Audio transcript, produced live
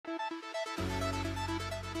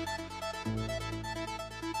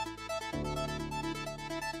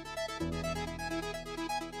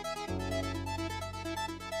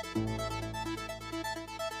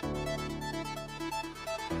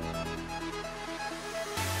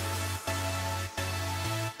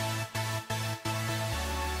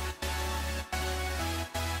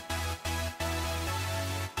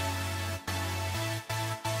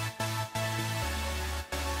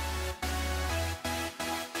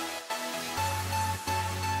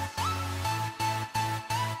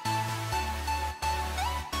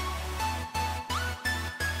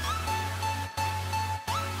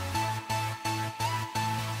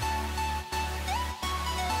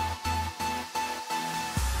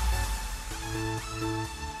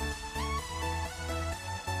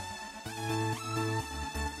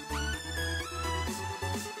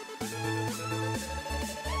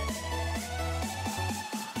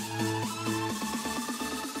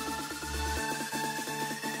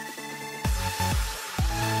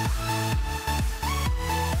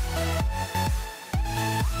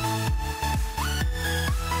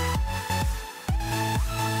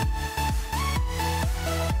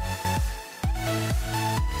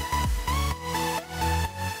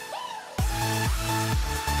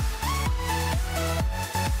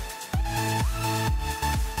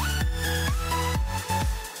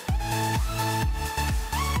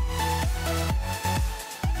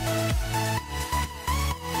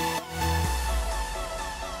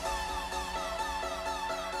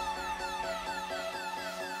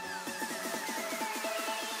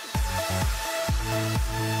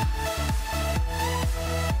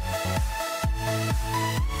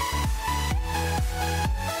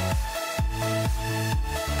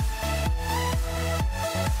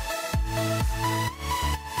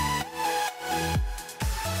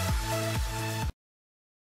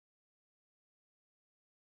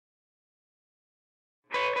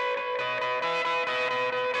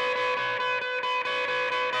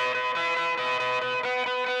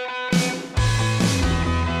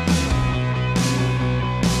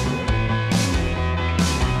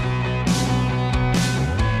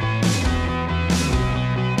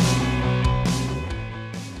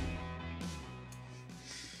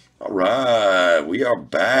Alright, we are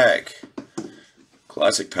back.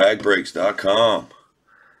 ClassicPagBrakes.com.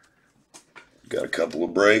 Got a couple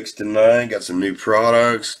of breaks tonight. Got some new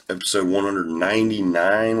products. Episode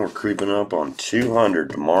 199. We're creeping up on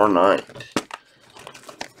 200 tomorrow night.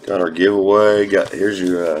 Got our giveaway. Here's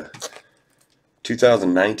your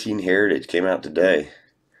 2019 Heritage. Came out today.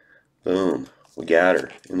 Boom. We got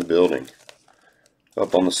her in the building.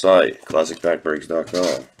 Up on the site.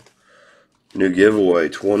 ClassicPagBrakes.com. New giveaway,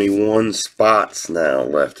 21 spots now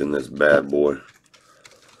left in this bad boy.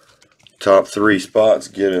 Top 3 spots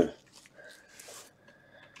get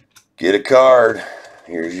a card.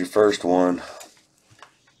 Here's your first one.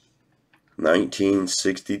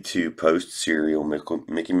 1962 Post Serial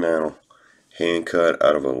Mickey Mantle, hand cut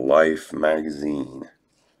out of a Life magazine.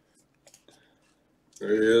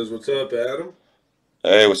 There he is. What's up, Adam?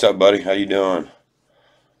 Hey, what's up, buddy? How you doing?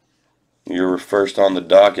 You're first on the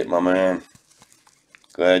docket, my man.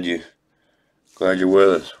 Glad you're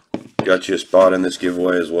with us. Got you a spot in this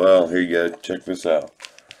giveaway as well. Here you go. Check this out.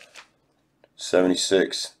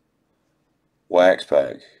 76 wax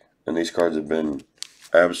pack. And these cards have been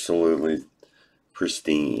absolutely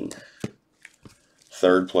pristine.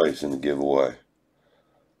 Third place in the giveaway.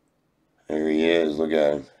 There he is. Look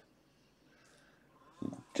at him.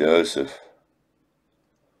 Joseph.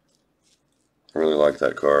 I really like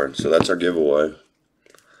that card. So that's our giveaway.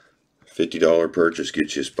 $50 purchase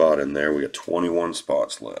gets you a spot in there. We got 21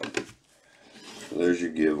 spots left. So there's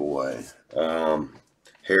your giveaway.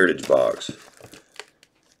 Heritage box.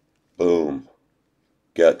 Boom.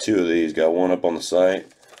 Got 2 of these. Got one up on the site.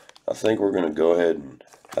 I think we're going to go ahead and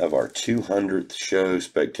have our 200th show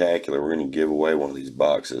spectacular. We're going to give away one of these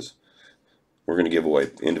boxes. We're going to give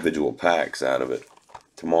away individual packs out of it.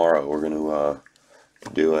 Tomorrow we're going to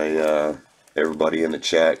do a everybody in the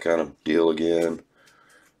chat kind of deal again.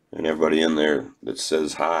 And everybody in there that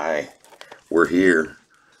says hi, we're here.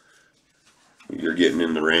 You're getting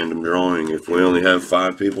in the random drawing. If we only have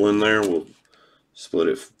 5 people in there, we'll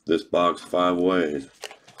split this box 5 ways.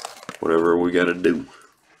 Whatever we got to do.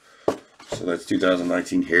 So that's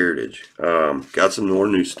 2019 Heritage. Got some more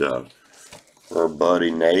new stuff. For our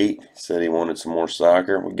buddy Nate, said he wanted some more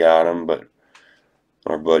soccer. We got him, but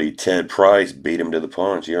our buddy Ted Price beat him to the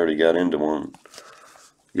punch. He already got into one.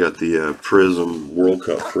 Got the Prism, World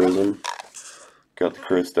Cup Prism. Got the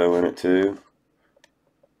Cristo in it too.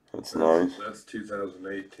 That's nice. That's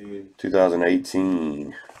 2018.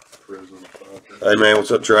 2018. Prism soccer. Hey man,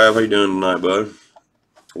 what's up, Trav? How you doing tonight, bud?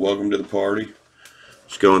 Welcome to the party.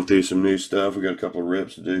 Just going through some new stuff. We got a couple of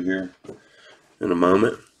rips to do here in a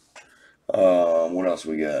moment. What else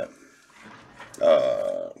we got?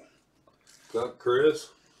 What's up,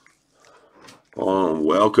 Chris?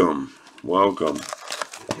 Welcome.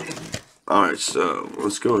 Alright, so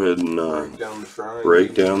let's go ahead and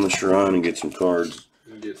break down the shrine and get some cards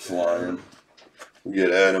flying. We'll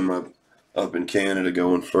get Adam up in Canada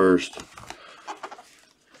going first.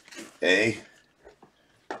 Here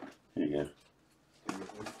you go.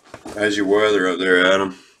 How's your weather up there,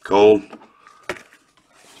 Adam? Cold?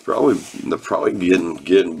 It's probably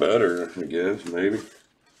getting better, I guess, maybe.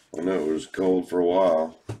 I know it was cold for a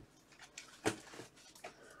while.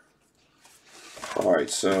 Alright,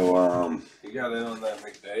 so You got in on that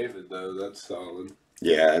McDavid though, that's solid.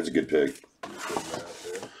 yeah, that's a good pick.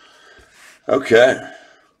 Okay.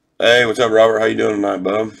 Hey, what's up, Robert? How you doing tonight,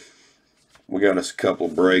 bub? We got us a couple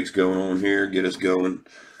of breaks going on here. Get us going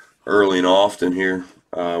early and often here.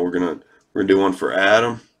 We're gonna do one for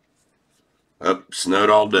Adam. Up, snowed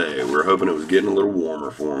all day. We're hoping it was getting a little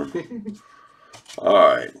warmer for him. All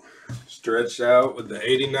right. Stretched out with the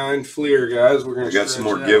 89 Fleer, guys. We're gonna. I got some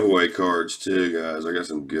more giveaway cards too, guys. I got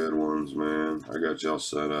some good ones, man. I got y'all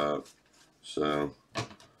set up, so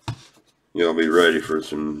y'all be ready for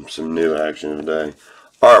some new action today.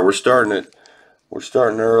 All right, we're starting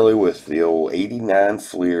early with the old 89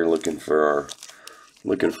 Fleer, looking for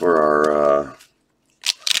our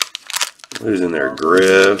who's in there?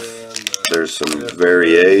 Griff. There's some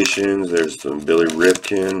variations. There's some Billy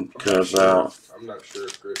Ripken cuss out. I'm not sure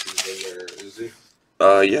if Griff is in there. Is he?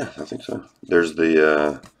 Yeah, I think so. There's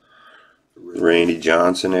the Randy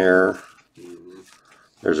Johnson error.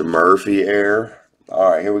 There's a Murphy error.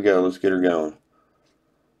 All right, here we go. Let's get her going.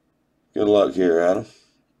 Good luck here, Adam.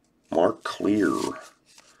 Mark Clear,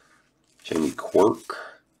 Jamie Quirk,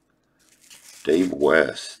 Dave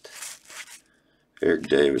West. Eric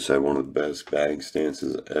Davis had one of the best batting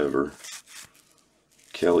stances ever.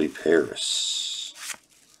 Kelly Paris,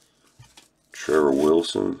 Trevor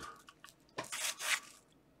Wilson,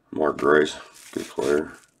 Mark Grace, good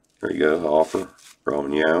player. There you go, Hoffer,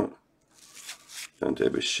 Robin Yount, Dante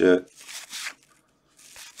Bichette,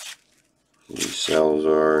 Lee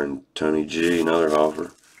Salazar, and Tony G, another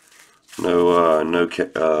Hoffer. No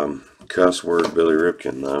cuss word Billy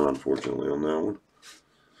Ripken, no, unfortunately, on that one.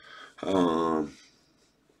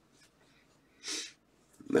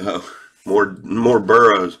 No, more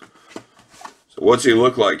Burrows. So what's he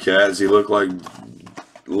look like, Cat? Does he look like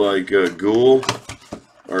Ghoul,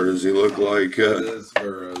 or does he look like?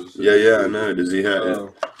 Burrows. Yeah, I know. Does he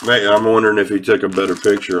have? Mate, I'm wondering if he took a better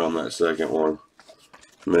picture on that second one.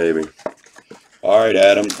 Maybe. All right,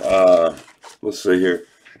 Adam. Let's see here.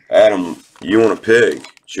 Adam, you want to pick?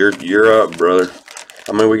 You're up, brother.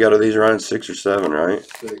 How many we got of these, Ryan? 6 or 7, right?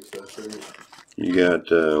 6, that's right. You got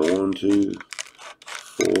 1, 2,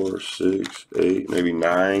 4, 6, 8, maybe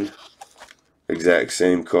 9. Exact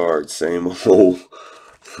same card, same hole.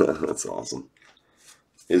 That's awesome.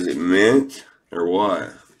 Is it mint or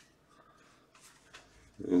what?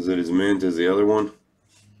 Is it as mint as the other one?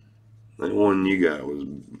 That one you got was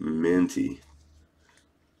minty.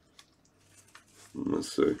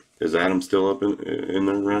 Let's see. Is Adam still up in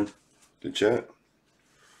there, Ryan? The chat?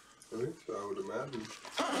 I think so, I would imagine.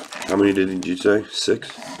 How many did you say? 6?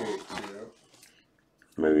 6, yeah.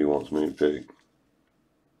 Maybe he wants me to pick.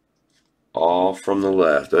 All from the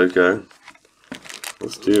left. Okay.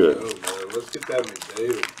 Let's do it. Oh, man. Let's get that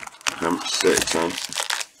McDavid. Number 6, huh?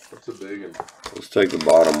 That's a big one. Let's take the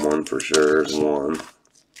bottom one for sure. 1.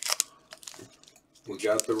 We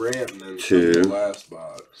got the ramp and then 2. the last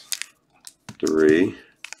box. 3.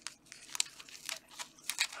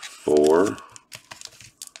 4.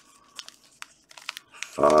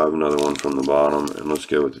 5. Another one from the bottom. And let's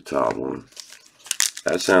go with the top one.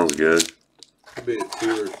 That sounds good. Could be a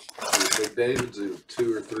McDavid's a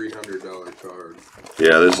 $200 or $300 card.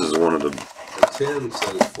 Yeah, this is one of the 10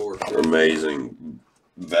 says 450. amazing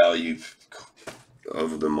value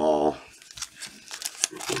of them all.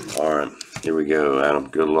 All right, here we go, Adam.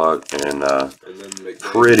 Good luck, and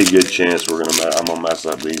pretty good chance I'm gonna mess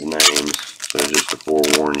up these names. So just to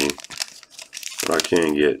forewarn you, but I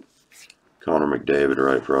can get Connor McDavid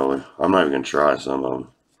right probably. I'm not even gonna try some of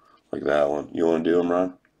them, like that one. You want to do them,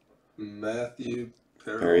 Ron? Matthew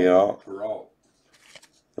Perrault.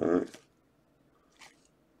 All right.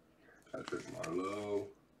 Patrick Marleau.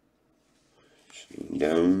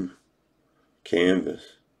 Dome. Canvas.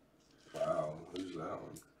 Wow, who's that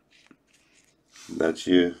one? That's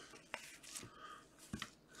you.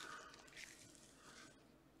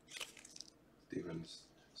 Steven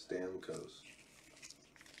Stamkos.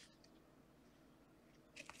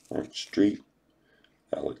 Orange Street.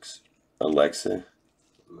 Alexa. Lexi,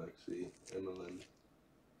 Emily.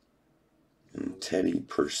 And Teddy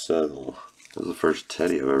Purcell. This is the first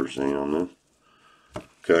Teddy I've ever seen on this.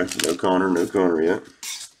 Okay, no Connor yet.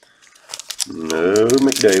 No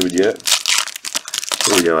McDavid yet.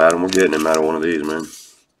 Here we go, Adam. We're getting him out of one of these, man.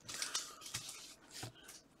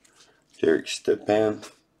 Derek Stepan.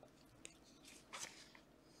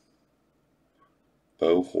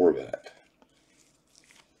 Bo Horvat.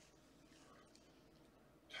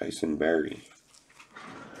 Tyson Barrie.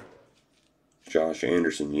 Josh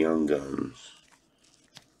Anderson, Young Guns.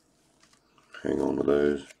 Hang on to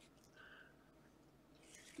those.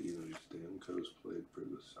 Steven Stamkos played for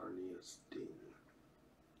the Sarnia Sting.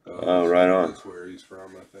 Oh, right on. That's where he's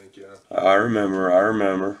from, I think, yeah. I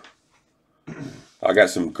remember. I got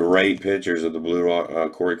some great pictures of the Blue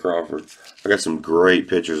Corey Crawford. I got some great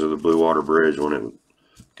pictures of the Blue Water Bridge when it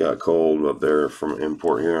got cold up there in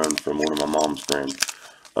Port Huron from one of my mom's friends.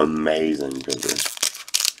 Amazing picture.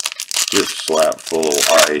 Just slap full of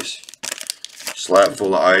ice. Slap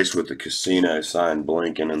full of ice with the casino sign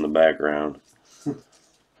blinking in the background. It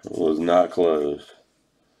was not closed.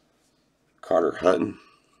 Carter Hutton.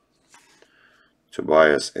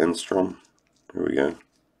 Tobias Enstrom. Here we go.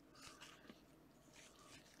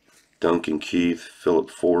 Duncan Keith. Philip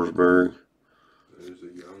Forsberg.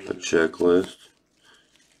 The checklist.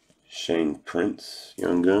 Shane Prince.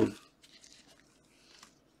 Young Gun.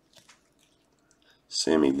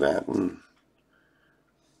 Sammy Batten.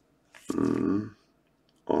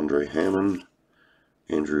 Andre Hammond.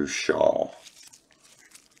 Andrew Shaw.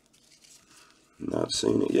 Not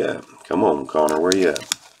seen it yet. Come on, Connor. Where you at?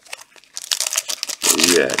 Where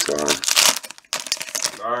you at, Connor?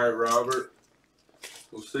 All right, Robert.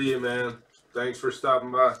 We'll see you, man. Thanks for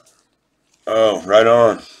stopping by. Oh, right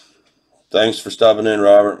on. Thanks for stopping in,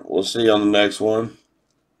 Robert. We'll see you on the next one.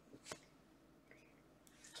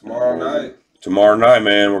 Tomorrow night. Tomorrow night,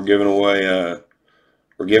 man. We're giving away.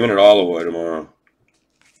 We're giving it all away tomorrow.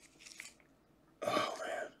 Oh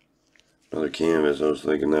man, another canvas. I was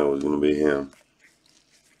thinking that was going to be him.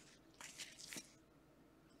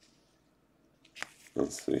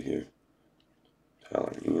 Let's see here.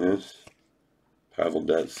 Tyler Enos. Pavel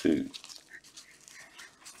Datsyuk.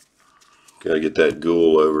 Got to get that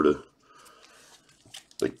ghoul over to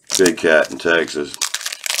the big cat in Texas.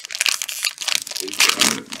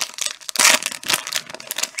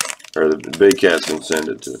 Or the big cat's going to send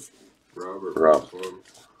it to Robert. Rob.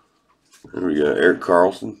 Here we go. Eric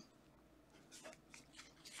Carlson.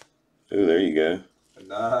 Oh, there you go.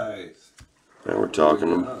 Nice. Now we're talking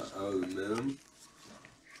them. Oh, them.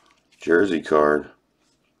 Jersey card.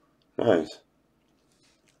 Nice.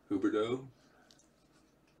 Huberdeau.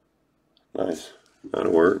 Nice.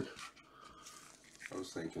 That'll work. I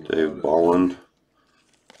was thinking Dave Bolland.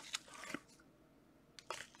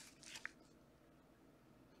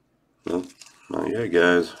 Nope. Not yet,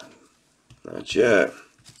 guys. Not yet.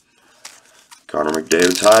 Connor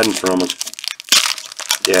McDavid's hiding from us.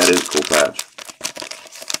 Yeah, it is a cool patch.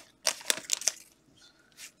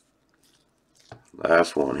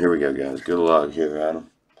 Last one. Here we go, guys. Good luck here, Adam.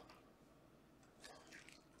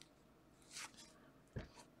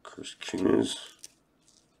 Chris Kunz.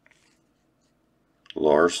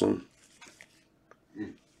 Larson.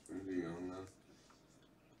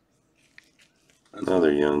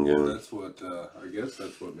 Another young gun. That's what, I guess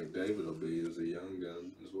that's what McDavid will be, is a young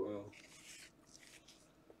gun as well.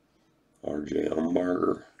 R.J.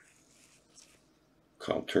 Umbarger.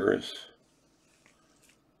 Kalturis.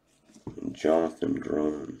 And Jonathan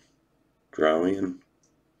Drouin.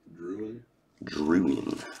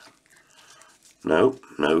 Nope,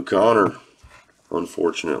 no Connor.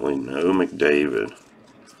 Unfortunately, no McDavid.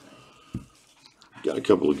 Got a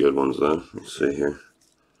couple of good ones though. Let's see here.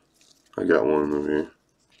 I got one over here.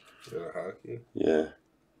 Is that a hockey? Yeah.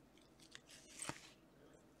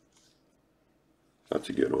 That's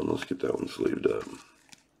a good one. Let's get that one sleeved up.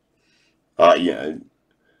 Yeah.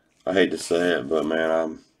 I hate to say it, but man,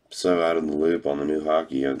 I'm so out of the loop on the new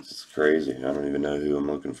hockey. It's crazy. I don't even know who I'm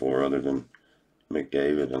looking for other than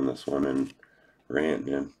McDavid on this one and Rant,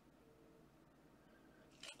 man.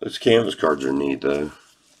 Those canvas cards are neat, though.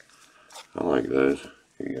 I like those.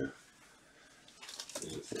 Here you go.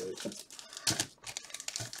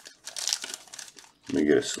 Let me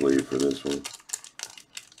get a sleeve for this one.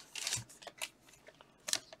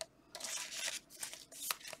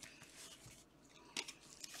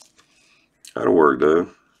 That'll work, though.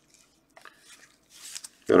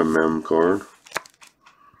 Got a mem card.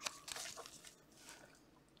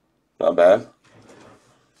 Not bad.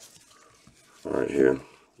 All right, here.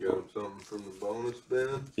 Got him something from the bonus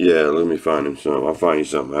bin? Yeah, let me find him something. I'll find you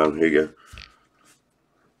something, Adam. Here you go.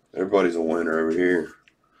 Everybody's a winner over here.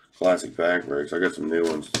 Classic pack breaks. I got some new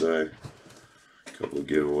ones today. A couple of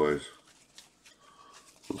giveaways.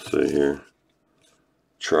 Let's see here.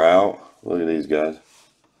 Trout. Look at these guys.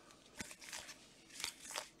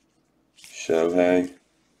 Shohei.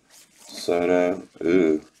 Soto.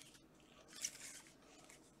 Ooh.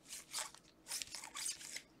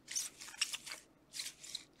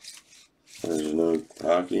 There's no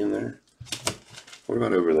hockey in there. What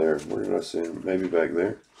about over there? Where did I see him? Maybe back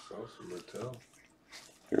there. Saw some Mattel.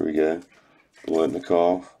 Here we go.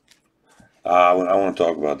 Blitnikov. I want to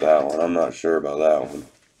talk about that one. I'm not sure about that one.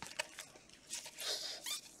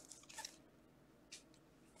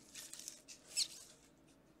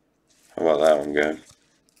 How about that one, guys?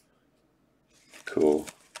 Cool.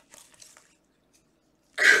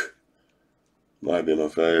 Might be my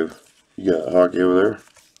fave. You got hockey over there?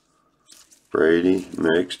 Brady,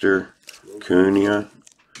 Mixter, Cunha.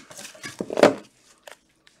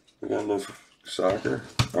 We got no soccer.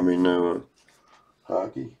 I mean, no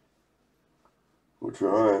hockey. We're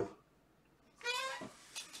trying.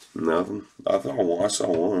 Nothing. I saw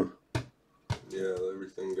one. Yeah,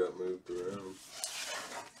 everything got moved around.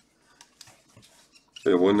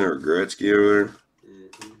 Yeah, wasn't there a Gretzky over there?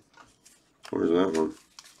 Mm-hmm. Where's that one?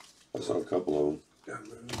 I saw a couple of them. Got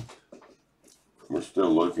moved. We're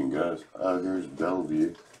still looking, guys. Here's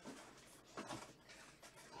Bellevue.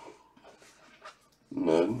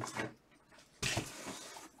 Nothing.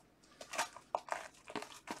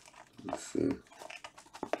 Let's see.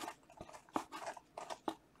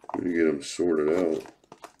 Let me get them sorted out.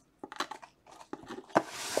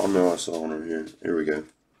 I know I saw one over here. Here we go.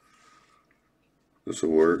 This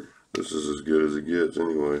will work. This is as good as it gets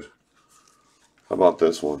anyways. How about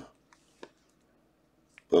this one?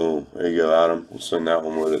 Boom. There you go, Adam. We'll send that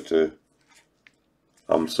one with it too.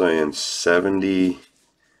 I'm saying 70-ish.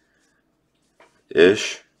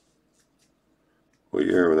 What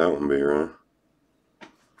year would that one be, Ryan?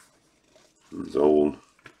 It's old.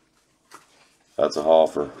 That's a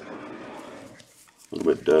Hoffer. A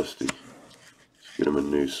little bit dusty. Let's get him a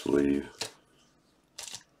new sleeve.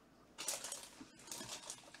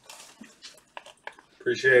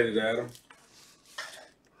 Appreciate it, Adam.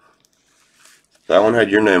 That one had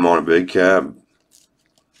your name on it, Big Cab.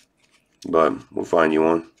 But we'll find you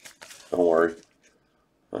one. Don't worry.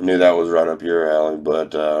 I knew that was right up your alley,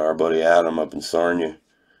 but our buddy Adam up in Sarnia,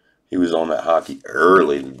 he was on that hockey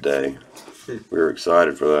early today. We were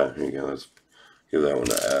excited for that. Here you go. Let's give that one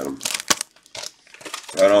to Adam.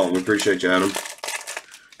 Right on. We appreciate you, Adam.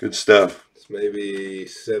 Good stuff. It's maybe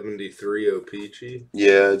 73 O-Peachy.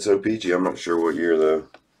 Yeah, it's O-Peachy. I'm not sure what year though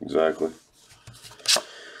exactly.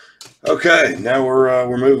 Okay, now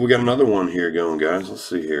we're moving. We got another one here going, guys. Let's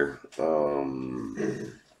see here.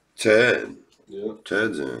 Ted. Yep.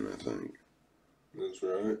 Ted's in, I think. That's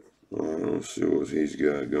right. Let's see what he's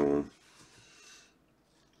got going.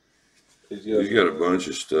 He's got a bunch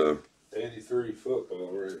of stuff. 83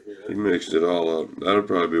 football right here. He mixed it all up. That'll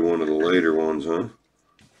probably be one of the later ones, huh?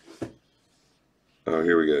 Oh,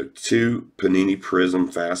 here we go. 2 Panini Prism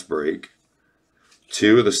Fast Break.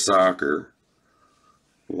 2 of the soccer.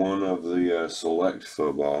 1 of the select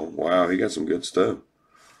football. Wow, he got some good stuff.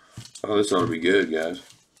 Oh, this ought to be good, guys.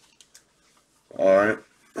 All right.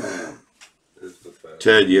 There's the fast.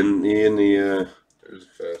 Ted, you in the There's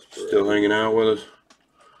the fast break. still hanging out with us?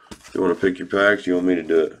 You want to pick your packs? You want me to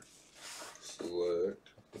do it? Select.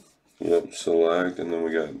 Yep, select, and then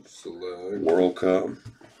we got Select. World Cup.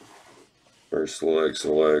 Or select,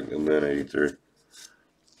 and then 83.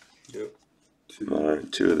 Yep. All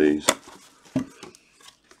right, 2 of these.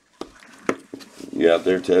 You out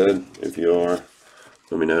there, Ted? If you are,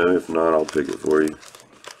 let me know. If not, I'll pick it for you.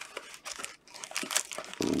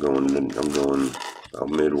 I'm going about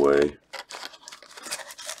midway.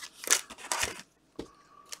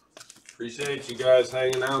 Appreciate you guys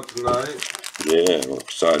hanging out tonight. Yeah, we're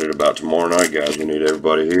excited about tomorrow night, guys. We need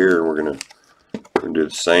everybody here. We're gonna do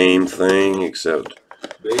the same thing, except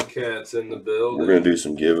Big Cat's in the building. we're gonna do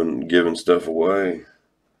some giving stuff away.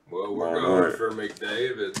 Well, we're All going right. for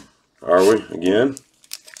McDavid. Are we again?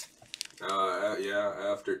 Yeah,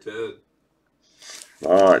 after Ted.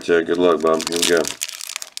 All right, Ted. Good luck, bub. Here we go.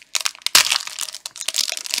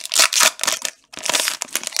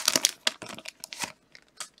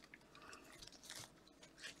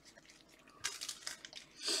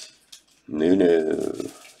 Nuno,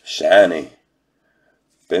 shiny.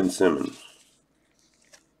 Ben Simmons,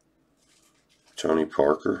 Tony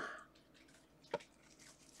Parker,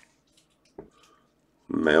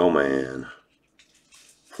 Mailman,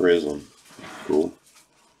 Prism, cool.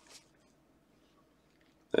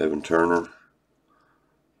 Evan Turner.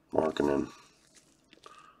 Marketing.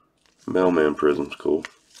 Mailman Prism's cool.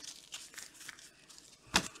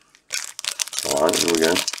 Alright, here we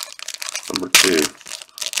go. Number 2.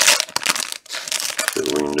 See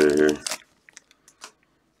what we can do here.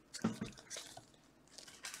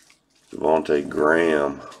 Devontae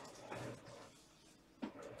Graham.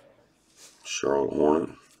 Charlotte Hornet.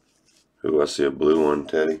 Ooh, I see a blue one,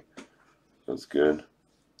 Teddy. That's good.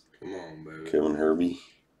 Come on, baby. Kevin Herbie.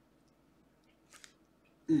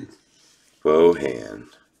 Bohan.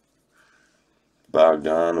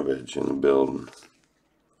 Bogdanovich in the building.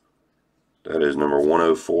 That is number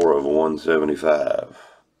 104 of 175.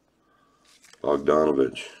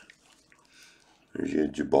 Bogdanovich. There's your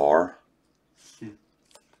Jabbar. He's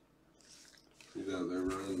out there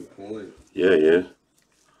running the point. Yeah, yeah.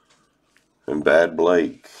 And Bad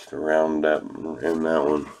Blake around that in that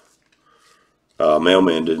one.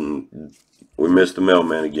 Mailman didn't. We missed the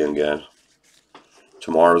mailman again, guys.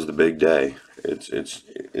 Tomorrow's the big day. It's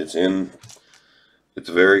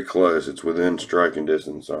very close. It's within striking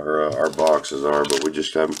distance. Our boxes are, but we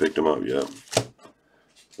just haven't picked them up yet.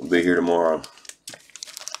 We'll be here tomorrow.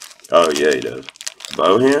 Oh yeah, he does.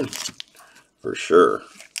 Bohan, for sure.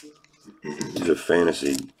 He's a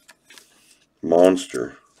fantasy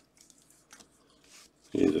monster.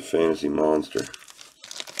 He's a fantasy monster.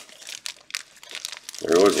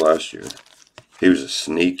 There he was last year. He was a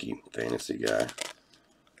sneaky fantasy guy.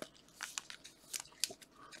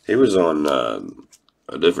 He was on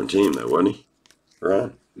a different team though, wasn't he?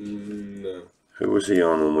 Right? No. Who was he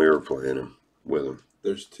on when we were playing him with him?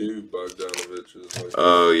 There's 2 Bogdanoviches. Like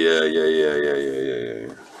Oh yeah.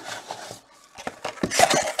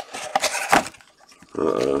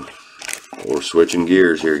 We're switching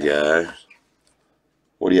gears here, guys.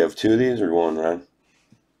 What do you have? 2 of these or 1, Ryan?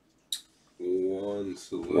 1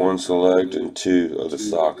 select. 1 select and 2 of the 2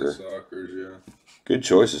 soccer. Of the Sockers, yeah. Good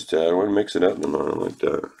choices, Ted. I want to mix it up tonight like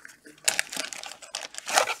that.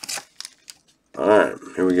 Alright,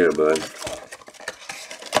 here we go, bud.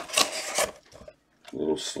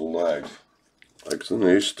 Little select. Likes the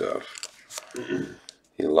new stuff.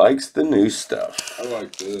 He likes the new stuff. I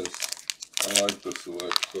like this. I like the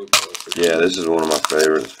select football. Yeah, this is one of my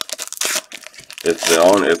favorites. If the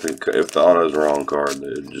auto's wrong card,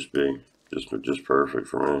 it'd just be just perfect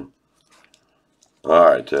for me. All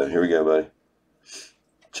right, here we go, buddy.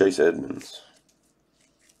 Chase Edmonds,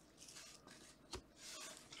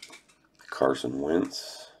 Carson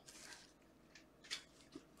Wentz.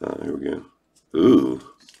 Here we go. Ooh.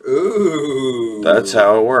 That's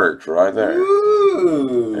how it works, right there.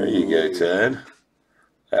 Ooh. There you go, Ted.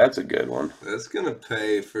 That's a good one. That's gonna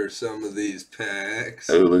pay for some of these packs.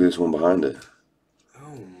 Oh, look at this one behind it.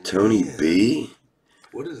 Oh, Tony man. B.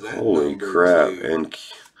 What is that? Holy number crap! 2? And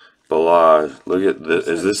Balaj. Look at this.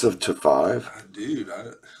 Is this up to 5? Dude,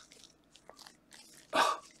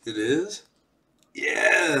 it is?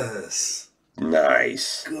 Yes!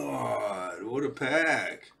 Nice. God, what a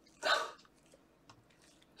pack.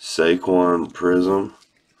 Saquon Prism,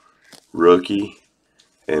 rookie,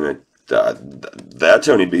 and that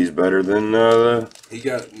Tony B's better than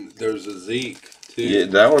There's a Zeke, too. Yeah,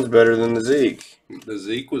 that one's better than the Zeke. The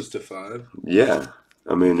Zeke was to 5. Yeah,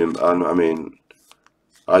 I mean,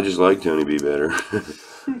 I just like Tony B better.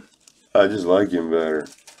 I just like him better.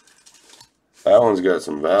 That one's got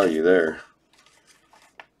some value there.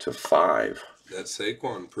 To 5. That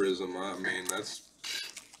Saquon Prism, I mean,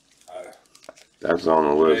 That's on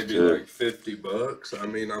the list maybe too. like $50. I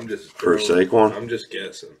mean, I'm just For Saquon? I'm just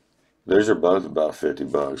guessing. These are both about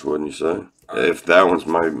 $50, wouldn't you say? If that one's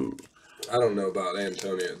maybe. I don't know about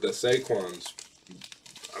Antonio. The Saquon's,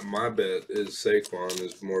 my bet is Saquon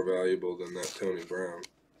is more valuable than that Tony Brown.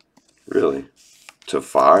 Really? To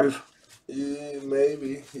 5? Yeah,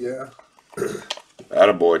 maybe. Yeah.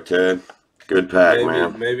 Attaboy, Ted. Good pack, Maybe,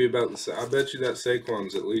 man. maybe about the. I bet you that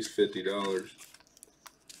Saquon's at least $50.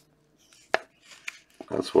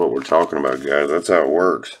 That's what we're talking about, guys. That's how it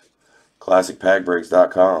works.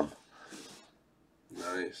 ClassicPackBreaks.com.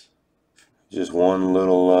 Nice. Just one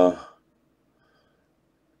little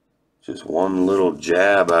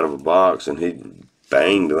jab out of a box, and he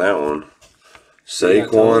banged that one.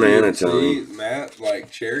 Saquon and a Tony. See, Matt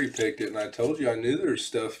like cherry picked it, and I told you I knew there's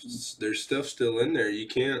stuff still in there. You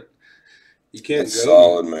can't That's go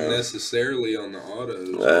solid, man. necessarily on the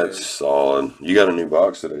autos. That's man. solid. You got a new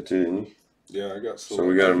box today too, didn't you? Yeah, I got select. So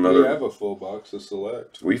we got another. We have a full box of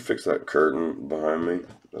select. We fixed that curtain behind me.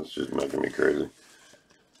 That's just making me crazy.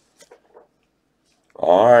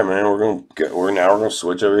 All right, man. We're gonna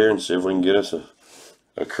switch over here and see if we can get us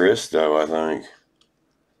a Cristo. I think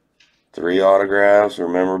 3 autographs or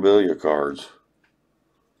memorabilia cards.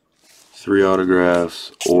 3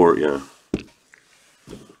 autographs, or yeah.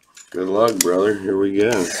 Good luck, brother. Here we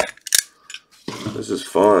go. This is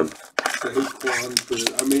fun. I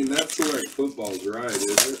mean, that's the way football's right,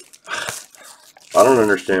 isn't it? I don't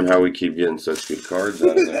understand how we keep getting such good cards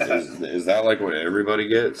out of that. Is that like what everybody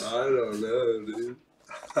gets? I don't know, dude.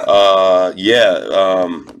 Yeah.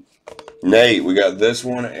 Nate, we got this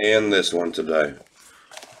one and this one today.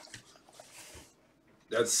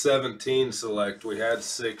 That's 17 select. We had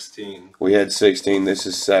 16. We had 16. This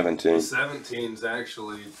is 17. 17's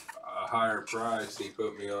actually a higher price he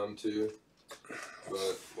put me on to.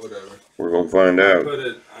 But whatever. We're going to find out. Put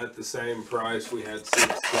it at the same price we had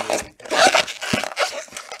 16.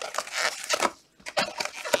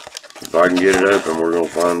 If I can get it open, we're going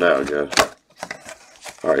to find out, guys.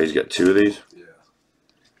 All right, he's got 2 of these. Yeah.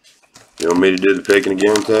 You want me to do the picking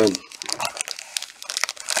again, Ted?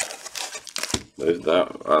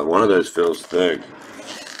 One of those feels thick.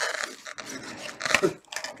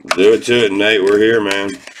 Do it to it, Nate. We're here, man.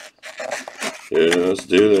 Yeah, let's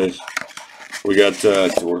do this. We got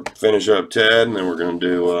we'll finish up Ted, and then we're gonna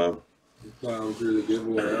do. Plowing through the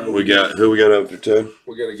giveaway. We got who we got up for Ted?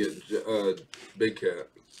 We gotta get Big Cat.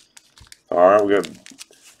 All right, we got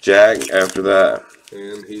Jack after that.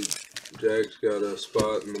 And Jack's got a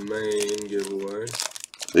spot in the main giveaway.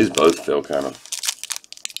 These both feel kind of.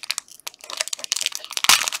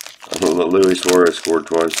 Luis Suarez scored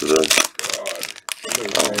twice today.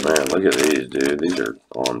 Oh man, look at these, dude. These are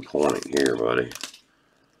on point here, buddy.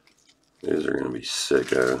 These are gonna be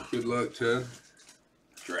sicko. Good luck, Ted.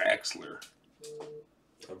 Draxler.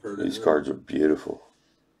 I've heard These cards are beautiful.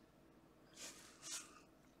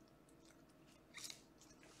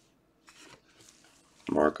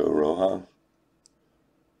 Marco Roja,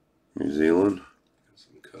 New Zealand.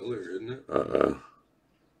 Some color, isn't it? Oh.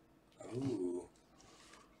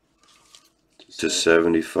 To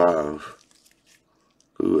 75.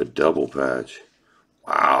 Ooh, a double patch.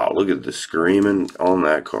 Wow, look at the screaming on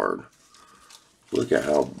that card. Look at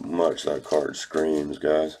how much that card screams,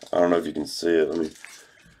 guys. I don't know if you can see it. Let me.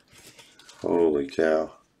 Holy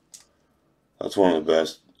cow. That's one of the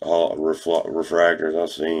best refractors I've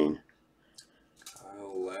seen.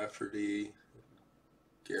 Kyle Lafferty,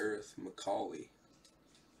 Gareth McCauley.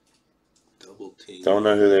 Double team. Don't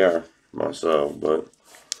know who they are myself, but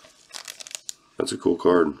that's a cool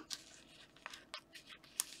card.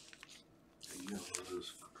 You got one of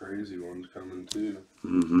those crazy ones coming too.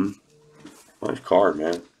 Mm-hmm. Nice card,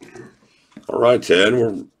 man. All right, Ted,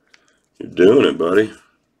 you're doing it, buddy.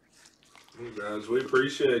 Hey guys, we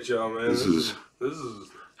appreciate y'all, man. This is this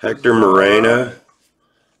Hector is Moreno. right.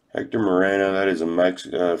 Hector Moreno, that is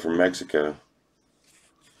from Mexico.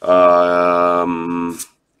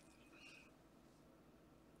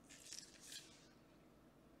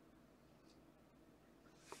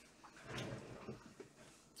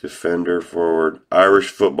 Defender, forward, Irish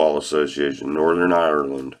Football Association, Northern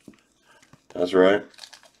Ireland. That's right.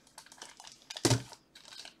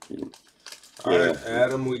 All right,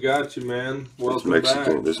 Adam, we got you, man. Welcome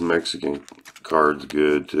back. This Mexican card's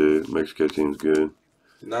good too. Mexico team's good.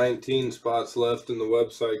 19 spots left in the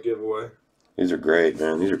website giveaway. These are great,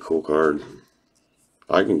 man. These are cool cards.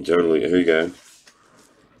 I can totally. Here you go.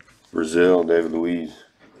 Brazil, David Luiz.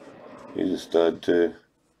 He's a stud too.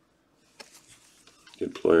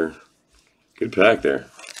 Good player. Good pack there.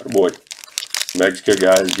 Oh boy. Mexico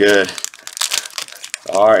guy is good.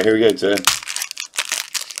 All right, here we go, Ted.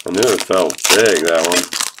 I knew it felt big, that one.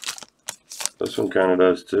 This one kind of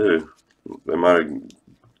does too. They might have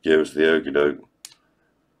given us the okie doke.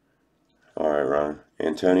 All right, Ryan.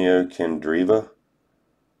 Antonio Candreva.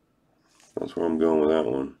 That's where I'm going with that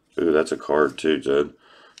one. Ooh, that's a card too, Ted.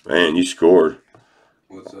 Man, you scored.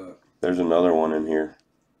 What's up? There's another one in here.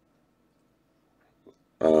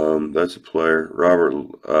 That's a player. Robert,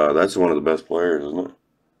 that's one of the best players, isn't it?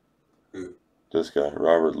 Who? This guy,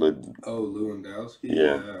 Robert Lid. Oh, Lewandowski?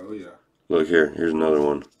 Yeah. Oh, yeah. Look here. Here's another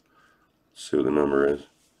one. Let's see what the number is.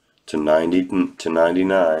 To 90 to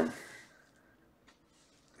 99.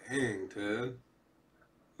 Dang, Ted.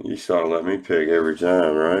 You saw to let me pick every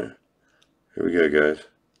time, right? Here we go, guys.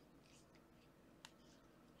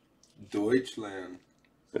 Deutschland.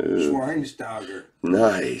 Ooh. Schweinsteiger.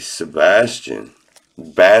 Nice. Sebastian.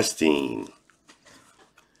 Bastien.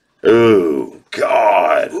 Ooh,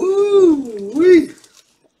 God. Ooh, wee.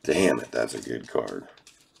 Damn it, that's a good card.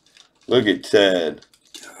 Look at Ted.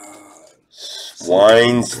 God.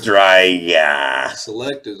 Schweinsteiger.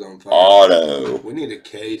 Select is on fire. Auto. We need a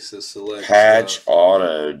case of Select Patch stuff.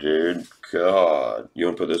 auto, dude. God. You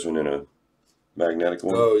want to put this one in a magnetic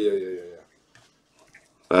one? Oh, yeah.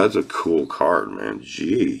 That's a cool card, man.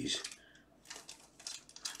 Jeez.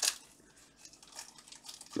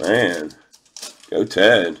 Man, go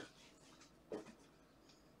Ted.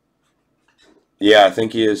 Yeah, I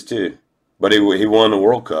think he is too. But he won the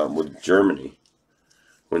World Cup with Germany.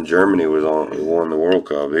 When Germany was on, he won the World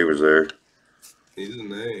Cup. He was there. He's a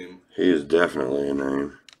name. He is definitely a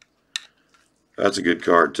name. That's a good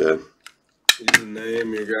card, Ted. He's a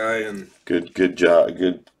name, your guy, and good job.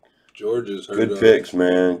 Georgia's heard Good of picks, him.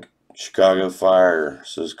 man. Chicago Fire,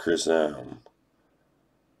 says Chris M.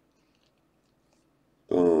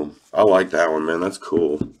 Boom. I like that one, man. That's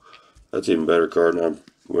cool. That's even better card than I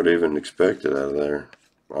would even expect it out of there.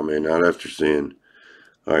 I mean, not after seeing.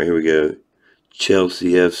 All right, here we go.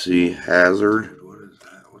 Chelsea FC Hazard. Dude, what is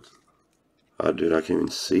that? What's it? Oh, dude, I can't even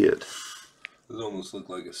see it. This almost look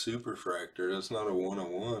like a superfractor. That's not a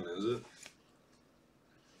 101, is it?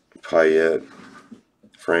 Payet,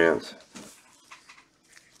 France.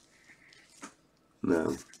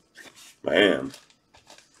 No. Man.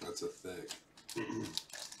 That's a thick.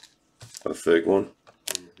 A thick one?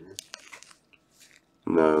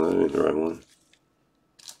 No, that ain't the right one.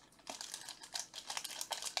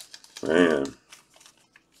 Man.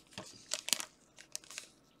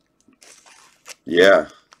 Yeah.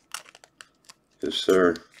 Yes,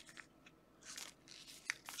 sir.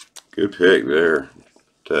 Good pick there,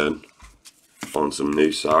 Ted. On some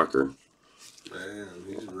new soccer. Man,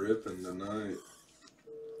 he's ripping tonight.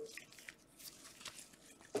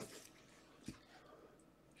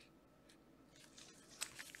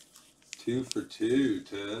 Two for two,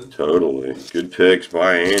 Ted. Totally. Good picks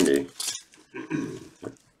by Andy.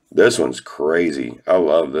 This one's crazy. I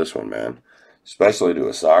love this one, man. Especially to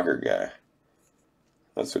a soccer guy.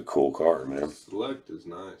 That's a cool card, man. Select is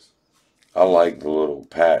nice. I like the little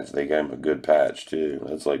patch. They gave him a good patch, too.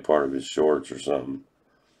 That's like part of his shorts or something.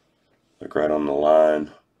 Like right on the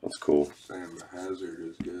line. That's cool. Sam Hazard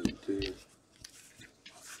is good, too.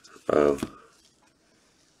 Oh.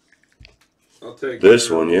 I'll take This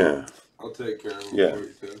care one, of him. yeah. I'll take care of him Yeah. for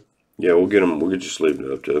you, Ted. Yeah, we'll get him. We'll get you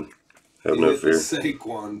sleeping up, Ted. Have He no hit the fear.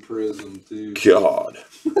 Saquon prism, too. God.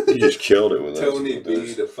 You just killed it with that. Tony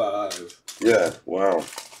B to 5. Yeah, wow.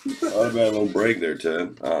 Not a bad little break there,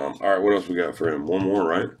 Ted. All right, what else we got for him? One more,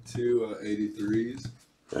 right? Two 83s.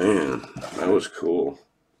 Man, that was cool.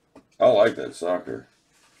 I like that soccer.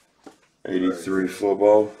 83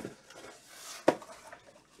 football.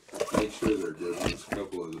 Make sure they're good. There's a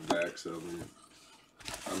couple of the backs of them.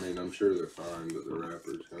 I mean, I'm sure they're fine, but the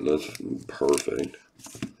wrapper's kind of... That's perfect.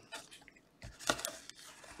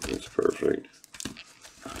 That's perfect.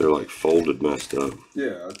 They're like folded, messed up.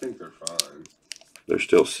 Yeah, I think they're fine. They're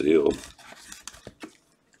still sealed.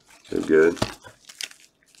 They're good.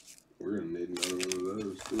 We're going to need another one of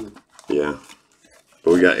those, too. Yeah.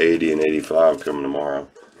 But we got 80 and 85 coming tomorrow.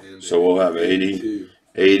 And So we'll have 80,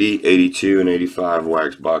 82, and 85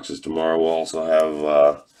 wax boxes tomorrow. We'll also have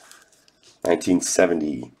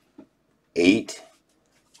 1978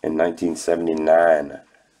 and 1979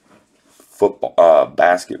 football,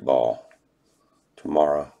 basketball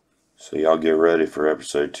tomorrow. So y'all get ready for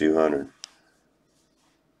episode 200.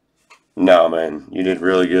 No, man, you did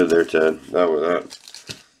really good there, Ted.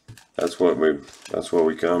 That's what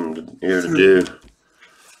we come here to do.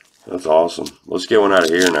 That's awesome. Let's get one out of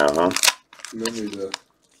here now, huh? Maybe the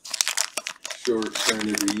short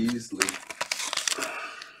Trinity easily.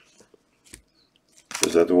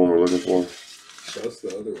 Is that the one we're looking for? That's the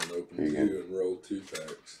other one open You too, and roll 2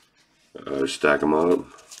 packs. Stack them up.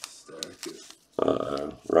 Stack it.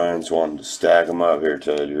 Ryan's wanting to stack them up here,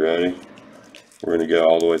 Ted. You ready? We're going to go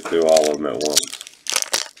all the way through all of them at once.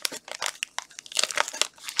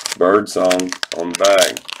 Bird song on the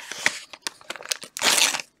bag.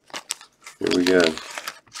 Here we go.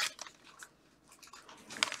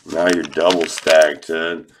 Now you're double stacked,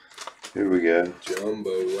 Ted. Here we go.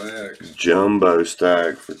 Jumbo wax. Jumbo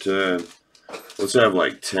stack for Ted. Let's have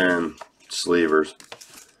like 10 sleevers.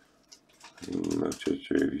 Not just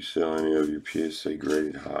if you sell any of your PSA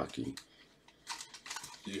graded hockey.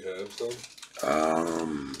 Do you have some?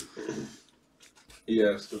 He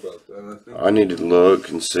asked about that, I think. I need to look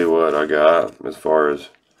and see what I got as far as.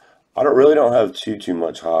 I don't have too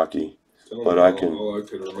much hockey. But I can. All I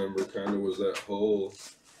could remember kind of was that hole.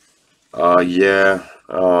 Yeah.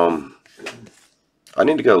 I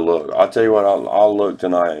need to go look. I'll tell you what. I'll look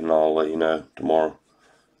tonight and I'll let you know tomorrow.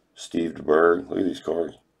 Steve DeBerg. Look at these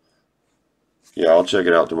cards. Yeah, I'll check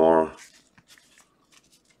it out tomorrow.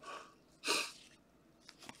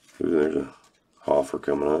 Ooh, there's a Hoffer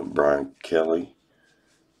coming up. Brian Kelly.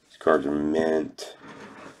 These cards are mint.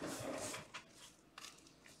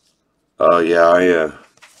 Oh yeah,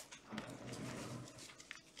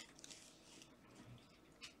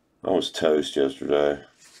 I was toast yesterday.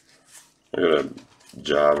 I got a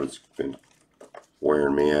job has been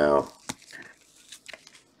wearing me out.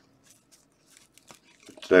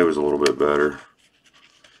 Today was a little bit better,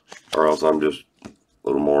 or else I'm just a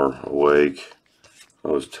little more awake. I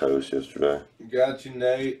was toast yesterday. Got you,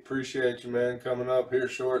 Nate. Appreciate you, man, coming up here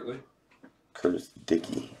shortly. Curtis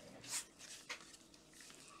Dickey.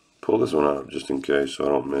 Pull this one up just in case so I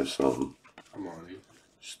don't miss something. Come on, you.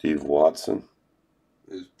 Steve Watson.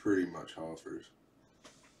 Is pretty much Hoffers.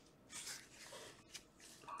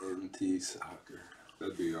 NT Soccer.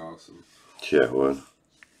 That'd be awesome. Yeah, it would.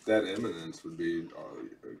 That Eminence would be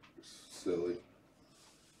silly.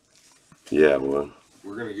 Yeah, it would.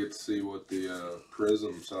 We're going to get to see what the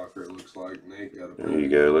Prism Soccer looks like. Nate got a There you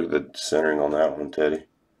go. Look at the centering on that one, Teddy.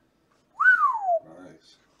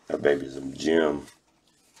 Nice. That baby's a gem.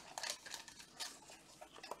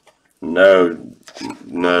 No,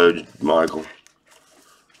 Michael.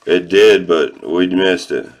 It did, but we missed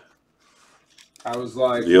it. I was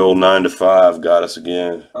like, the old 9 to 5 got us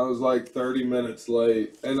again. I was like 30 minutes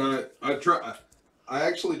late, and I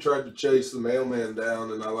actually tried to chase the mailman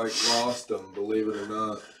down, and I lost him. Believe it or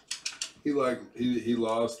not, he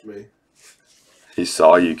lost me. He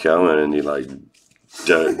saw you coming, and he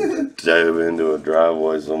dove into a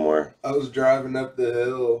driveway somewhere. I was driving up the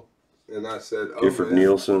hill, and I said, "Oh, Gifford man,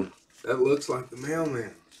 Nielsen. that looks like the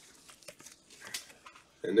mailman,"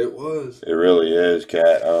 and it was. It really is,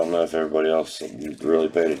 Cat. I don't know if everybody else really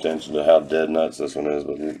paid attention to how dead nuts this one is,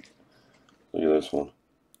 but look at this one.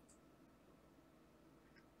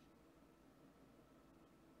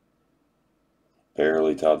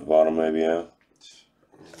 Barely top to bottom, maybe, yeah.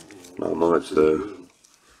 Not much, though.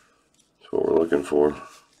 That's what we're looking for.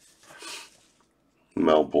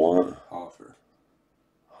 Mel Blunt.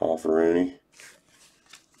 Hofferini.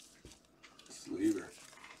 Sleever.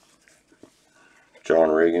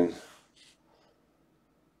 John Reagan.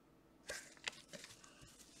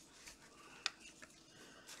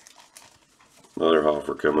 Another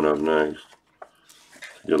Hoffer coming up next.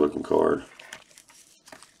 Good looking card.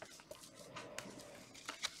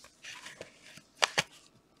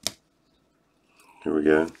 Here we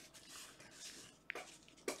go.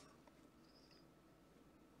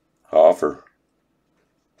 Hoffer.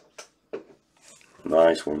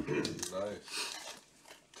 Nice one. Nice.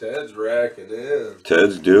 Ted's racking in.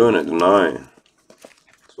 Ted's doing it tonight.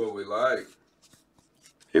 That's what we like.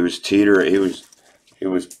 He was teetering. He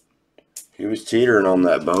was teetering on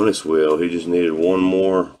that bonus wheel. He just needed one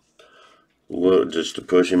more look just to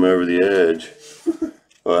push him over the edge.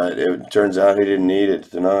 But it turns out he didn't need it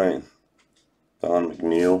tonight. Don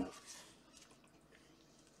McNeil.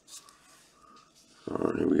 All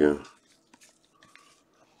right, here we go.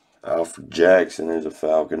 Alfred Jackson is a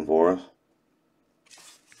Falcon for us.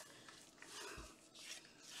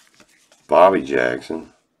 Bobby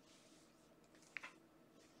Jackson.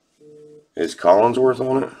 Is Collinsworth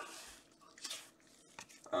on it?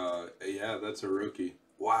 Yeah, that's a rookie.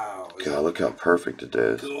 Wow. God, look how perfect it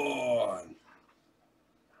is. God.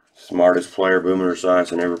 Smartest player Boomer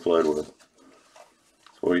Esiason ever played with.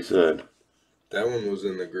 That's what he said. That one was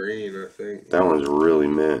in the green, I think. That one's really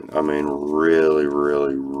mint. I mean, really,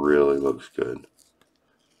 really, really looks good.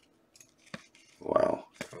 Wow.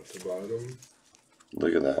 Top to bottom.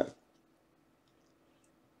 Look at that.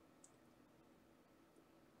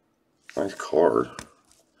 Nice card.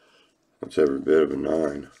 That's every bit of a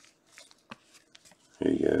 9.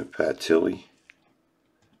 Here you go, Pat Tilley.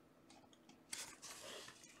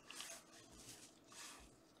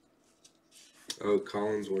 Oh,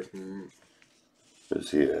 Collinsworth. Is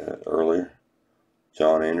he earlier?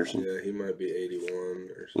 John Anderson. Yeah, he might be 81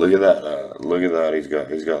 or something. Look at that. Look at that. He's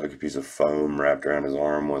got like a piece of foam wrapped around his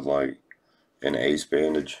arm with like an ace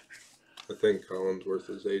bandage. I think Collinsworth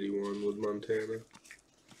is 81 with Montana.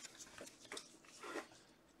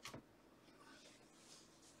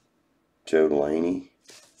 Joe Laney.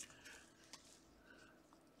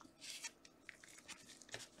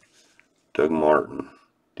 Doug Martin,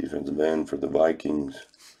 defensive end for the Vikings.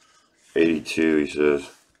 82, he says.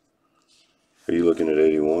 Are you looking at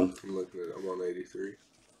 81? I'm on 83.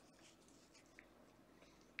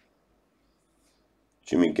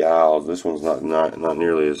 Jimmy Giles. This one's not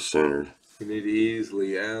nearly as centered. We need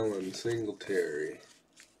Easley, Allen, Singletary.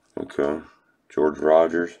 Okay. George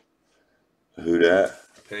Rogers. Who dat?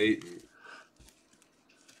 Peyton.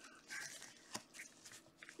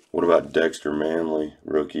 What about Dexter Manley,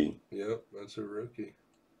 rookie? Yep, that's a rookie.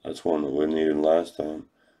 That's one that we needed last time.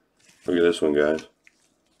 Look at this one, guys.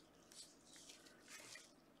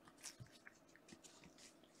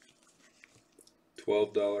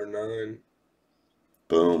 $12.09.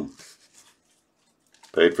 Boom.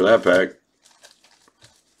 Paid for that pack.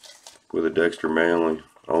 with a Dexter Manley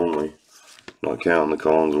only, not counting the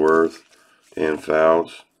Collinsworth and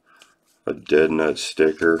Fouts. A Dead Nut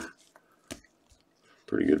sticker.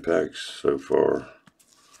 Pretty good packs so far.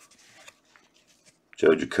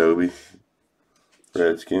 Joe Jacoby,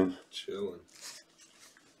 Redskins. Chilling.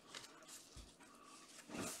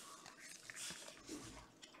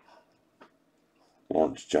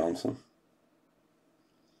 Lawrence Johnson,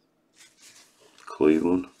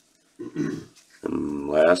 Cleveland. And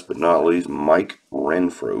last but not least, Mike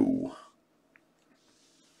Renfro.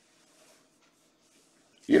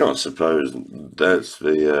 You don't suppose that's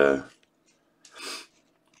the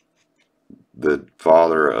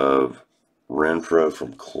father of Renfro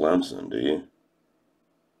from Clemson, do you?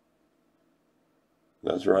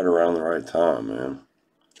 That's right around the right time, man.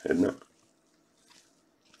 Isn't it?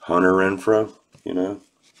 Hunter Renfro, you know?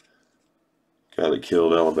 Guy that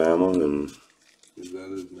killed Alabama. And is that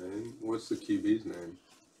his name? What's the QB's name?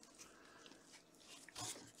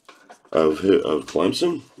 Of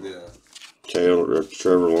Clemson? Yeah.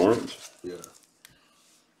 Trevor Lawrence? Yeah.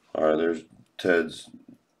 Alright, there's Ted's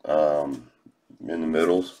in the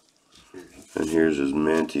middles. And here's his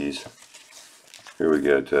minties. Here we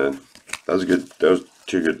go, Ted. That was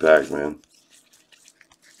 2 good packs, man.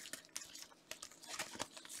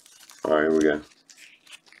 Alright, here we go.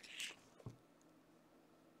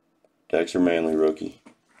 Dexter Manley rookie.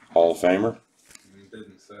 Hall of Famer?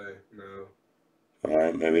 Didn't say, no.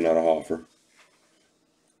 Alright, maybe not a Hoffer.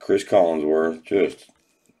 Chris Collinsworth, just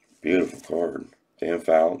beautiful card. Dan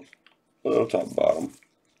Fouts, little top bottom.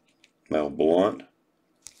 Mel Blunt.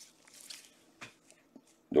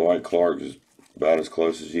 Dwight Clark is about as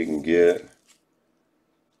close as you can get.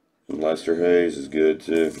 And Lester Hayes is good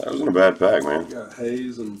too. That wasn't a bad pack, man. You got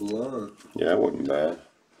Hayes and Blunt. Yeah, it wasn't bad.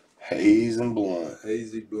 Hayes and Blunt.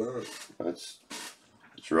 Hazy Blunt. It's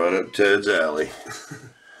right up Ted's alley.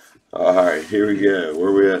 Alright, here we go. Where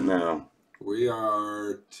are we at now? We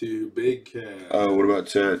are to Big Cat. Oh, what about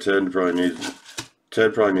Ted? Ted probably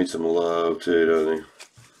needs some love too, doesn't he?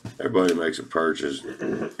 Everybody makes a purchase,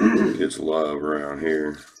 gets love around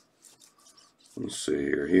here. Let's see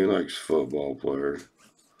here. He likes football players.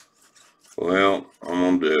 Well, I'm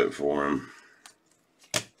gonna do it for him.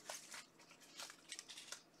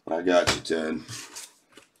 I got you, Ted.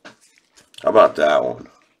 How about that one?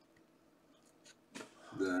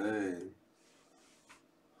 Dang.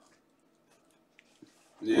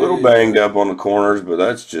 A little banged up on the corners, but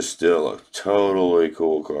that's just still a totally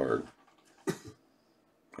cool card.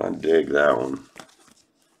 I dig that one.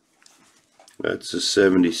 That's a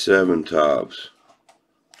 77 tops.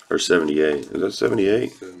 Or 78. Is that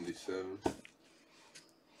 78? 77.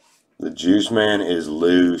 The Juice Man is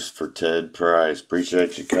loose for Ted Price.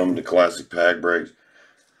 Appreciate you coming to Classic Pack Breaks.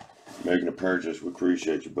 Making a purchase. We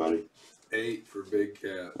appreciate you, buddy. 8 for Big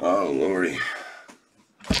Cat. Oh, Lordy.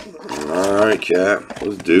 Alright, Cat.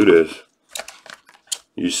 Let's do this.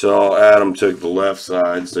 You saw Adam took the left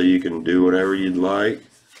side, so you can do whatever you'd like.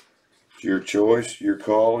 It's your choice, your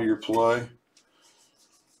call, your play.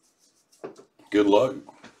 Good luck.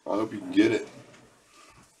 I hope you can get it.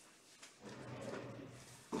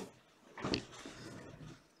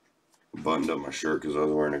 Buttoned up my shirt because I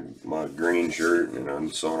was wearing my green shirt and I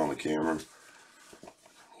saw it on the camera.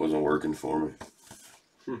 Wasn't working for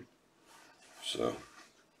me. So.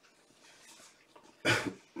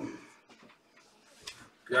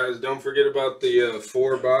 Guys, don't forget about the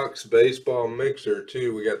 4-box baseball mixer,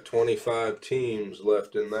 too. We got 25 teams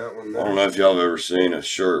left in that one. I don't know if y'all have ever seen a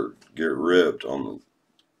shirt get ripped on the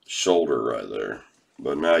shoulder right there.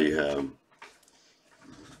 But now you have.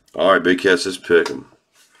 Alright, Big Cats, let's pick them.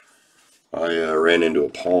 I ran into a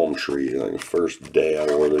palm tree like the first day I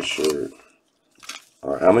wore this shirt.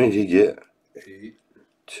 Alright, how many did you get? 8.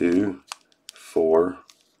 2, 4.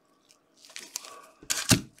 I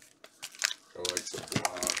like the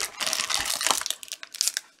block.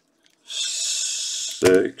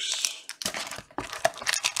 6. I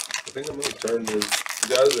think I'm going to turn this. You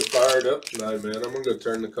guys are fired up tonight, man. I'm going to go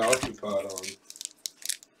turn the coffee pot on.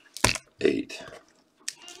 8.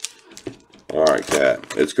 Alright,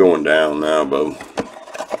 Cat. It's going down now, Bo.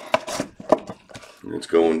 It's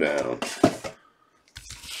going down.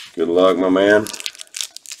 Good luck, my man.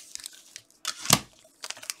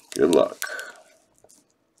 Good luck.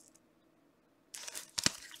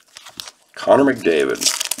 Connor McDavid,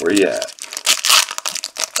 where you at?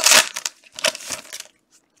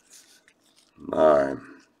 Alright.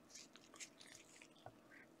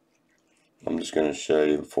 I'm just going to show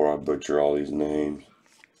you before I butcher all these names.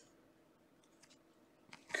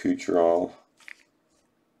 Kucherov.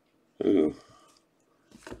 Ooh.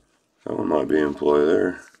 That one might be in play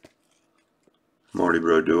there. Marty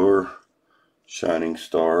Brodeur. Shining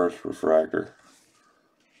Stars refractor.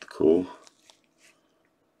 Cool.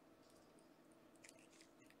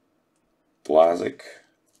 Vlasic.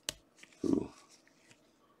 Ooh.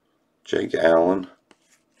 Jake Allen.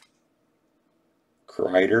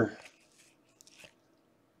 Kreider.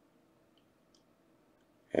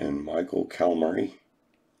 And Michael Calamari.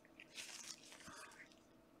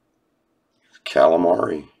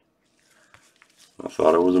 Calamari. I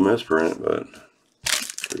thought it was a misprint, but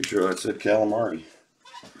pretty sure that said Calamari.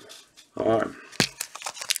 Alright.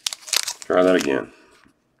 Try that again.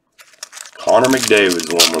 Connor McDavid is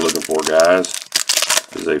the one we're looking for, guys.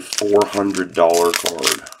 This is a $400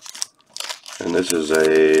 card. And this is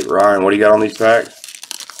a... Ryan, what do you got on these packs?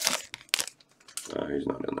 Oh, he's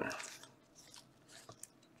not in there.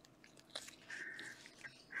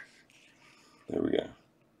 There we go.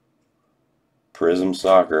 Prism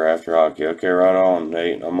Soccer after hockey. Okay, right on,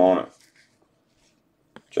 Nate. I'm on it.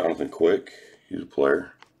 Jonathan Quick. He's a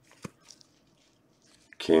player.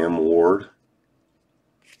 Cam Ward.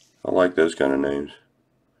 I like those kind of names.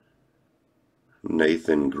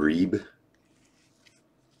 Nathan Grebe.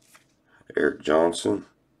 Eric Johnson.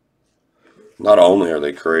 Not only are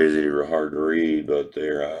they crazy or hard to read, but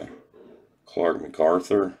they're Clark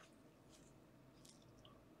MacArthur.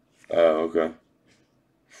 Oh, okay.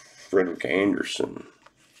 Frederick Anderson.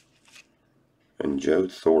 And Joe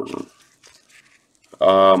Thornton.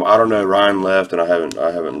 I don't know. Ryan left, and I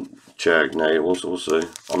haven't checked. Nate, we'll see.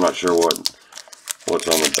 I'm not sure what's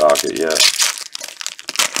on the docket yet.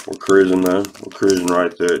 We're cruising though. We're cruising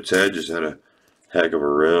right through it. Ted just had a heck of a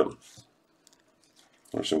rip.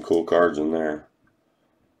 There's some cool cards in there.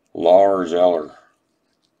 Lars Eller.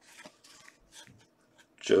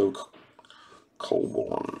 Joe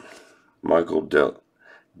Colborn. Michael Del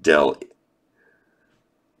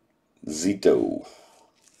Zito.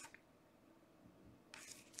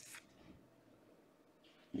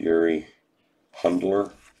 Yuri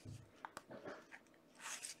Hundler.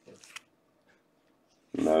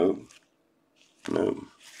 Nope.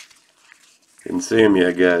 Didn't see him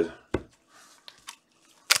yet, guys.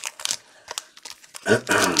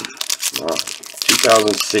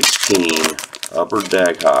 2016 Upper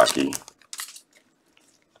Deck Hockey.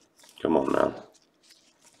 Come on now.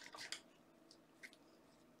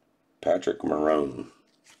 Patrick Marone.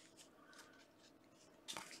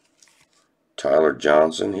 Tyler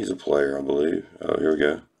Johnson. He's a player, I believe. Oh, here we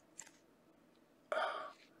go.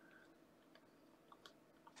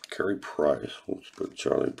 Carey Price. Let's put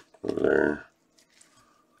Charlie over there.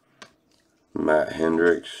 Matt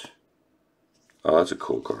Hendricks. Oh, that's a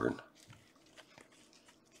cool card.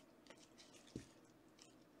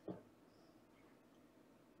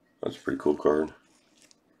 That's a pretty cool card.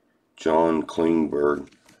 John Klingberg.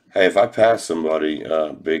 Hey, if I pass somebody,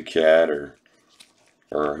 Big Cat or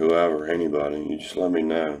whoever, anybody, you just let me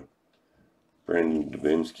know. Brandon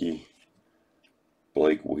Dubinsky.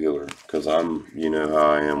 Blake Wheeler. Because you know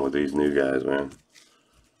how I am with these new guys, man.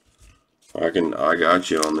 I got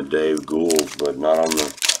you on the Dave Gould, but not on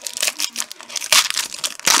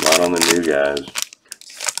the new guys.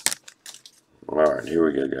 Alright, here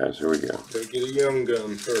we go, guys. Here we go. Gotta get a young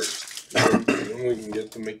gun first. Then we can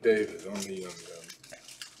get the McDavid on the young gun.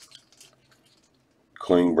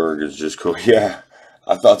 Klingberg is just cool. Yeah,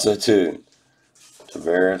 I thought so too.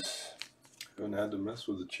 Tavares. Haven't had to mess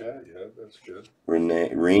with the chat yet. That's good.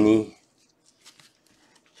 Rennie.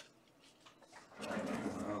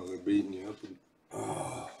 Oh, they're beating you up.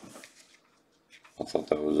 Oh. I thought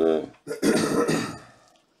that was it.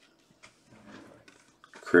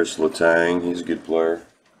 Chris Letang, he's a good player.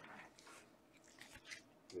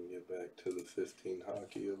 Let me get back to the 15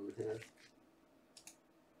 hockey over here.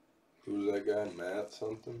 Who's that guy? Matt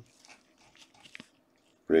something?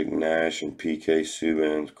 Rick Nash and PK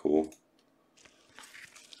Subban's cool.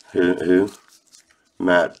 Who?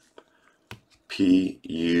 Matt P-U-E-M-E-P.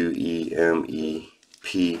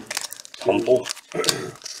 Pumple?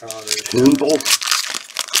 Poomple?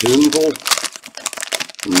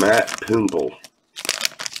 Matt Poomple.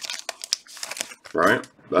 Right?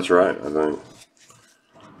 That's right, I think.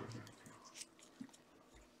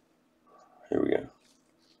 Here we go.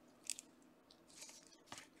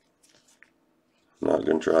 Not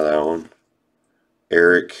going to try that one.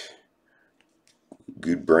 Eric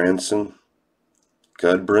Gudbranson.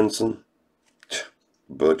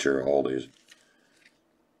 Butcher all these.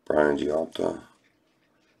 Brian Gialta.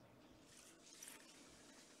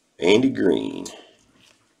 Andy Green.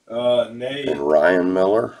 Nate. And Ryan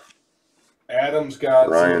Miller. Adam's got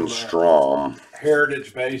Ryan some, Strom.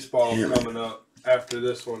 Heritage Baseball coming up after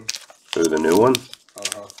this one. So the new one?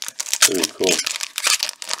 Uh-huh. Pretty cool.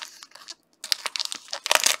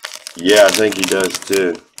 Yeah, I think he does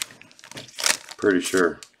too. Pretty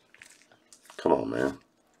sure. Come on, man.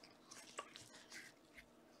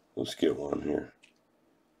 Let's get one here.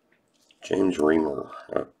 James Reamer.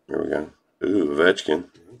 Oh, here we go. Ooh, Ovechkin.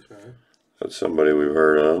 Okay. That's somebody we've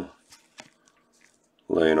heard of.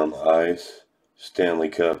 Laying on the ice. Stanley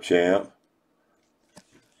Cup champ.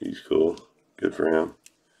 He's cool. Good for him.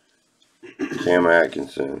 Cam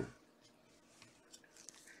Atkinson.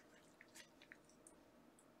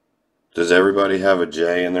 Does everybody have a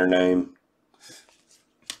J in their name?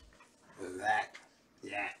 That.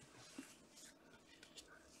 Yeah.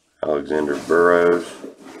 Alexander Burrows.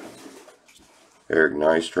 Eric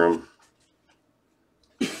Nystrom.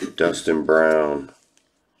 Dustin Brown.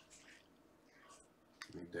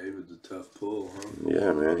 David's a tough pull, huh?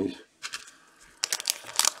 Yeah, man. He's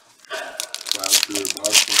Plowed through a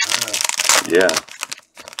box and a half. yeah.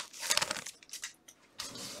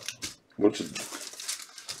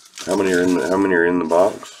 How many are in the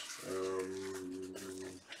box?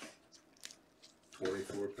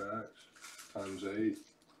 24 packs times 8.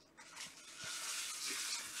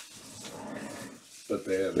 But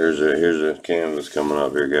they have Here's a canvas coming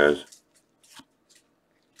up here, guys.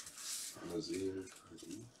 Nazir.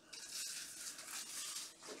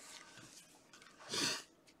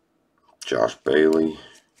 Josh Bailey.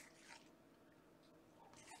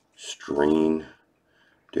 Streen.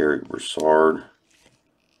 Derek Brassard.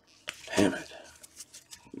 Damn it.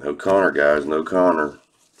 No Connor, guys. No Connor.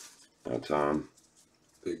 That time.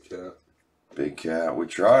 Big Cat. Big Cat. We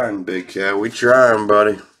trying, Big Cat. We trying,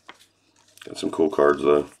 buddy. Got some cool cards,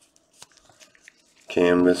 though.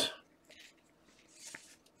 Canvas.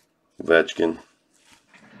 Ovechkin.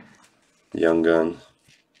 Young Guns.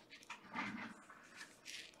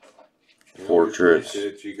 Portraits.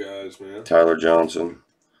 Appreciate you guys, man. Tyler Johnson.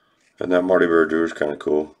 And that Marty Berger is kind of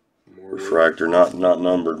cool. More Refractor, not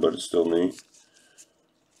numbered, but it's still neat.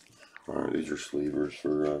 Alright, these are sleevers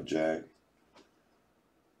for Jack.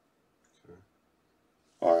 Okay.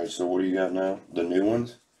 Alright, so what do you got now? The new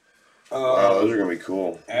ones? Wow, those are gonna be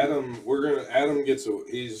cool. Adam gets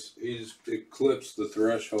he's eclipsed the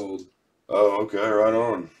threshold. Oh, okay, right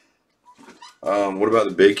on. What about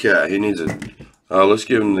the Big Cat? He needs a. Let's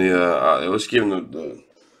give him the. Let's give him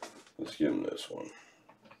let's give him this one.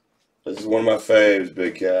 This is one of my faves,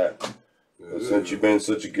 Big Cat. Since you've been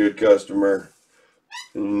such a good customer,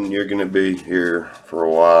 and you're gonna be here for a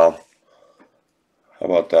while. How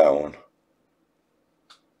about that one?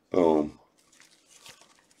 Boom.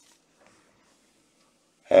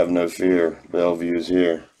 Have no fear. Bellevue's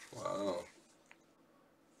here. Wow.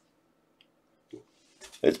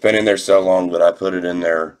 It's been in there so long that I put it in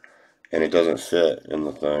there and it doesn't fit in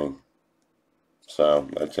the thing. So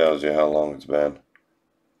that tells you how long it's been.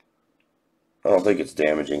 I don't think it's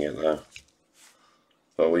damaging it though.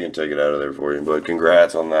 But we can take it out of there for you. But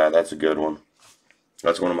congrats on that. That's a good one.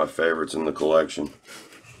 That's one of my favorites in the collection.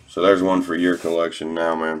 So there's one for your collection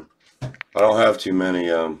now, man. I don't have too many.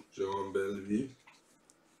 John Bellevue.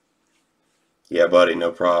 Yeah, buddy,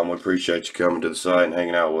 no problem. We appreciate you coming to the site and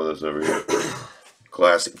hanging out with us over here.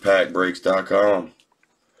 ClassicPackBreaks.com.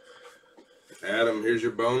 Adam, here's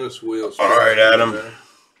your bonus wheel. All right, Adam.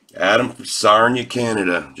 Adam from Sarnia,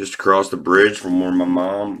 Canada. Just across the bridge from where my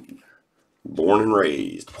mom born and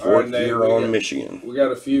raised. Fort Huron, Michigan. We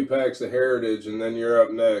got a few packs of Heritage, and then you're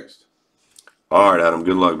up next. All right, Adam.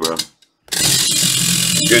 Good luck, bro.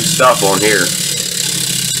 Good stuff on here.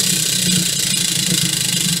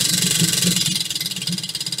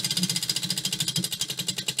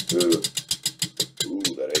 Ooh,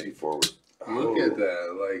 that 84 was. Look at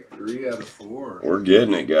that, like 3 out of 4. We're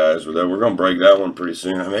getting it, guys. We're going to break that one pretty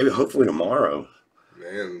soon. Maybe, hopefully tomorrow.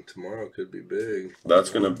 Man, tomorrow could be big.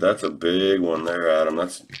 That's a big one there, Adam.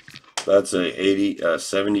 That's a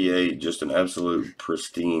 78, just an absolute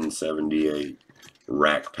pristine 78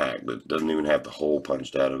 rack pack that doesn't even have the hole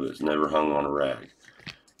punched out of it. It's never hung on a rack.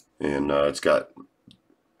 And it's got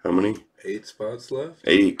how many? 8 spots left.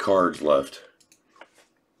 8 cards left.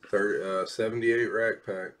 78 rack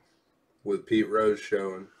pack with Pete Rose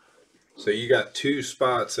showing. So you got 2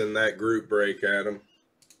 spots in that group break, Adam.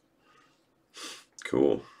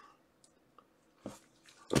 Cool.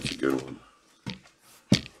 That's a good one.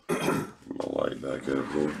 My light back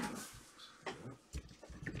up here.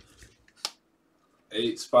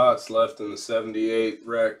 8 spots left in the 78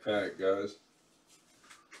 rack pack, guys.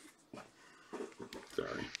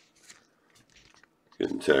 Sorry.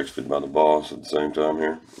 Getting texted by the boss at the same time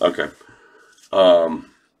here. Okay. All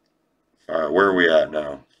right, where are we at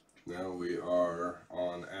now? Now we are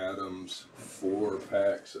on Adam's 4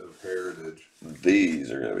 packs of Heritage.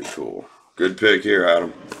 These are going to be cool. Good pick here,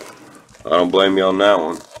 Adam. I don't blame you on that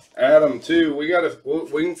one. Adam, too, we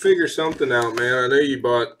can figure something out, man. I know you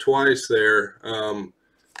bought twice there.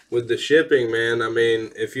 With the shipping, man, I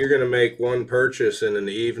mean, if you're going to make one purchase in an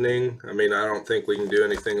evening, I mean, I don't think we can do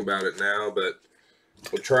anything about it now, but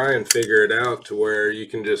we'll try and figure it out to where you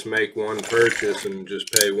can just make one purchase and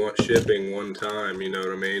just pay one shipping one time, you know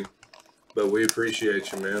what I mean? But we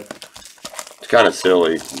appreciate you, man. It's kind of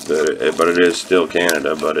silly, but it is still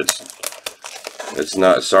Canada, but it's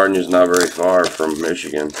not, Sardinia's not very far from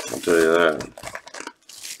Michigan, I'll tell you that.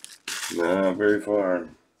 Not very far.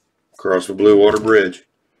 Across the Blue Water Bridge.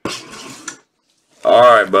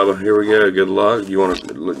 Alright, Bubba, here we go. Good luck. You want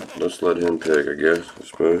to, let's let him pick, I guess, I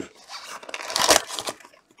suppose.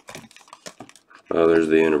 Oh, there's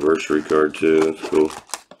the anniversary card, too. That's cool.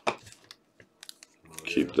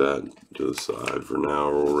 Keep that to the side for now,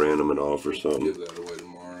 or we'll random it off or something. Give that away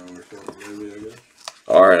tomorrow or something, maybe, I guess.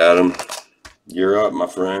 Alright, Adam. You're up, my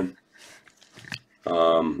friend.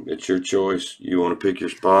 It's your choice. You want to pick your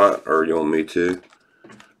spot, or you want me to?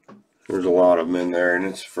 There's a lot of them in there, and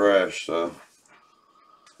it's fresh, so.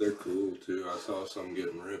 They're cool too. I saw some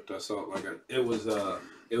getting ripped. I saw it was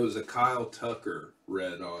a Kyle Tucker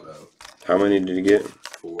red auto. How many did you get?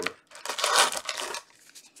 4.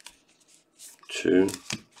 2. And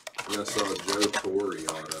I saw a Joe Torre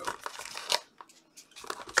auto.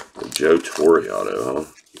 A Joe Torre auto, huh?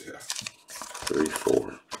 Yeah. 3,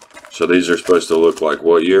 4. So these are supposed to look like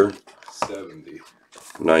what year? 70.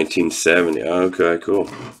 1970. Okay, cool.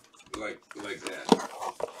 Like that.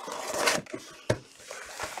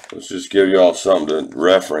 Let's just give y'all something to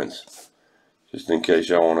reference, just in case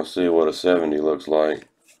y'all want to see what a 70 looks like.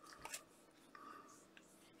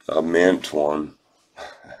 A mint one.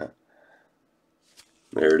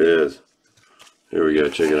 There it is. Here we go.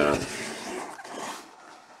 Check it out.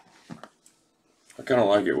 I kind of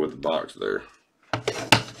like it with the box there.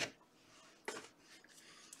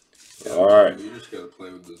 All right. You just got to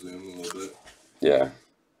play with the zoom a little bit. Yeah.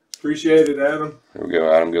 Appreciate it, Adam. Here we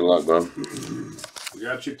go, Adam. Good luck, bud. We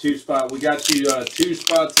got your 2 spot. We got you 2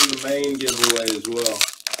 spots in the main giveaway as well.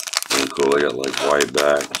 Very cool. They got like white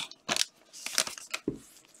backs.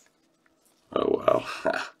 Oh wow.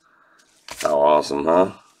 How awesome,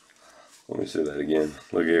 huh? Let me see that again.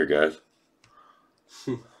 Look here, guys.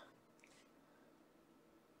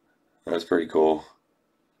 That's pretty cool.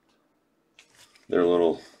 They're a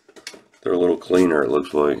little cleaner, it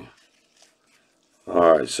looks like.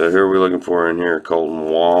 Alright, so here we're looking for in here Colton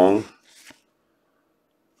Wong.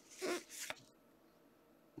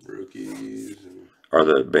 Rookies. Are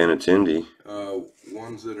the Benintendi.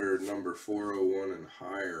 Ones that are number 401 and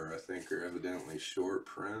higher, I think, are evidently short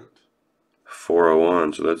print.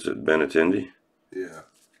 401, so that's at Benintendi? Yeah.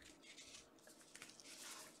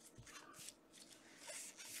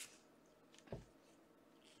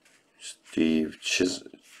 Steve Chiswick,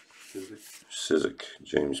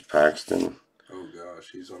 James Paxton. Oh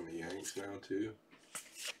gosh, he's on the Yanks now too.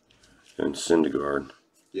 And Syndergaard.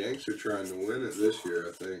 Yanks are trying to win it this year,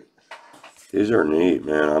 I think. These are neat,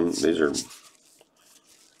 man. These are.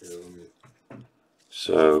 Yeah,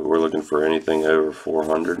 So we're looking for anything over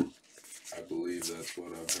 400. I believe that's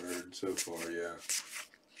what I've heard so far. Yeah.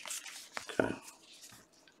 Okay.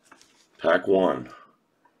 Pack 1.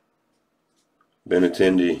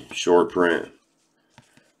 Benintendi short print.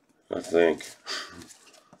 I think.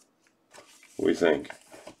 We think.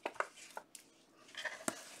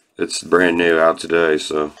 It's brand new out today,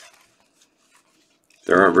 so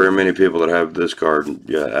there aren't very many people that have this card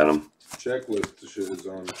yet, Adam. Checklist is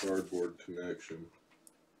on Cardboard Connection.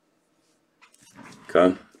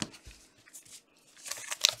 Okay.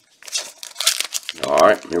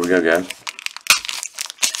 Alright, here we go, guys.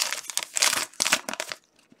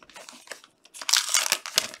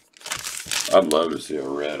 I'd love to see a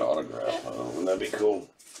red autograph. Wouldn't that be cool?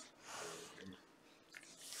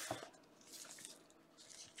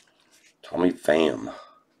 Tommy Pham.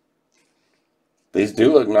 These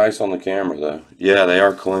do look nice on the camera, though. Yeah, they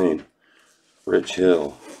are clean. Rich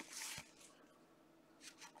Hill.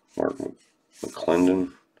 Mark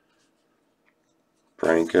McClendon.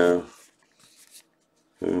 Branco.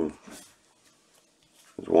 Ooh.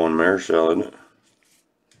 There's one Marichal, isn't it?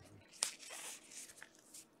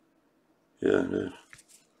 Yeah, it is.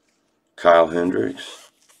 Kyle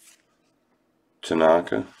Hendricks.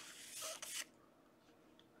 Tanaka.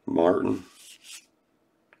 Martin.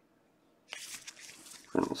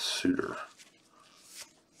 Colonel Suter.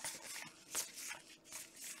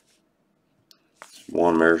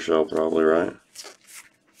 One Marichal probably, right?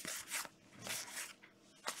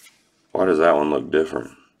 Why does that one look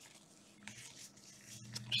different?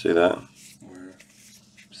 See that? Where?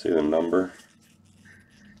 See the number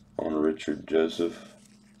on Richard Joseph?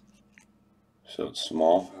 So it's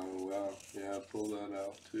small. Oh wow, yeah, pull that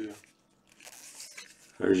out too.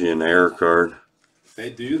 There's you an error card. They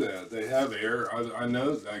do that. They have air. I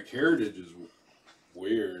know that Heritage is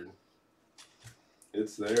weird.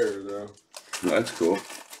 It's there though. That's cool.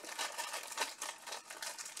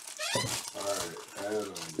 Alright,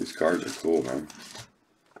 Adam. These cards are cool, man.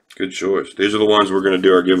 Good choice. These are the ones we're going to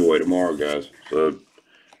do our giveaway tomorrow, guys. So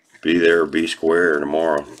be there, be square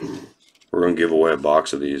tomorrow. We're going to give away a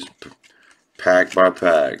box of these, pack by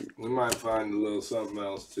pack. We might find a little something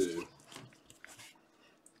else too.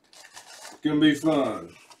 It's gonna be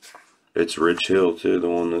fun. It's Rich Hill too, the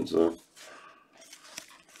one that's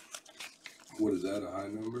What is that? A high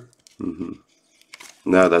number?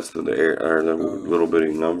 No, that's the little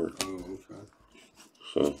bitty number. Oh, okay.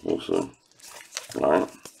 So we'll see. All right.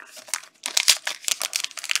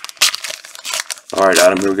 All right,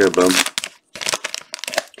 Adam. Here we go, bub.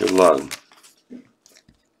 Good luck.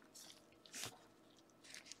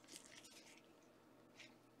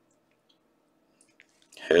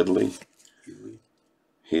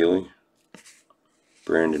 Healy,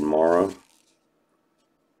 Brandon Morrow,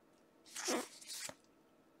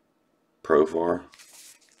 Profar.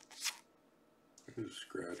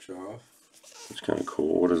 Scratch off. That's kind of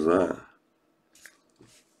cool. What is that?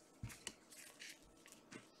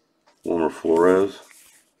 Wilmer Flores.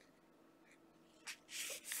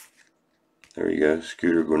 There you go.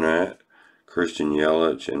 Scooter Gwinnett, Christian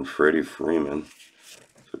Yelich, and Freddie Freeman.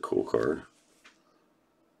 It's a cool card.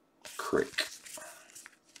 Crick.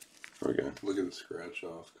 There we go. Look at the scratch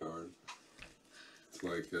off card. It's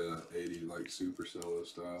like 80 like Super Solo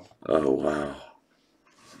style. Oh wow.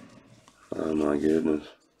 Oh my goodness.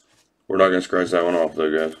 We're not gonna scratch that one off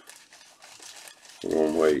though, guys. We're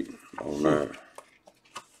gonna wait on that.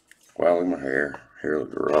 Wow, look at my hair. Hair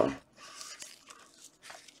looks raw.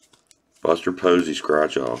 Buster Posey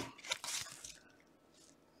scratch off.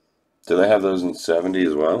 Do they have those in 70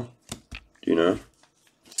 as well? Do you know?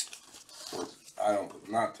 I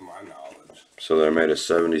don't, not to my knowledge. So they made a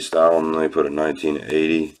 70 style and they put a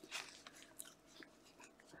 1980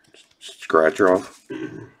 scratch off. I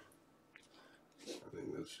think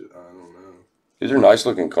that's shit. I don't know. These are nice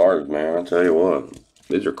looking cards, man. I'll tell you what.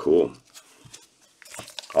 These are cool.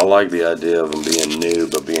 I like the idea of them being new,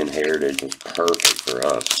 but being heritage is perfect for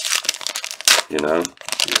us. You know?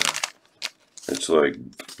 Yeah. It's like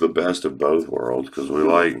the best of both worlds because we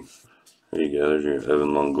like. There you go. There's your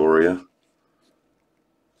Evan Longoria.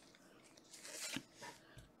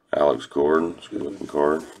 Alex Gordon. It's a good looking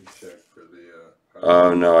card. Check for the.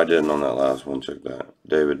 Oh, no, I didn't on that last one. Check that.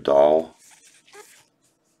 David Dahl.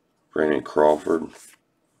 Brandon Crawford.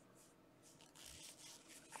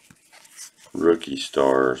 Rookie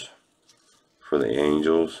stars for the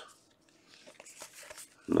Angels.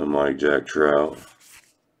 No Mike Jack Trout.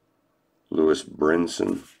 Lewis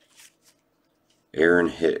Brinson. Aaron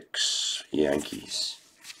Hicks, Yankees.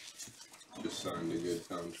 Just signed a good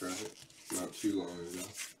contract not too long ago.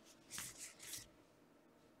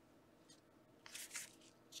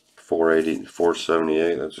 480,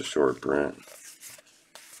 478, that's a short print.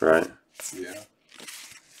 Right? Yeah.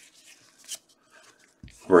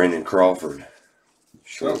 Brandon Crawford.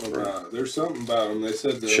 There's something about them. They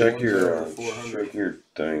said check your 400. check your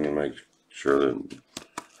thing and make sure that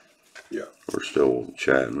we're still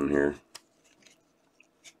chatting here.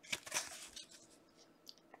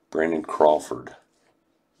 Brandon Crawford.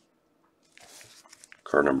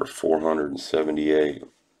 Card number 478.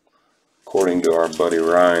 According to our buddy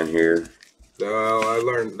Ryan here. No, I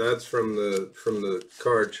learned that's from the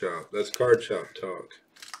card shop. That's card shop talk.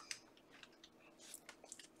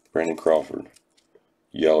 Brandon Crawford.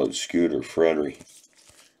 Yellow Scooter Fredry.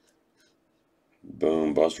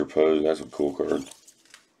 Boom. Buster Posey. That's a cool card.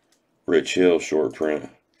 Rich Hill short print.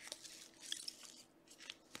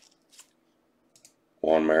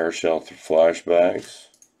 Juan Marichal flashbacks.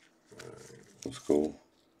 That's cool.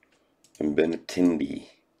 And Benintendi.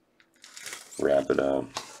 Wrap it up.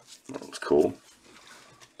 That's cool.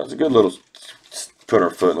 That's a good little put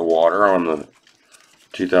our foot in the water on the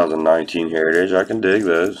 2019 Heritage. I can dig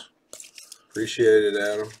those. Appreciate it,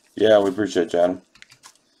 Adam. Yeah, we appreciate you, Adam.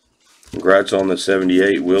 Congrats on the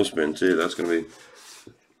 78 wheel spin too. That's gonna be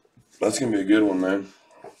a good one, man.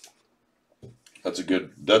 That's a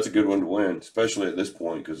good one to win, especially at this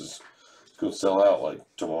point because it's gonna sell out like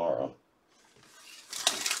tomorrow.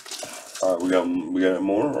 All right, we got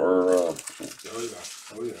more or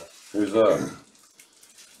Oh yeah. who's that?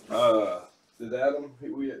 Did Adam?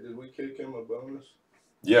 Did we kick him a bonus?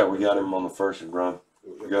 Yeah, we got him on the first run.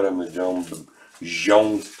 We got him at Jones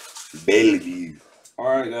Bellevue. All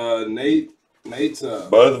right, Nate's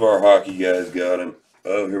up. Both of our hockey guys got him.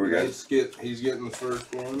 Oh, here we go. He's getting the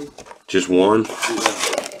first one. Just one?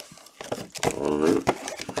 Yeah. All right.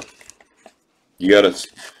 You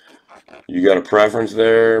got a preference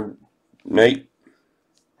there, Nate?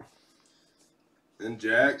 And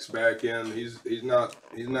Jack's back in. He's not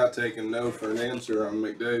taking no for an answer on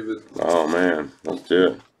McDavid. Oh man, let's do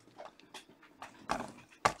it.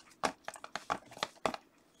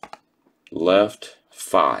 Left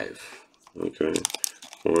 5. Okay.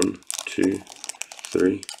 1, 2,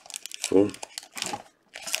 3, 4,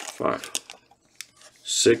 5.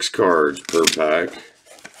 6 cards per pack.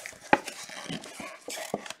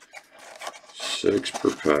 6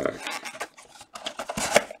 per pack.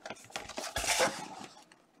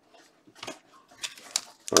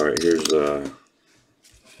 All right, here's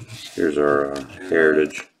our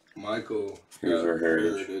heritage. Michael Here's our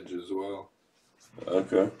heritage as well.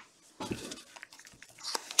 Okay.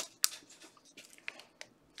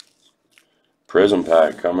 Prism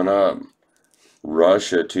pack coming up.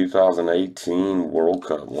 Russia 2018 World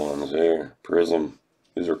Cup ones here. Prism.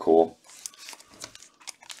 These are cool.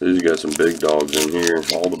 These got some big dogs in here.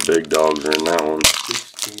 All the big dogs are in that one.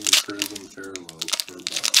 16 Prism parallels per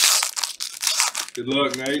box. Good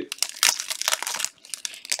luck, Nate.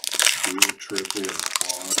 Dual, triple, and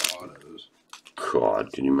quad autos.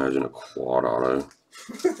 God, can you imagine a quad auto?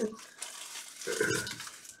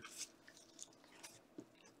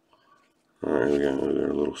 Alright, here we go. They're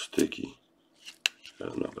a little sticky.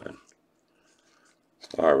 Not bad.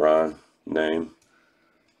 Alright, Ryan. Name?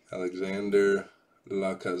 Alexander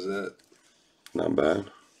Lacazette. Not bad.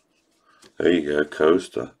 There you go.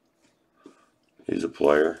 Costa. He's a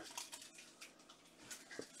player.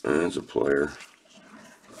 That's a player.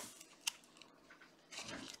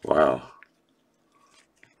 Wow.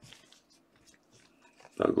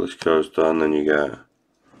 Douglas Costa, and then you got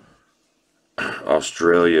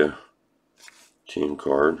Australia team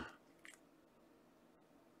card.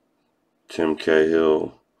 Tim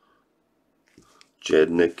Cahill.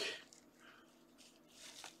 Jednick.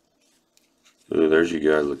 Ooh, there's you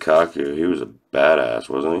guys, Lukaku. He was a badass,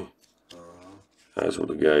 wasn't he? That's what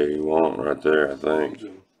the guy you want right there, I think.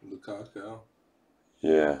 Lukaku.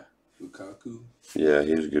 Yeah. Lukaku. Yeah,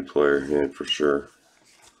 he was a good player, yeah, for sure.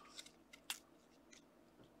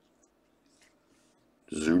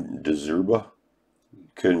 Dzurba?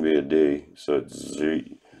 Couldn't be a D, so it's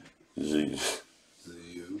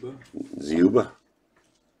Zuba.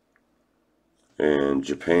 And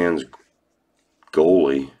Japan's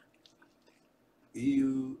goalie.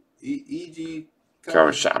 Eiji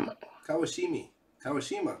Kawashima.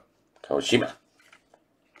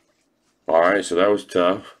 Alright, so that was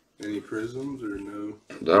tough. Any prisms or no?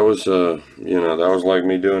 That was, that was like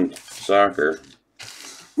me doing soccer.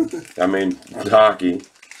 I mean, hockey.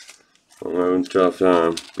 I'm having a tough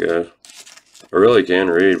time, guys. I really can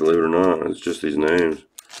read, believe it or not. It's just these names.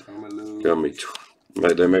 Got me.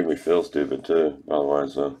 They make me feel stupid too. By the way,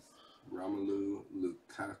 so. Romelu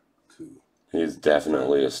Lukaku. He's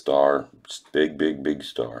definitely a star. Big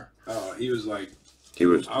star. Oh, he was like. He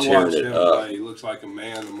was. I watched him play. He looks like a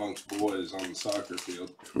man amongst boys on the soccer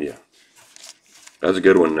field. Yeah. That's a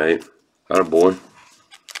good one, Nate. Atta boy.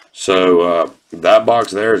 So that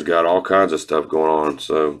box there has got all kinds of stuff going on.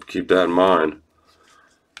 So keep that in mind.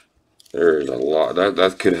 There's a lot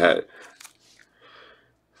that could have.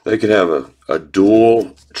 They could have a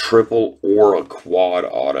dual, triple, or a quad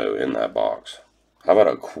auto in that box. How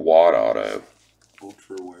about a quad auto?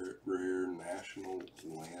 Ultra rare national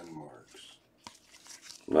landmarks.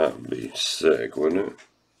 That would be sick, wouldn't it?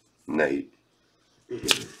 Nate.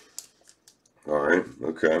 Alright,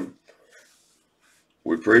 okay.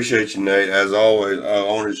 We appreciate you, Nate. As always, I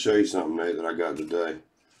wanted to show you something, Nate, that I got today. I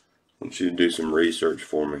want you to do some research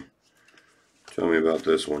for me. Tell me about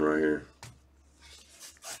this one right here.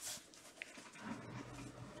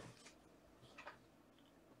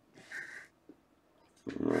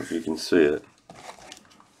 I don't know if you can see it.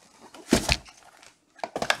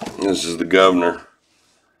 This is the governor.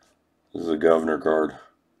 This is a governor card.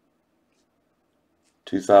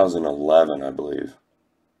 2011, I believe.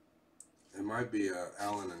 It might be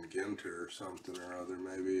Allen and Ginter or something or other,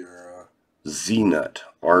 maybe, or Z-Nut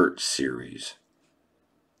Art Series.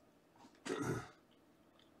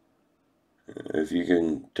 If you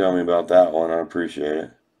can tell me about that one, I appreciate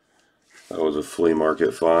it. That was a flea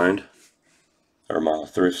market find. Or my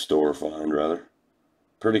thrift store find, rather.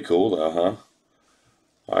 Pretty cool, though,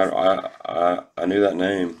 huh? I knew that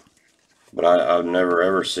name. But I've never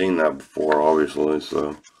ever seen that before, obviously,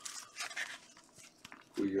 so.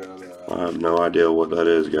 we got. I have no idea what that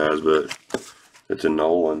is, guys, but it's a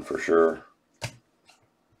Nolan for sure.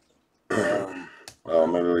 Well,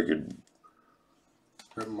 maybe we could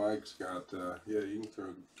That Mike's got, yeah, you can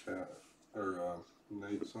throw Cat or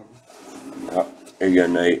Nate something. Here you go,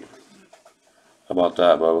 Nate. How about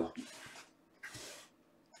that, Bubba?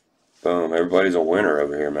 Boom. Everybody's a winner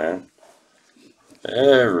over here, man.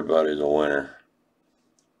 Everybody's a winner.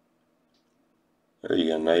 There you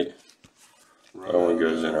go, Nate. Right, That one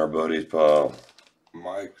goes in our buddy's pile.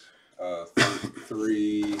 Mike's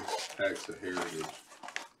 3 packs of Heritage.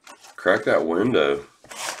 Crack that window.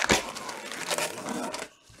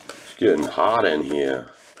 It's getting hot in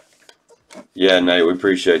here. Yeah, Nate, we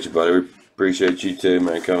appreciate you, buddy. We appreciate you too,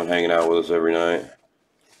 man, coming hanging out with us every night.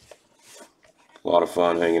 A lot of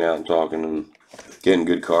fun hanging out and talking and getting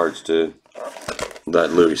good cards too.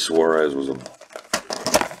 That Luis Suarez was a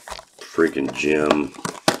freaking gem.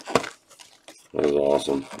 That was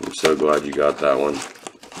awesome. I'm so glad you got that one.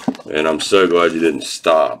 And I'm so glad you didn't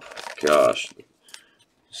stop. Gosh.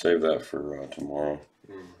 Save that for tomorrow.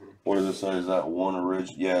 What does it say? Is that one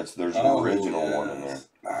original? Yeah, there's an original one in there.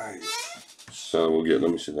 Nice. So let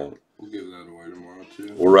me see that. We'll give that away tomorrow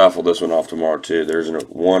too. We'll raffle this one off tomorrow too. There's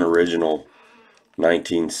one original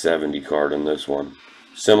 1970 card in this one.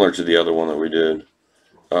 Similar to the other one that we did.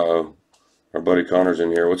 Uh-oh. Our buddy Connor's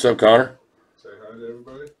in here. What's up, Connor? Say hi to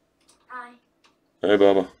everybody. Hi. Hey,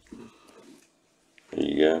 Bubba. There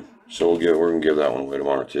you go. So we're gonna give that one away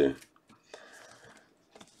tomorrow too.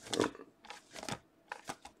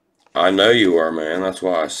 I know you are, man. That's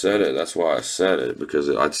why I said it. That's why I said it, because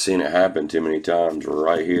I'd seen it happen too many times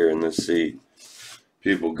right here in this seat.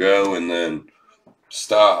 People go and then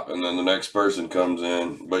stop, and then the next person comes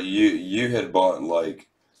in. But you had bought like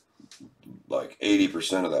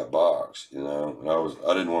 80% of that box, you know. And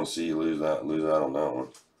I didn't want to see you lose out on that one.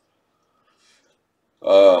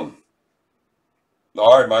 All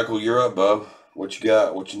right, Michael, you're up, bub. What you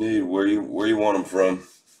got? What you need? Where you want them from?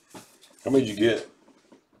 How many did you get?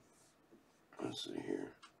 Let's see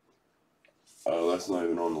here. Oh, that's not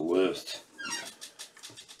even on the list.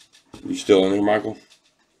 You still in there, Michael?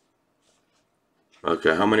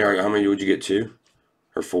 Okay, how many would you get? 2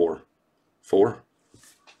 or 4? 4?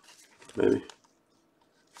 Maybe.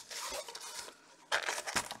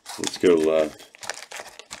 Let's go left.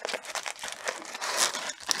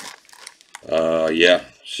 Yeah,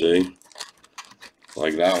 see?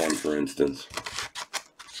 Like that one, for instance.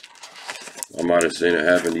 I might have seen it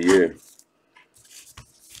happen to you.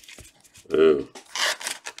 Ooh.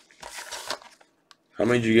 How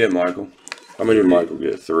many did you get, Michael? How many did Michael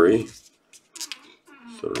get? 3?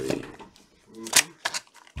 3.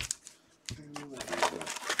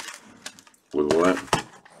 With what?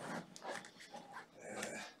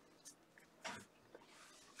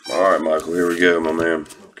 All right, Michael, here we go, my man.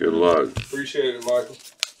 Good luck. Appreciate it, Michael.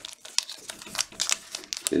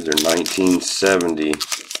 These are 1970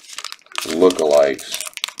 lookalikes.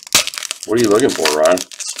 What are you looking for, Ryan?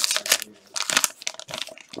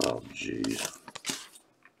 Oh, jeez.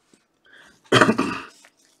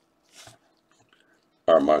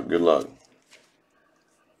 All right, Mike, good luck.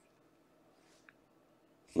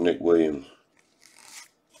 Nick Williams.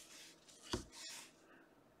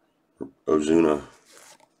 Ozuna.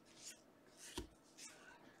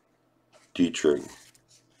 Dietrich.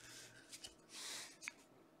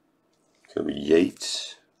 Could be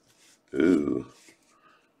Yates. Ooh.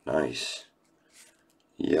 Nice.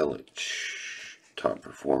 Yelich. Top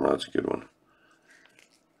performer. That's a good one.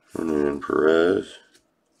 And Perez.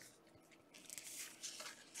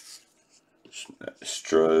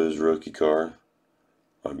 Stroh's rookie card.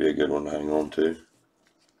 Might be a good one to hang on to.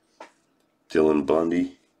 Dylan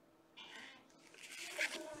Bundy.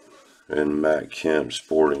 And Matt Kemp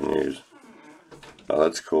Sporting News. Oh,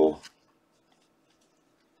 that's cool.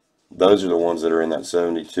 Those are the ones that are in that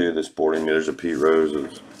 72, the Sporting News. There's a Pete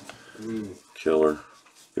Rose. Killer.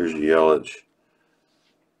 There's Yelich.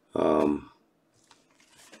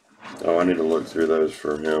 Oh, I need to look through those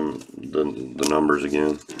for him, the numbers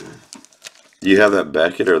again. Do you have that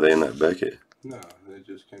Beckett, or are they in that Beckett? No, they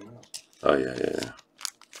just came out. Oh, yeah.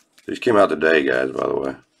 These came out today, guys, by the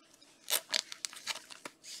way.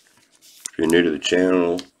 If you're new to the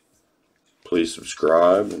channel, please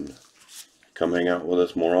subscribe and come hang out with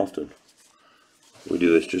us more often. We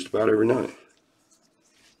do this just about every night.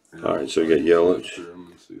 Yeah, All right, so we got Yelich.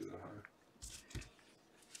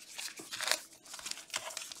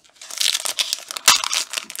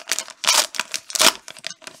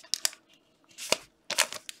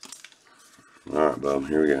 All right, Bob,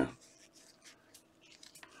 here we go.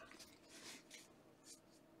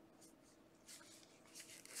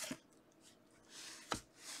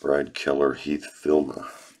 Brad Keller, Heath Filmer,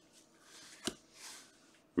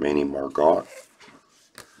 Manny Margot,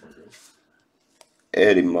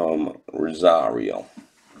 Eddie Rosario.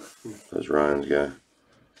 That's Ryan's guy.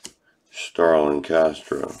 Starlin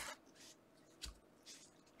Castro.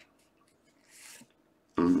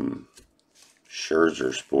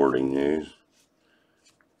 Scherzer Sporting News.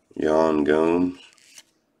 Jan Gomes.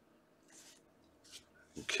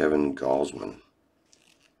 Kevin Gaussman.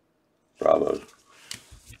 Bravo.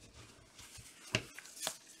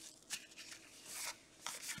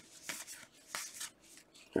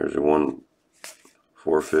 There's a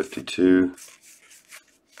 452.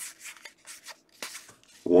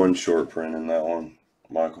 One short print in that one,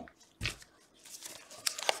 Michael.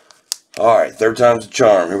 All right, third time's the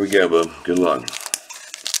charm. Here we go, bub. Good luck.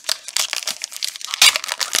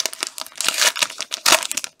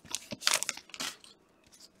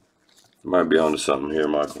 Might be onto something here,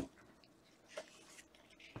 Michael.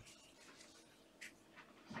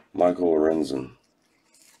 Michael Lorenzen.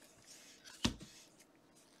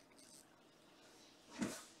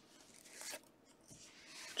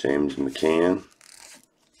 James McCann.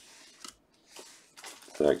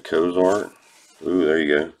 That Cozart. Ooh, there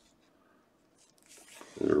you go.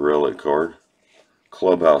 There's a relic card.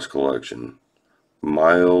 Clubhouse collection.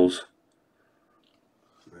 Miles.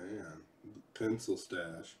 Man, pencil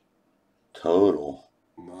stash. Total.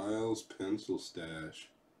 Miles pencil stash.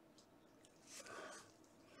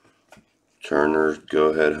 Turner's Go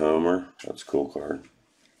Ahead Homer. That's a cool card.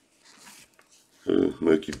 Ooh,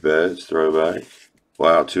 Mookie Betts, throwback.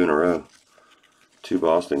 Wow, 2 in a row. 2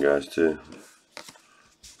 Boston guys, too.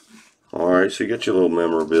 Alright, so you got your little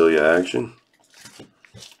memorabilia action.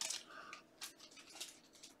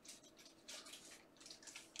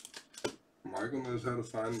 Michael knows how to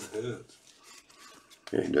find the hits.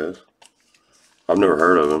 Yeah, he does. I've never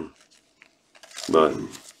heard of him, but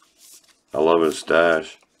I love his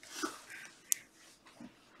stash.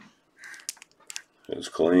 It's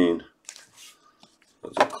clean.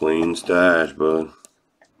 That's a clean stash, bud.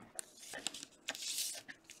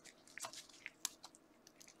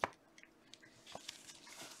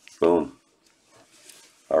 Boom.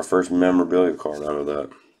 Our first memorabilia card out of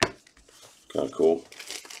that. Kind of cool.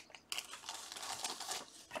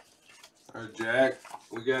 All right, Jack,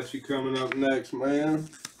 we got you coming up next, man.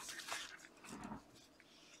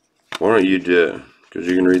 Why don't you do it? Because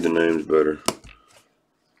you can read the names better.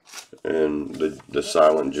 And the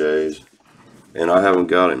silent J's. And I haven't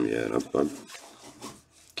got him yet. I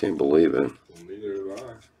can't believe it. Well, neither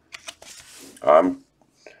have I.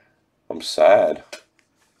 I'm sad.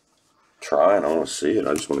 Trying. I want to see it.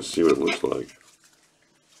 I just want to see what it looks like.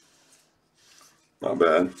 Not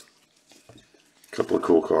bad. Couple of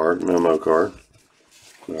cool cards. Memo card.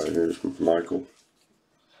 All right, here's Michael.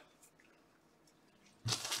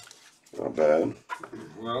 Not bad.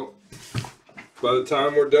 Well, by the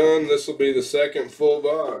time we're done, this will be the second full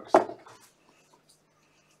box.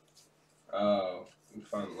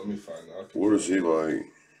 Let me find that. What is he like?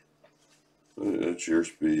 That's your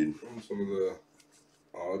speed. Some of the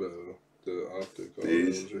optic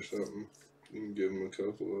These? autos or something. You can give him a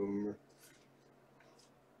couple of them.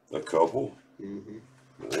 A couple? Mm-hmm.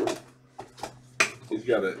 He's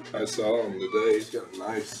got it. I saw him today.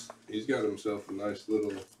 He's got himself a nice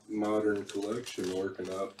little modern collection working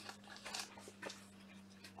up.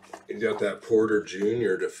 He's got that Porter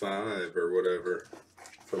Jr. to 5 or whatever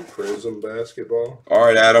from Prism Basketball. All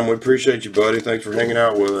right, Adam. We appreciate you, buddy. Thanks for hanging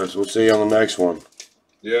out with us. We'll see you on the next one.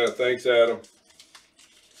 Yeah, thanks, Adam.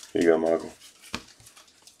 Here you go, Michael.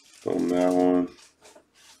 Boom, that one.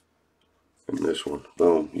 And this one.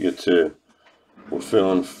 Boom, you get 2. We're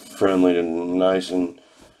feeling friendly and nice and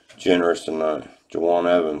generous tonight. Jawan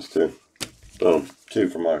Evans, too. Boom, 2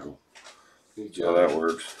 for Michael. See how that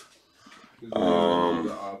works. The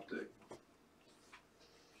optic.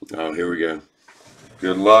 Oh, here we go.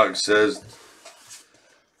 Good luck, says.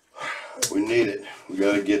 We need it. We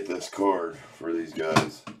got to get this card for these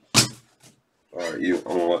guys. All right,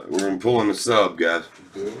 we're gonna pull in the sub, guys.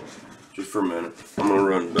 Good. Just for a minute. I'm gonna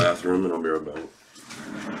run to the bathroom and I'll be right back.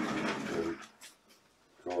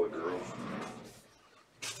 Call it, girls.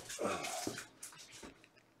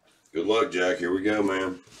 Good luck, Jack. Here we go,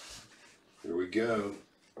 man. Here we go.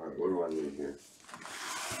 All right, what do I need here?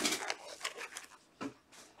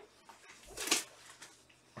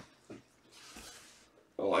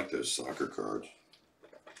 I like those soccer cards.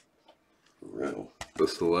 For real. The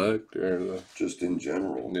select or the Just in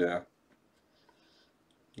general. yeah.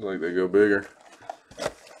 Like they go bigger. All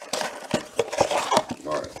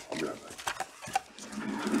right, I'll be right back.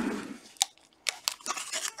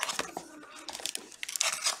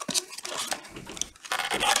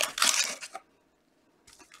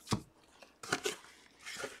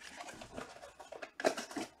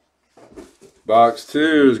 Box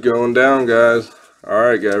 2 is going down, guys. All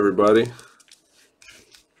right, everybody.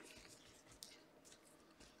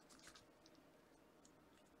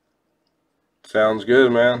 Sounds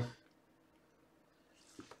good, man.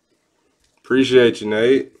 Appreciate you,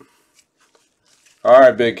 Nate. All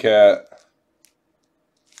right, Big Cat.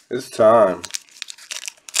 It's time.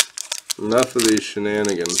 Enough of these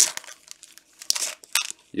shenanigans.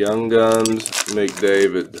 Young Guns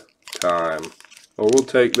McDavid time. Oh, we'll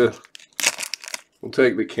take the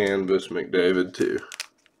canvas McDavid too.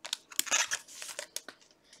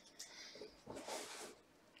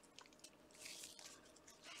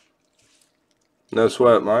 No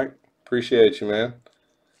sweat, Mike. Appreciate you, man.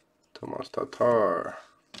 Tomas Tatar.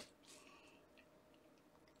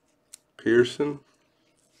 Pearson.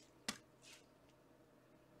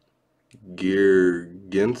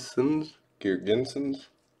 Geergensens.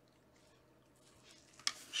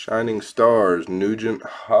 Shining Stars. Nugent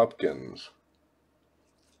Hopkins.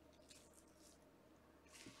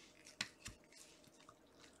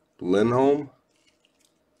 Lindholm.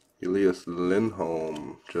 Elias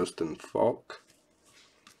Lindholm. Justin Falk.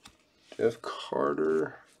 Jeff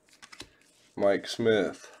Carter. Mike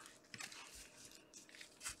Smith.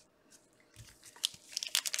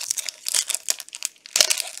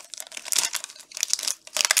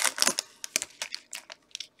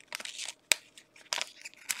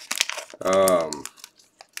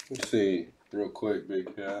 Let's see, real quick,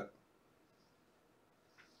 Big Cat.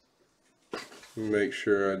 Make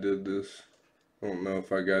sure I did this. I don't know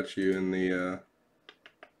if I got you in the,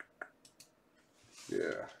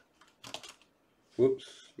 yeah. Whoops,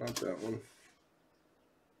 not that one.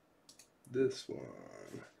 This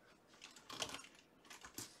one.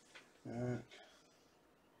 Jack.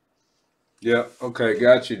 Yeah, okay,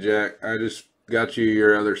 got you, Jack. I just got you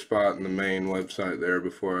your other spot in the main website there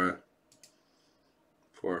before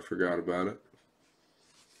I forgot about it.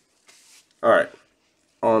 All right,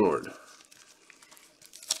 onward.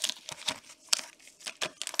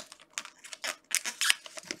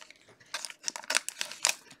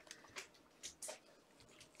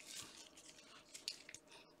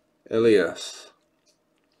 Elias.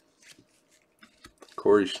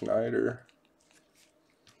 Corey Schneider.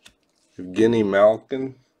 Evgeny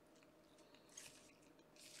Malkin.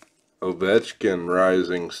 Ovechkin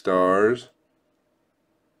Rising Stars.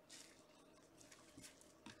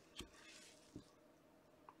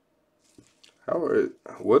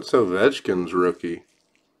 What's Ovechkin's rookie?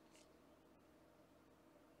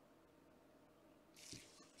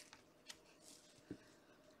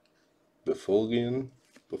 Befuglian.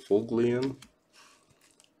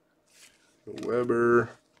 Weber.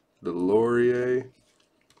 Delorier.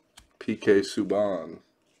 PK Subban.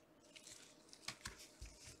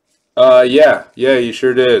 Yeah, you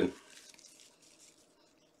sure did.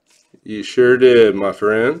 You sure did, my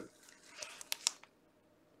friend.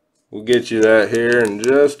 We'll get you that here in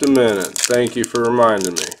just a minute. Thank you for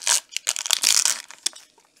reminding me.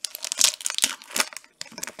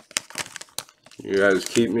 You guys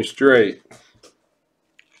keep me straight.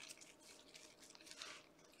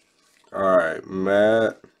 Alright,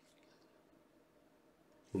 Matt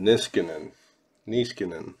Niskanen.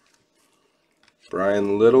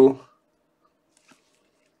 Brian Little.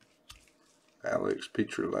 Alex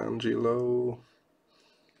Pietrangelo.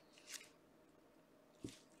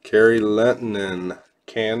 Kari Lehtinen.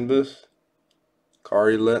 Canvas.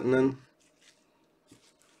 Kari Lehtinen.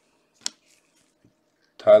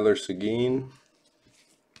 Tyler Seguin.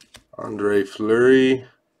 Andre Fleury.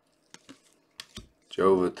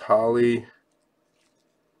 Joe Vitale.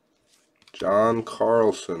 John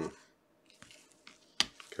Carlson.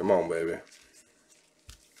 Come on, baby.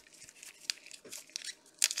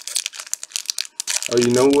 Oh,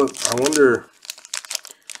 you know what? I wonder,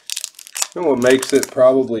 you know what makes it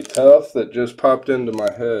probably tough that just popped into my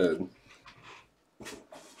head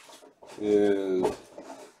is,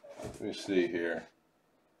 let me see here.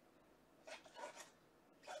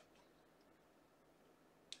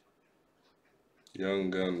 Young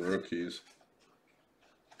Gun rookies.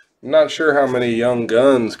 I'm not sure how many Young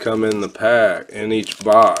Guns come in the pack, in each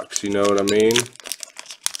box, you know what I mean?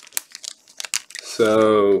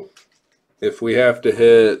 So, if we have to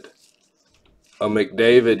hit a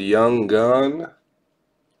McDavid Young Gun,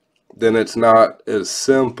 then it's not as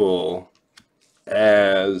simple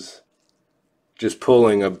as just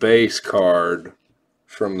pulling a base card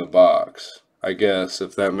from the box, I guess,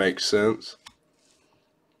 if that makes sense.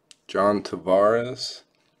 John Tavares.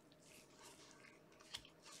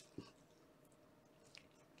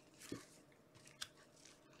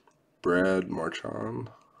 Brad Marchand.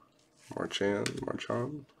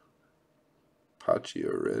 Pachi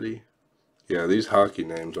already. Yeah, these hockey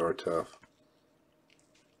names are tough.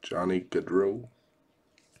 Johnny Gaudreau.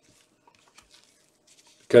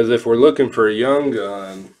 Because if we're looking for a young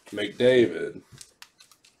gun, McDavid,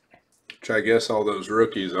 which I guess all those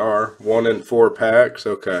rookies are, 1 in 4 packs.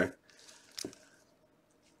 Okay.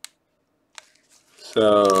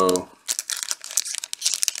 So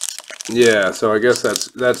yeah, so I guess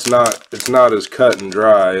it's not as cut and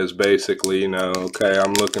dry as basically, okay,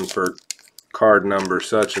 I'm looking for card number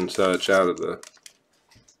such and such out of the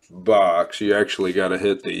box. You actually got to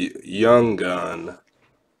hit the young gun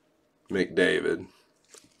McDavid.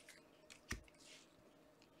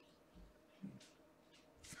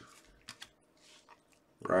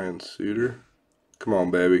 Ryan Suter. Come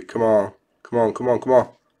on, baby. Come on. Come on, come on, come on.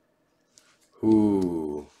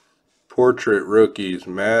 Ooh. Portrait rookies,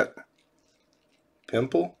 Matt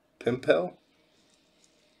Pimpel?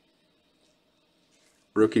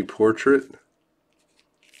 Rookie portrait.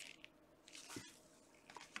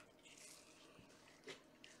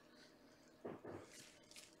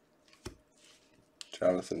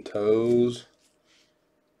 Jonathan Toews.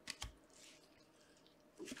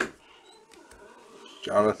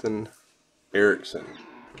 Jonathan Erickson.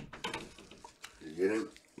 You get him?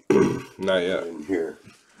 Not yet. In here.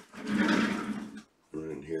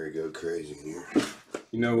 In here, go crazy in here.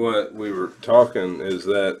 You know what we were talking is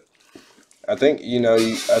that I think you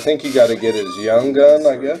got to get his young gun.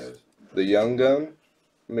 I guess the young gun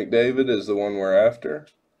McDavid is the one we're after.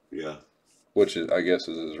 Yeah. Which is, I guess,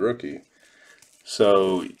 is his rookie.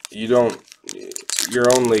 So you're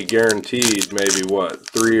only guaranteed maybe what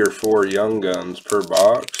 3 or 4 young guns per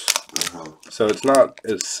box. So it's not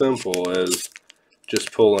as simple as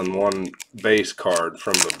just pulling one base card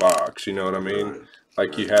from the box. You know what I mean? Right.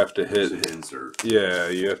 Like you have to hit. It's an insert. Yeah,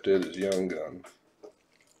 you have to hit his young gun.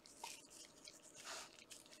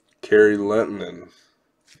 Kari Lehtonen.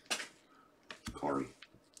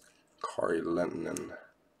 Kari Lehtonen.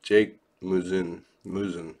 Jake Muzzin.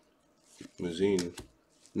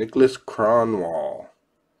 Nicholas Kronwall.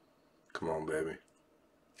 Come on, baby.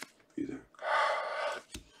 Be there.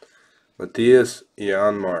 Matthias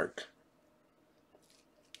Janmark.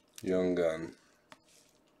 Young gun.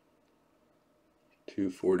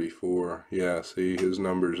 244. Yeah, see his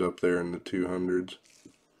numbers up there in the 200s.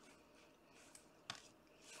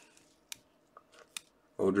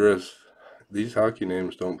 Odres. These hockey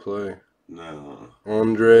names don't play. No.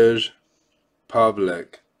 Ondrej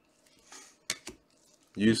Pavlek.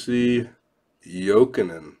 Jussi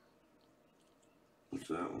Jokinen. What's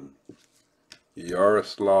that one?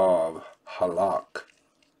 Yaroslav Halak.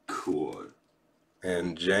 Cool.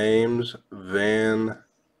 And James Van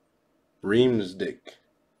Riemsdyk.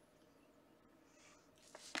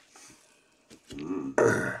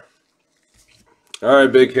 All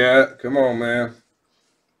right, Big Cat. Come on, man.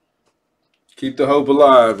 Keep the hope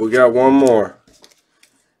alive. We got one more.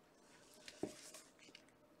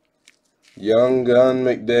 Young Gun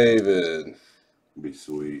McDavid. It'd be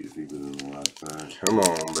sweet if he was in the last pack. Come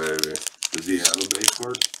on, baby. Does he have a base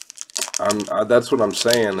card? That's what I'm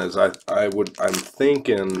saying. Is I'm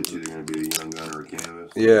thinking. It's either gonna be a young gun or a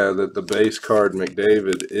canvas. Yeah, that the base card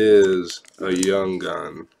McDavid is a young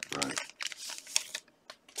gun. Right.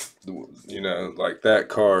 Like that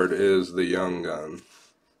card is the young gun.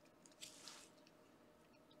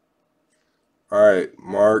 All right,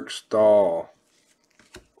 Mark Stahl.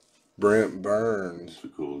 Brent Burns. That's a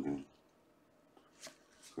cool looking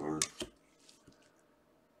card.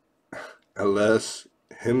 Ales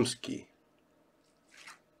Hemsky.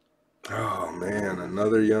 Oh man,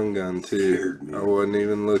 another young gun too. I wasn't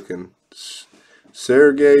even looking.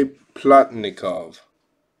 Sergei Plotnikov.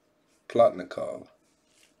 I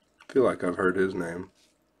feel like I've heard his name.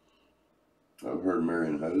 I've heard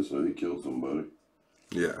Marion Hedges, so he killed somebody.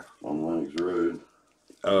 Yeah. On Lennox Road.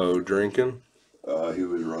 Oh, drinking? He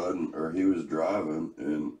was riding, or he was driving,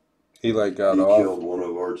 and he got he off. killed one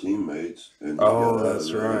of our teammates. And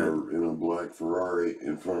that's right. In a black Ferrari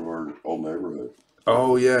in front of our old neighborhood.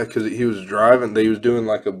 Oh yeah, because he was driving. He was doing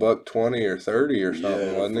like a $120 or $30 or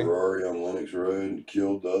something, wasn't he? Ferrari on Lennox Road,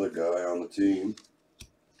 killed the other guy on the team.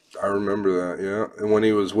 I remember that, yeah. And when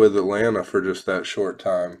he was with Atlanta for just that short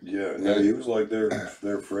time. Yeah, no, he was like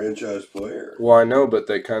their franchise player. Well, I know, but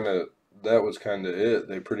that was kind of it.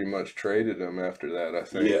 They pretty much traded him after that, I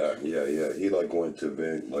think. Yeah. He went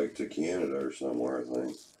to Canada or somewhere, I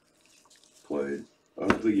think. Played. I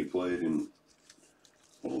don't think he played in.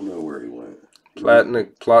 I don't know where he went.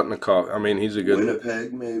 Plotnikov. I mean, he's a good.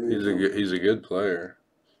 Winnipeg, maybe. He's a good player.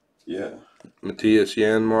 Yeah. Matthias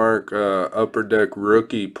Janmark, Upper Deck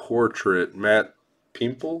rookie portrait, Matt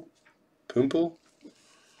Pimple,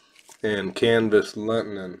 and Canvas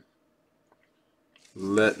Lettinen.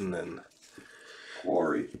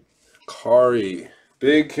 Kari.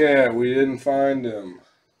 Big Cat. We didn't find him.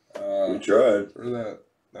 We tried. Or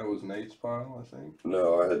that was Nate's pile, I think.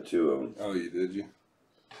 No, I had 2 of them. Oh, you did you?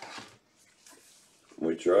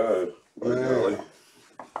 We tried. By golly.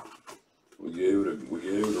 We gave it a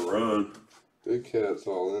run. Big Cat's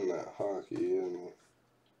all in that hockey, isn't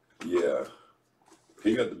he? Yeah.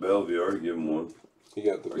 He got the Bellevue. I already gave him one. He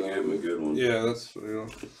got the Bellevue. I gave him a good one. Yeah, that's man,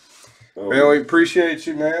 we appreciate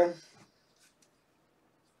you, man.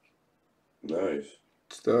 Nice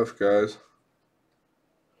stuff, guys.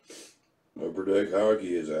 Upper Deck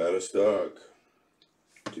Hockey is out of stock.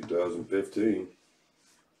 2015.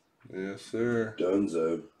 Yes, sir.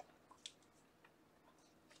 Dunzo.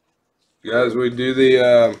 Guys, we do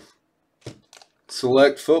the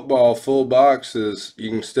select football full boxes. You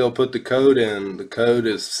can still put the code in. The code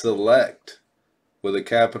is SELECT with a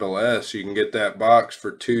capital S. You can get that box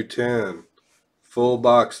for $2.10. Full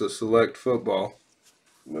box of select football.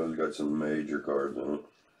 Those got some major cards in it.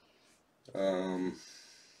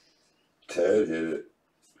 Ted hit it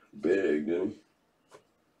big, didn't he?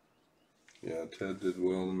 Yeah, Ted did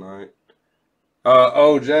well tonight.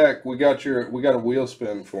 Oh, Jack, we got a wheel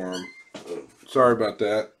spin for him. Sorry about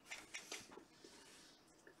that.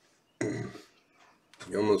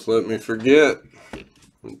 You almost let me forget.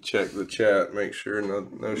 Let me check the chat, make sure no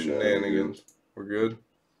shenanigans. We're good.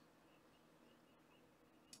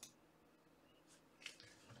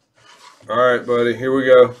 All right, buddy, here we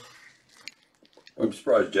go. I'm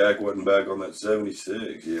surprised Jack wasn't back on that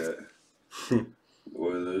 76 yet.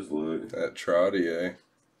 Boy, those look. That Trotty, eh?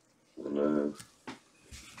 I know.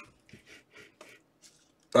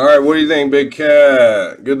 All right, what do you think, Big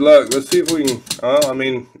Cat? Good luck. Let's see if we can. I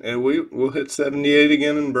mean, we'll hit 78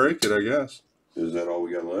 again and break it, I guess. Is that all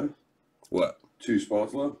we got left? What? 2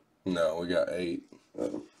 spots left? No, we got 8.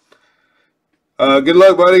 Oh. Good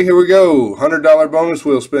luck, buddy. Here we go. $100 bonus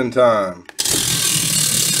wheel spin time.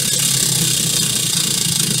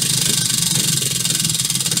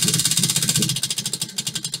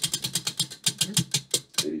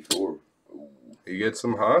 You get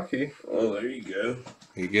some hockey. Oh, there you go.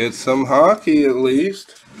 You get some hockey at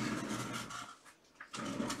least.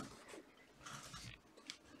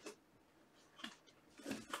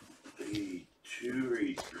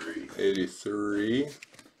 83.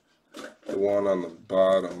 The one on the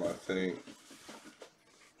bottom, I think.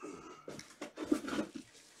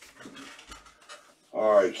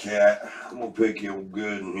 All right, Cat. I'm gonna pick you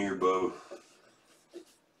good in here, Bo.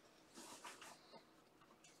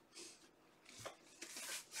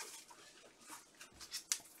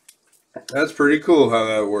 That's pretty cool how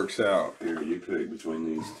that works out. Here, you pick between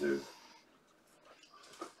these 2.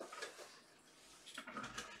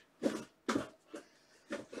 There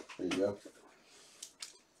you go.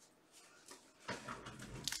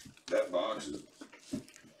 That box is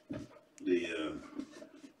the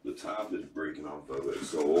top is breaking off of it.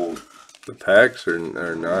 It's so old. The packs are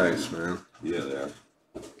nice, man. Yeah, they are.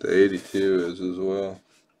 The 82 is as well.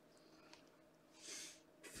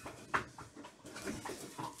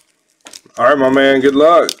 All right, my man. Good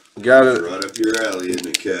luck. Got it. Right up your alley, isn't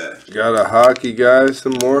it, Cat? Got a hockey, guys.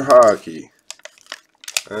 Some more hockey.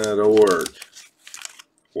 That'll work.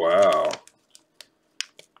 Wow.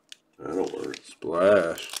 That'll work.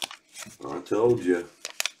 Splash. I told you.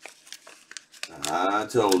 I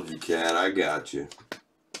told you, Cat. I got you.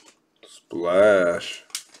 Splash.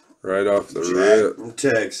 Right off the Jack rip. from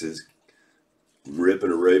Texas.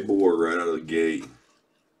 Ripping a Ray Board right out of the gate.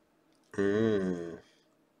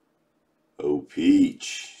 Oh,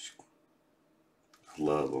 Peach. I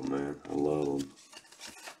love them, man. I love them.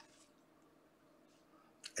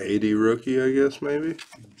 80 rookie, I guess, maybe?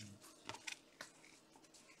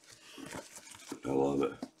 I love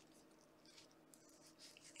it.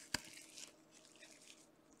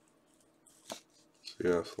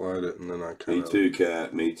 Yeah, slide it, and then I kind Me of... too,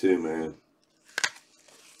 Cat. Me too, man.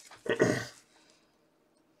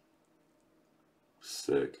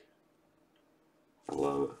 Sick. I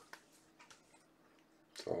love it.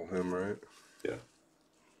 It's all him, right? Yeah.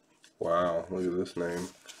 Wow, look at this name.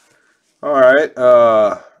 All right,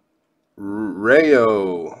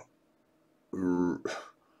 Rayo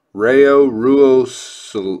Ruo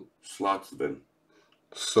Slotsman.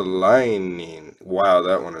 Salinin. Wow,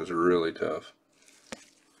 that one is really tough.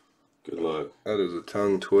 Good luck. That is a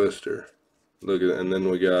tongue twister. Look at it, and then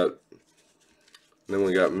we got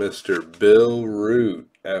Mr. Bill Root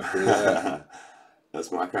after that.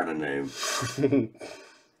 That's my kind of name.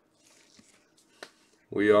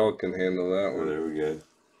 We all can handle that Oh, one. there we go.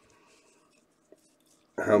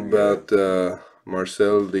 How about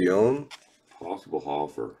Marcel Dion? Possible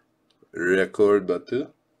Hoffer. Record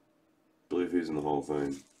battu. believe he's in the Hall of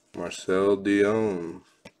Fame. Marcel Dion.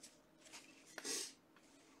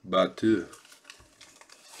 Batu.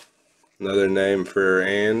 Another name for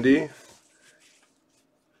Andy.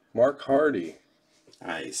 Mark Hardy.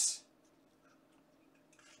 Nice.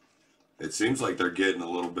 It seems like they're getting a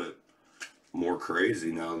little bit more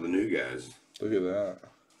crazy now, the new guys. Look at that.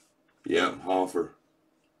 Yeah, Hoffer.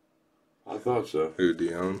 I thought so. Who,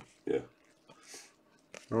 Dion? Yeah.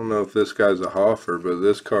 I don't know if this guy's a Hoffer, but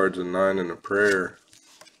this card's a 9 and a prayer.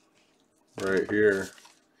 Right here.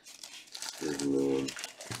 Here's another one.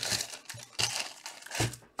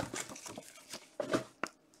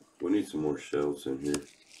 We need some more shells in here.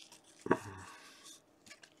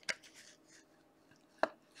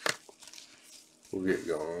 We'll get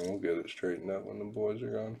going. We'll get it straightened up when the boys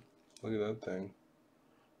are gone. Look at that thing.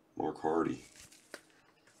 Mark Hardy.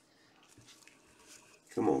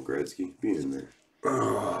 Come on, Gretzky. Be in there.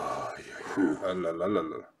 Oh, yeah. La, la, la,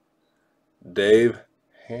 la. Dave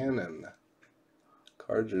Hannon.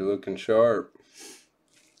 Cards are looking sharp.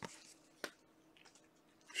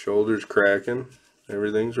 Shoulders cracking.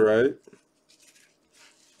 Everything's right.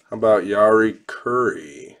 How about Yari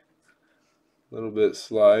Curry? A little bit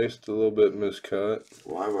sliced, a little bit miscut.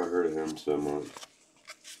 Why have I heard of him so much?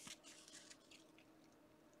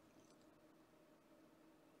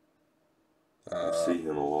 I see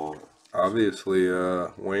him a lot. Obviously,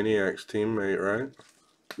 Waniak's teammate, right?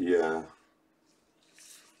 Yeah.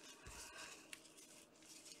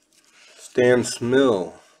 Stan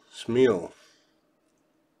Schmill. Schmill.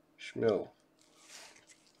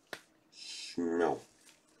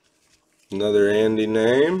 Another Andy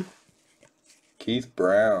name. Keith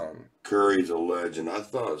Brown. Curry's a legend. I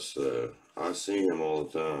thought so. I see him all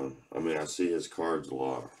the time. I mean, I see his cards a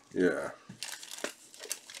lot. Yeah.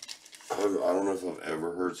 I don't know if I've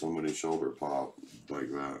ever heard somebody shoulder pop like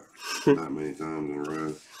that many times in a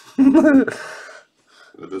row.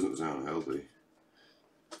 That doesn't sound healthy.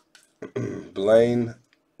 Blaine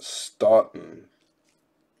Stoughton.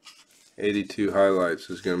 82 highlights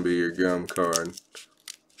is going to be your gum card.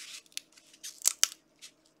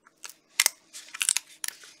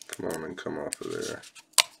 Come on and come off of there.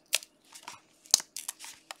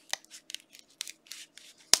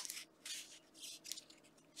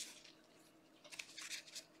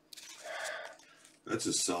 That's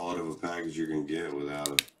as solid of a package you're going to get without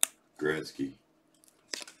a Gretzky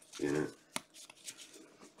in it.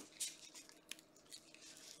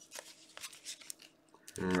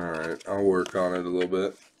 Alright, I'll work on it a little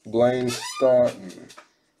bit. Blaine Stoughton.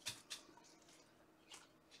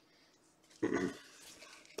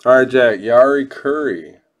 Alright, Jack. Yari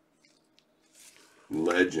Curry.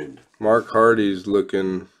 Legend. Mark Hardy's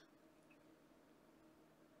looking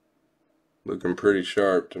pretty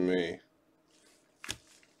sharp to me.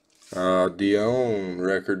 Dion,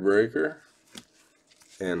 record breaker.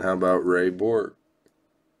 And how about Ray Bork?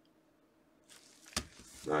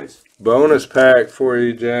 Nice. Bonus pack for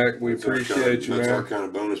you, Jack. We That's our appreciate kind, you, that's man. our kind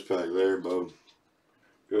of bonus pack there, Bo.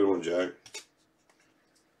 Good one, Jack.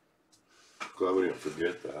 Glad we didn't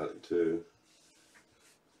forget that, too.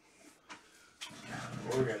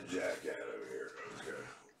 We got Jack out of here. Okay.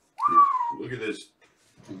 Look at this.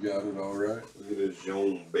 You got it all right? Look at this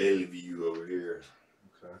Jean Bellevue over here.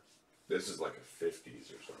 Okay. This is like a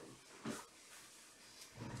 50s or something.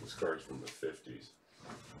 This card's from the 50s.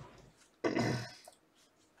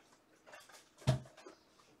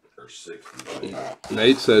 Or 60s.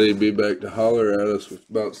 Nate said he'd be back to holler at us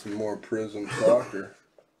about some more Prism soccer.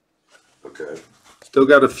 Okay. Still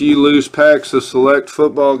got a few loose packs of Select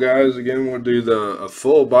Football, guys. Again, we'll do a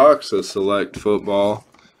full box of Select Football.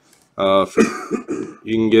 You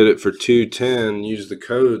can get it for $2.10. Use the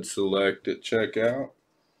code SELECT at checkout.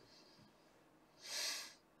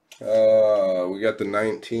 We got the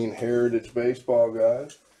 19 Heritage Baseball,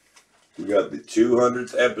 guys. We got the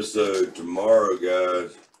 200th episode tomorrow,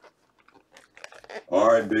 guys. All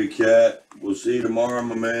right, Big Cat. We'll see you tomorrow,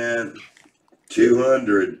 my man.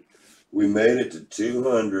 200. We made it to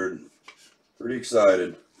 200. Pretty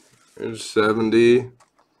excited. There's 70.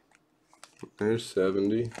 There's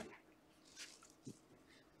 70.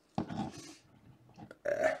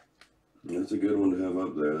 That's a good one to have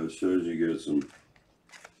up there. That shows you get some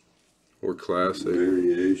We're classic.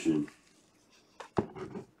 variation.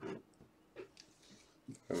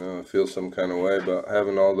 I know, I feel some kind of way about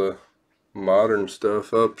having all the modern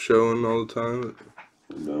stuff up showing all the time.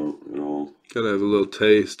 I don't at all. Gotta have a little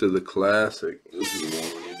taste of the classic. This is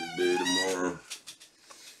what we need to do tomorrow.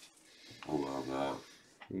 I love that.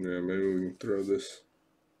 Yeah, maybe we can throw this,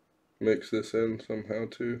 mix this in somehow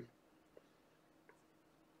too.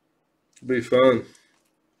 Be fun.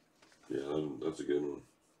 Yeah, that's a good one.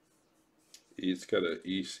 It's got a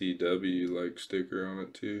ECW like sticker on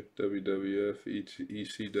it too. WWF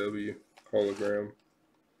ECW hologram.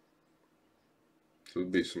 So there'll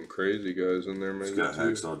be some crazy guys in there maybe. It's got too.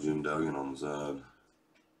 Hacksaw Jim Duggan on the side.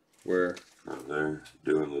 Where? Right there,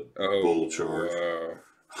 doing the Oh, bull charge.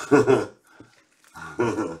 Wow.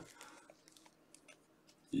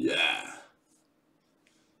 Yeah.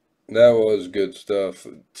 That was good stuff.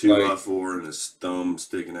 2x4 and his thumb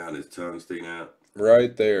sticking out, his tongue sticking out.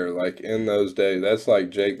 Right there, like in those days. That's like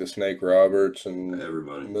Jake the Snake Roberts and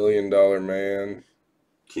Everybody. $1 Million Man.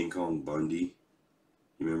 King Kong Bundy.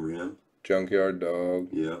 You remember him? Junkyard Dog.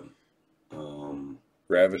 Yeah.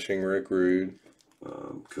 Ravishing Rick Rude.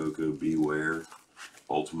 Coco Beware.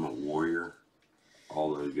 Ultimate Warrior.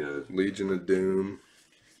 All those guys. Legion of Doom.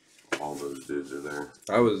 All those dudes are there.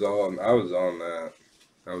 I was on that.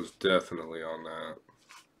 I was definitely on that.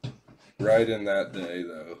 Right in that day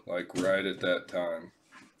though. Like right at that time.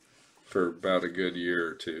 For about a good year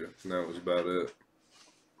or two. And that was about it.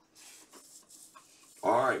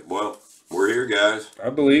 Alright, well, we're here, guys.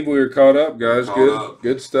 I believe we were caught up, guys.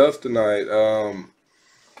 Good stuff tonight.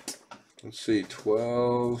 Let's see,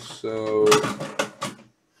 12, so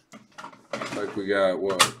like we got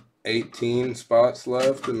what, 18 spots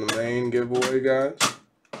left in the main giveaway, guys.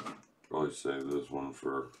 Probably save this one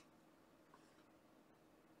for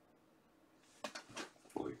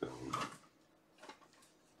like that one.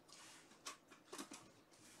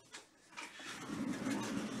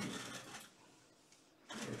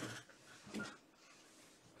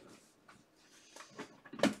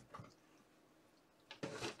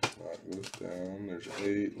 Knock this down. There's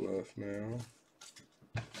 8 left now.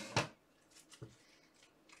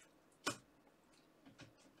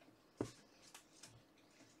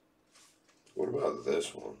 What about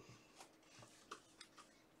this one?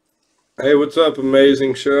 Hey, what's up,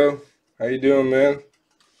 amazing show? How you doing, man?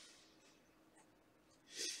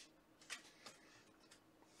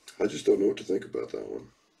 I just don't know what to think about that one.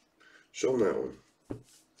 Show them that one.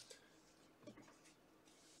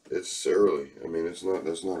 It's early. I mean, that's not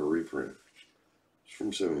a reprint. It's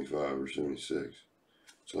from 75 or 76.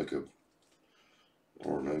 It's like a, I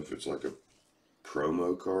don't know if it's like a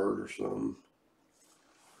promo card or something.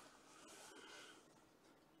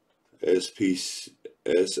 SSPC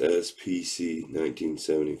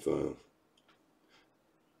 1975.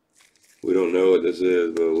 We don't know what this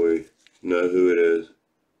is, but we know who it is.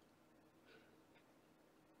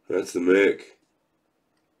 That's the Mick.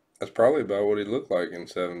 That's probably about what he looked like in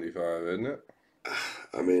 75, isn't it?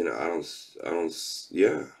 I mean,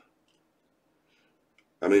 yeah.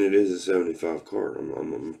 I mean, it is a 75 card.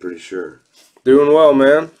 I'm pretty sure. Doing well,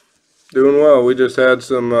 man. Doing well. We just had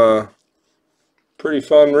some pretty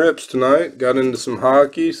fun rips tonight. Got into some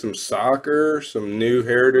hockey, some soccer, some new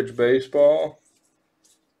Heritage baseball.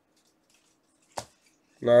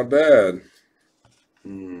 Not bad.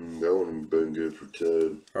 That would have been good for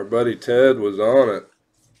Ted. Our buddy Ted was on it.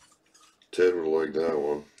 Ted would have liked that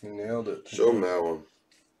one. He nailed it. Show him that one.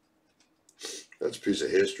 That's a piece of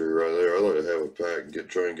history right there. I'd like to have a pack and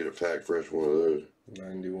try and get a pack fresh one of those.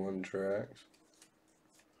 91 tracks.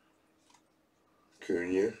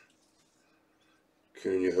 Cunha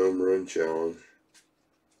home run challenge.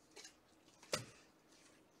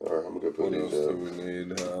 Alright, I'm gonna go put What these else up. do we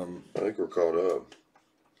need? I think we're caught up.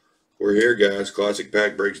 We're here, guys.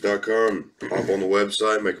 ClassicPackBreaks.com. Hop on the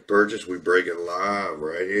website, make a purchase. We break it live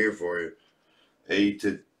right here for you. 8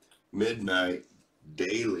 to midnight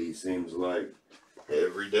daily, seems like.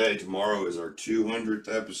 Every day. Tomorrow is our 200th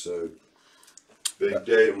episode. Big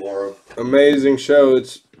day tomorrow. Amazing show.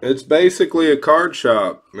 It's basically a card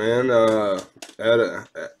shop, man. At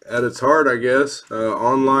its heart, I guess.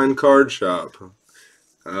 Online card shop.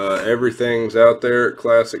 Everything's out there at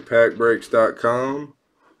ClassicPackBreaks.com.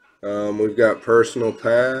 We've got personal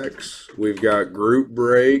packs. We've got group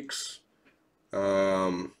breaks.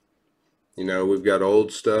 You know, we've got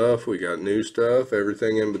old stuff. We got new stuff.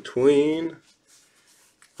 Everything in between.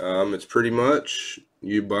 It's pretty much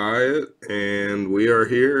you buy it and we are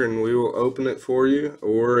here and we will open it for you.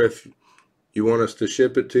 Or if you want us to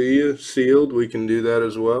ship it to you sealed, we can do that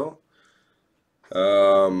as well.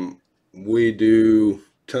 We do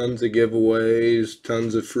tons of giveaways,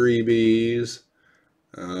 tons of freebies.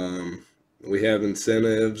 We have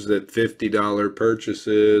incentives at $50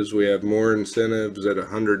 purchases. We have more incentives at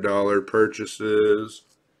 $100 purchases.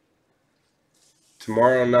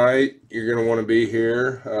 Tomorrow night, you're going to want to be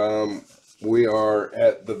here. We are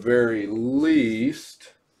at the very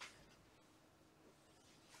least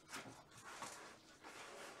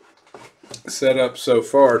set up so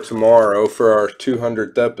far tomorrow for our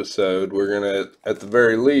 200th episode. We're going to, at the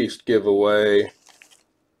very least, give away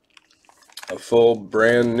a full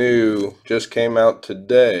brand new, just came out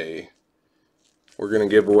today. We're going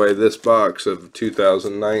to give away this box of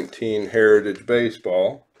 2019 Heritage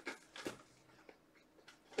Baseball.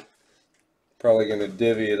 Probably going to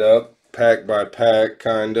divvy it up pack by pack,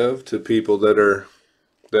 kind of, to people that are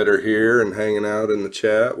here and hanging out in the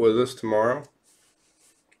chat with us tomorrow.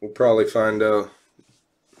 We'll probably find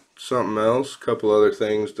something else, a couple other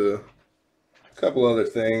things to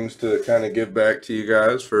kind of give back to you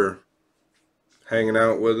guys for hanging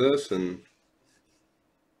out with us and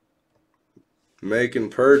making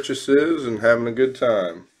purchases and having a good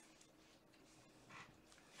time.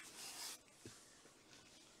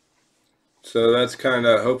 So that's kind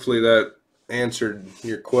of, hopefully that answered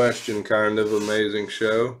your question, kind of. Amazing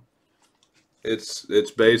show.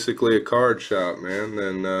 It's basically a card shop, man,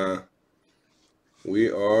 and we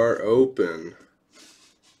are open.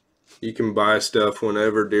 You can buy stuff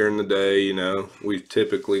whenever during the day, you know. We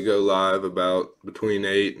typically go live about between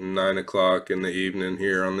 8 and 9 o'clock in the evening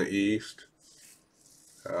here on the East.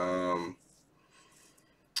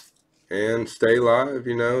 And stay live,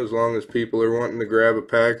 you know, as long as people are wanting to grab a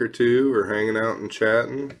pack or two or hanging out and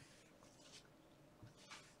chatting.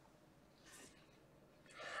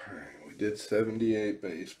 We did 78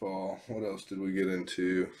 baseball. What else did we get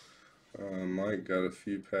into? Mike got a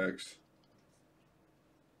few packs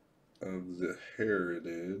of the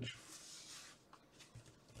Heritage.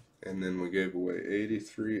 And then we gave away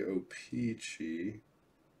 83 O-Pee-Chee.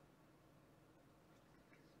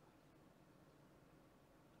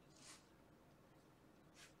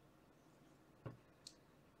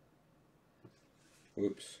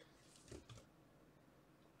 Whoops.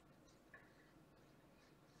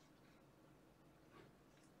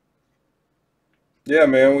 Yeah,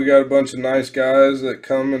 man, we got a bunch of nice guys that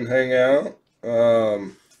come and hang out.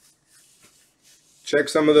 Check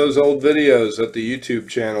some of those old videos at the YouTube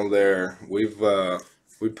channel there. We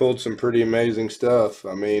pulled some pretty amazing stuff.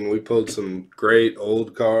 I mean, we pulled some great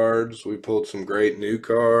old cards. We pulled some great new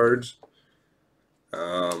cards.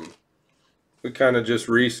 We kind of just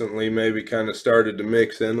recently maybe kind of started to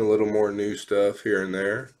mix in a little more new stuff here and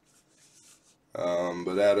there.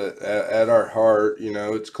 But at our heart, you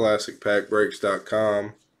know, it's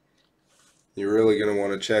classicpackbreaks.com. You're really going to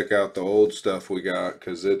want to check out the old stuff we got,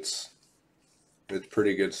 because it's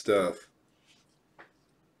pretty good stuff,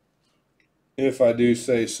 if I do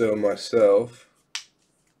say so myself.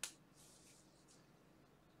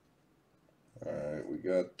 Alright, we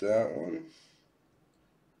got that one.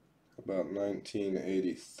 About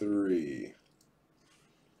 1983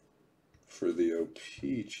 for the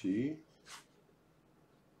O-Pee-Chee.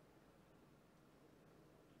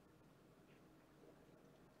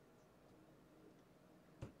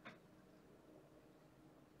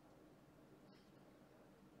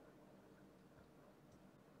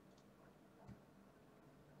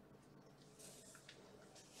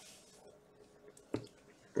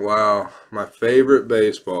 Wow, my favorite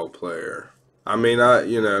baseball player. I mean,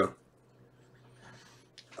 you know,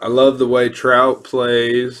 I love the way Trout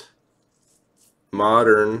plays,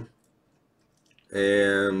 modern,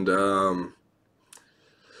 and,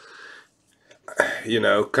 you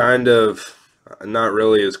know, kind of not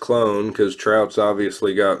really his clone, because Trout's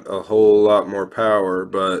obviously got a whole lot more power,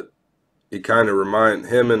 but he kind of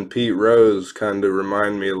him and Pete Rose kind of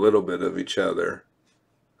remind me a little bit of each other.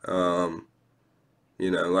 You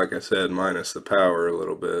know, like I said, minus the power a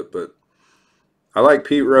little bit, but I like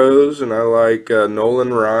Pete Rose, and I like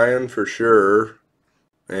Nolan Ryan for sure,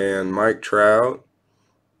 and Mike Trout.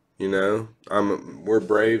 You know, we're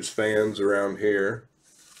Braves fans around here.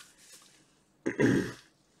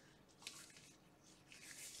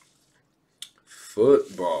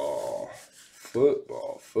 Football.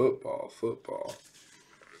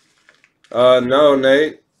 No,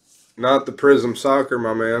 Nate, not the Prism Soccer,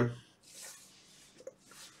 my man.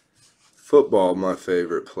 Football, my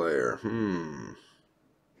favorite player.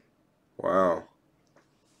 Wow.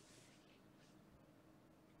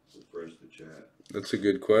 Where's the chat? That's a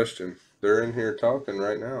good question. They're in here talking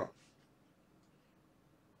right now.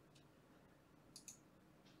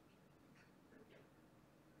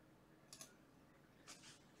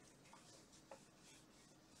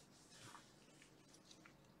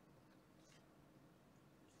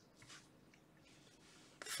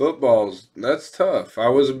 That's tough. I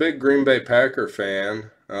was a big Green Bay Packer fan.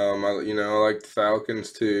 You know, I like the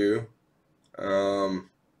Falcons too.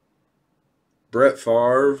 Brett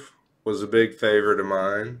Favre was a big favorite of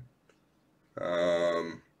mine.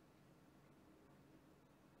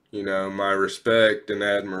 You know, my respect and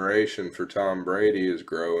admiration for Tom Brady is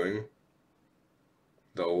growing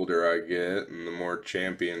the older I get and the more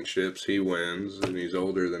championships he wins, and he's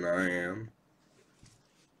older than I am.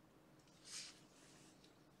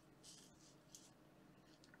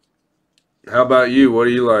 How about you? What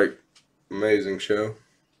do you like? Amazing show.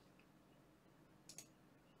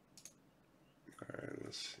 All right,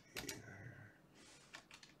 let's see.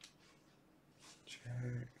 Check.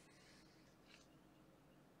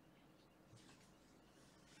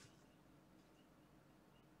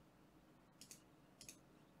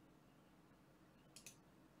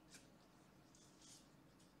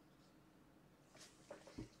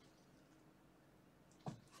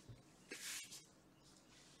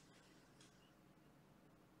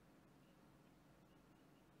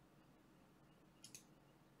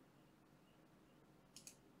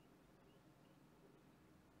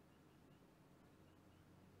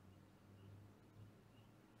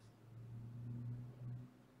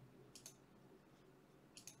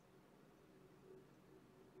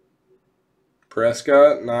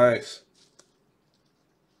 Prescott, nice.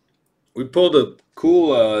 We pulled a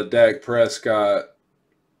cool Dak Prescott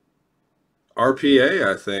RPA,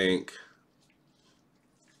 I think,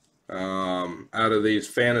 out of these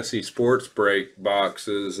fantasy sports break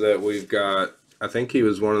boxes that we've got. I think he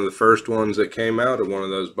was one of the first ones that came out of one of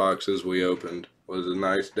those boxes we opened. Was a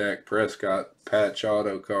nice Dak Prescott patch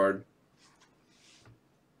auto card.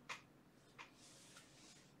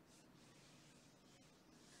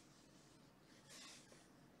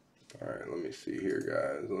 All right, let me see here,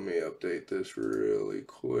 guys. Let me update this really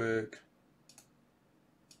quick.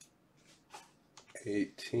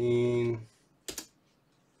 18.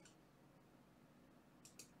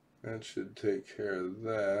 That should take care of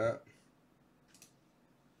that.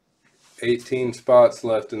 18 spots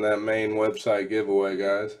left in that main website giveaway,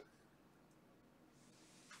 guys.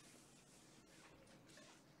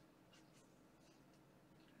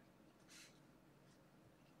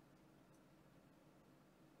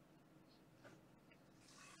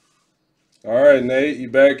 All right, Nate, you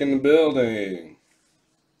back in the building.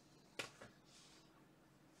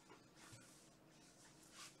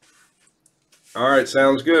 All right,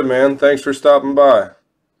 sounds good, man. Thanks for stopping by.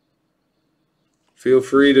 Feel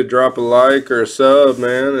free to drop a like or a sub,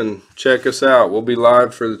 man, and check us out. We'll be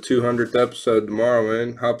live for the 200th episode tomorrow,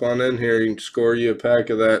 man. Hop on in here. You can score you a pack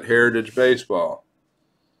of that Heritage Baseball.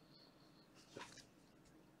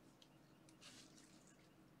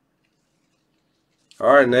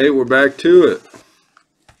 All right, Nate, we're back to it.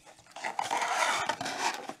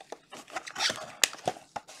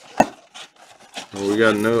 Well, we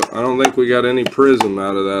got I don't think we got any prism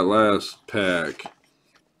out of that last pack.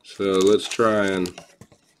 So let's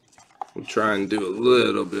we'll try and do a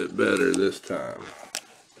little bit better this time.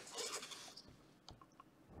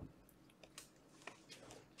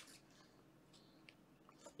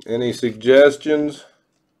 Any suggestions?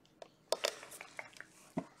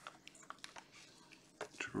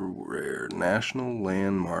 Rare national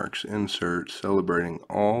landmarks insert celebrating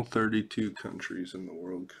all 32 countries in the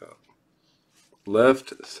World Cup.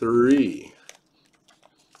 Left 3.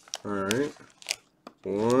 All right.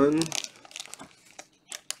 1,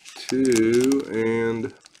 2,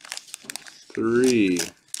 and 3.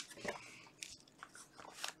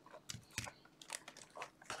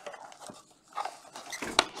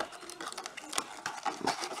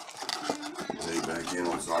 Back in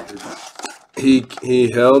on soccer.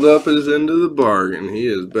 He held up his end of the bargain. He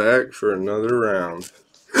is back for another round.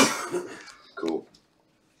 Cool.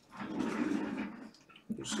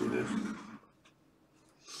 Let's see this.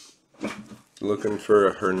 Looking for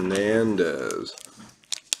a Hernandez.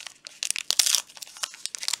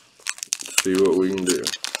 Let's see what we can do.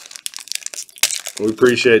 We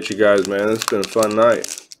appreciate you guys, man. It's been a fun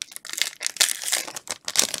night.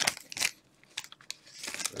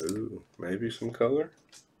 Ooh, maybe some color?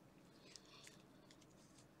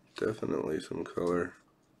 Definitely some color.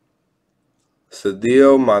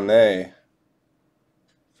 Sadio Mane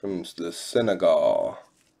from the Senegal.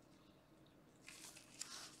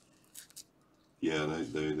 Yeah,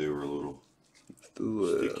 they were a little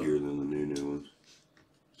stickier than the new ones.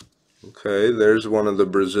 Okay, there's one of the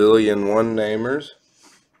Brazilian one-namers.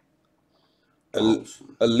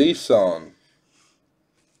 Alisson.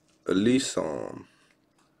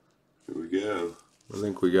 Here we go. I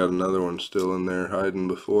think we got another one still in there hiding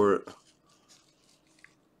before it.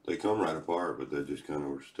 They come right apart, but they just kind of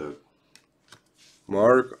were stuck.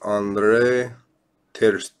 Marc-Andre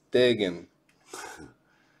Ter Stegen.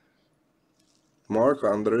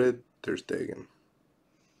 Marc-Andre Ter Stegen.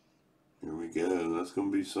 Here we go. That's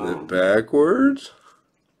going to be something. The backwards?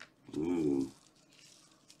 Ooh.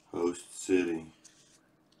 Host City.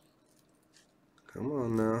 Come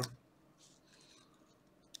on now.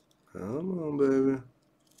 Come on, baby.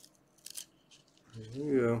 Here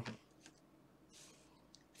we go.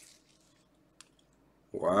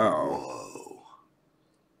 Wow. Whoa.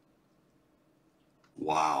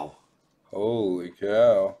 Holy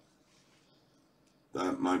cow.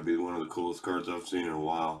 That might be one of the coolest cards I've seen in a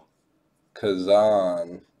while.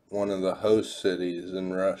 Kazan, one of the host cities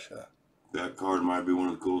in Russia. That card might be one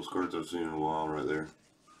of the coolest cards I've seen in a while right there.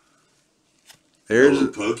 There's a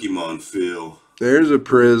Pokemon feel. There's a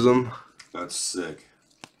prism. That's sick.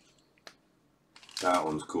 That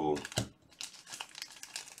one's cool.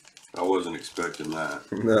 I wasn't expecting that.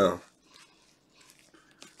 No.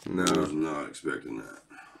 I was not expecting that.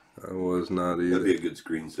 I was not either. That'd be a good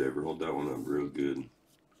screensaver. Hold that one up real good.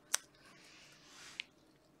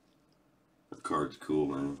 That card's cool,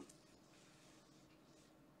 man.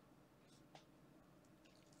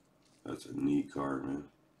 That's a neat card, man.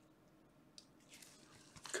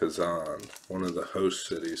 Kazan, one of the host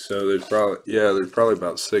cities. So there's probably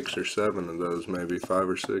about 6 or 7 of those, maybe 5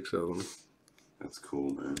 or 6 of them. That's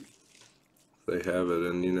cool, man. They have it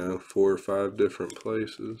in, 4 or 5 different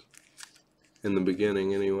places. In the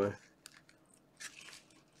beginning, anyway.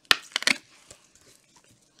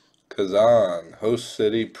 Kazan, host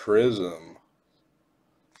city prism.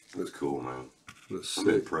 That's cool, man. I'm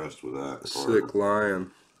impressed with that. Sick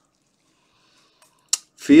lion.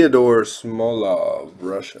 Fyodor Smolov,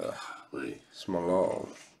 Russia. Smolov.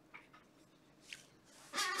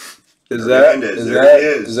 Is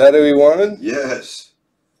that who he wanted? Yes.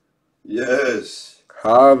 Yes.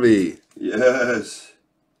 Javi. Yes.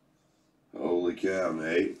 Holy cow,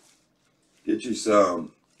 Nate. Get you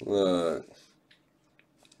some. Look.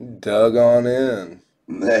 Dug on in.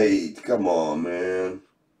 Nate, come on, man.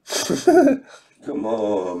 Come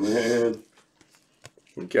on, man.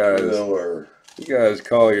 You guys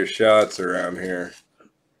call your shots around here.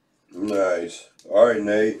 Nice. All right,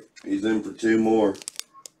 Nate. He's in for 2 more.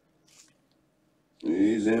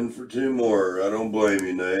 He's in for 2 more. I don't blame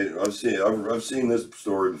you, Nate. I've seen this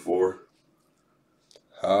story before.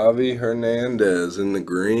 Javi Hernandez in the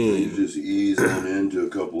green. He's just easing into a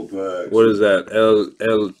couple of packs. What is that?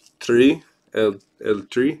 L3?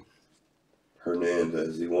 L3?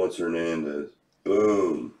 Hernandez. He wants Hernandez.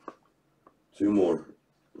 Boom. 2 more.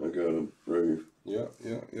 I got him right here.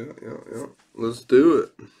 Yeah. Let's do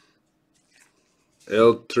it.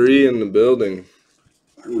 L3 in the building.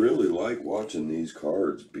 I really like watching these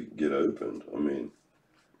cards get opened. I mean,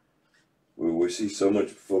 we see so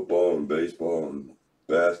much football and baseball and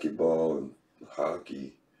basketball and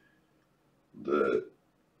hockey that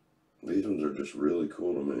these ones are just really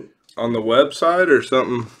cool to me. On the website or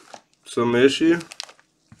something? Some issue?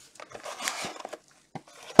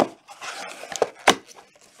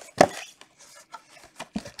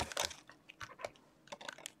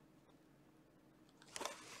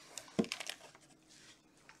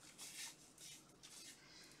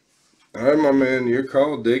 All right, my man, your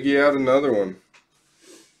call. Dig you out another one.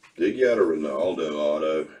 Dig you out a Ronaldo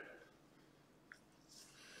auto.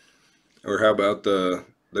 Or how about the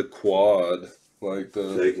quad? Like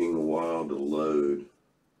taking a while to load.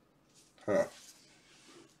 Huh.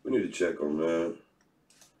 We need to check on that.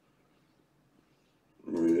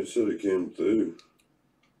 I mean, it should have came through.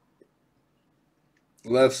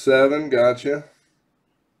 Left 7, gotcha.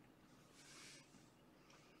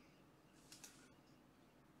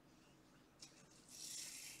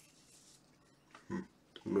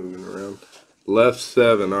 Moving around. Left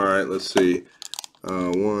 7. All right, let's see.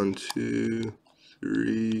 1, 2,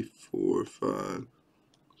 3, 4, 5,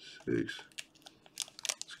 6.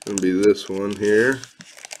 It's gonna be this one here.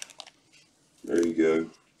 There you go.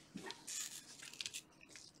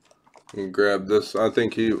 And grab this. I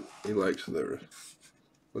think he likes theirs.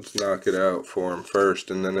 Let's knock it out for him first,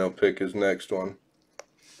 and then he'll pick his next one.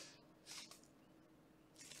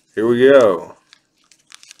 Here we go.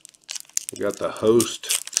 We got the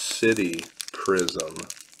host city prism.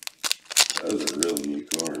 That was a really neat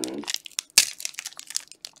card, man.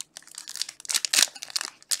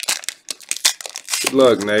 Good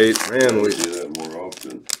luck, Nate. Man, we do that more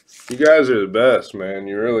often. You guys are the best, man.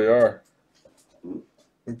 You really are.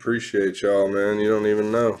 Appreciate y'all, man. You don't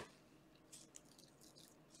even know.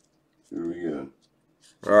 Here we go.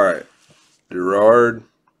 All right. Gerard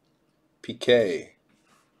Piqué.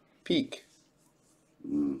 Peak.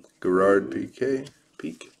 Gerard Piqué.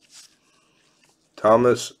 Peak.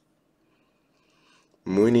 Thomas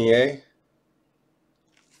Meunier.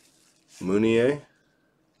 Meunier.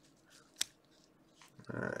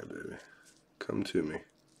 All right, baby. Come to me.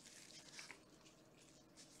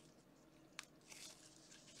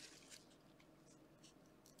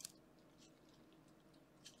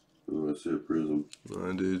 Oh, I see a prism.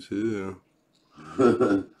 I do too.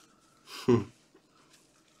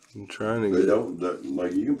 I'm trying to They get. don't,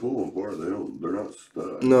 like, you can pull them apart. They're not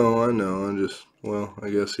stuck. No, I know. I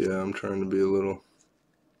guess, I'm trying to be a little.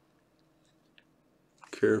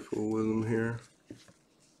 careful with them here.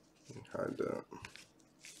 Hide that.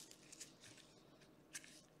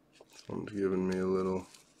 Someone's giving me a little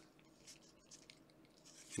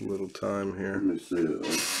time here. Let me see it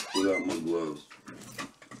without my gloves.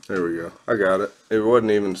 There we go. I got it. It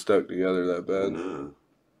wasn't even stuck together that bad. No,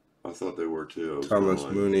 I thought they were too. Thomas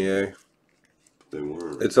Mounier. They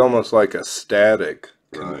weren't. It's almost like a static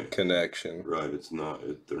connection. Right. It's not.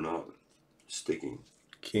 They're not sticking.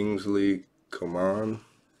 Kingsley Coman.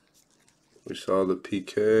 We saw the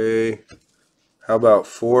PK. How about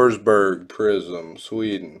Forsberg Prism,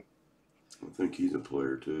 Sweden? I think he's a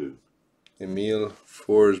player too. Emil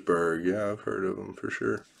Forsberg. Yeah, I've heard of him for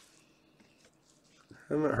sure.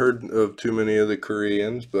 Haven't heard of too many of the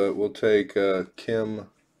Koreans, but we'll take Kim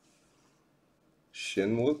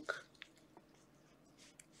Shinwook.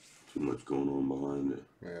 Too much going on behind it.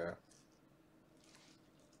 Yeah.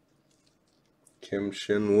 Kim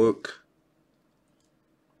Shinwook.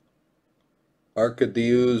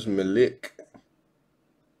 Arkadiusz Milik.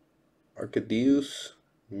 Arkadiusz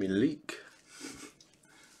Milik.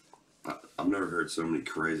 I've never heard so many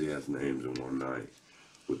crazy ass names in one night.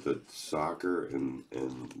 With the soccer and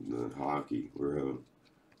the hockey, we're having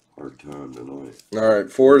a hard time tonight. All right,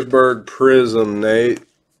 Forsberg Prism, Nate,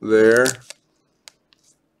 there.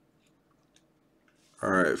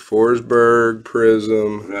 All right, Forsberg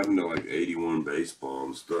Prism. What happened to like 81 baseball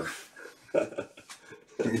and stuff?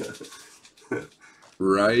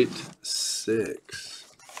 Right 6.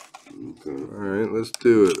 Okay. All right, let's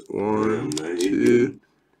do it. 1, 2,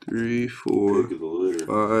 3, 4,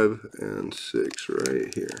 5, and 6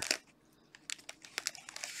 right here.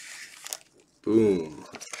 Boom.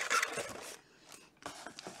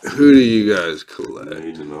 Who do you guys collect?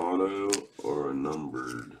 Need an auto or a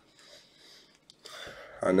numbered?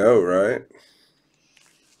 I know, right?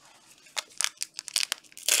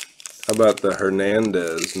 How about the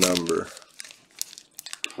Hernandez number?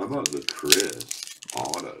 How about the Chris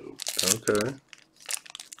auto? Okay.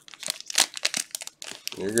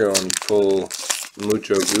 You're going full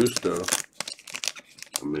mucho gusto.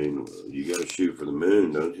 I mean, you gotta shoot for the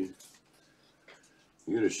moon, don't you?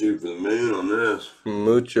 You gotta shoot for the moon on this.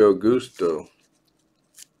 Mucho gusto.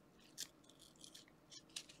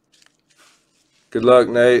 Good luck,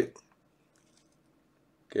 Nate.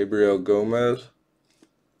 Gabriel Gomez.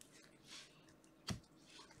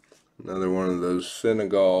 Another one of those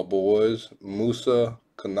Senegal boys. Moussa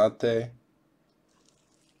Konate.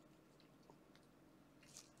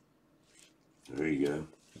 There you go.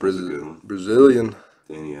 Brazilian.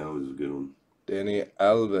 Danny Alves is a good one. Danny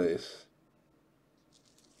Alves.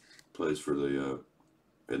 Plays for the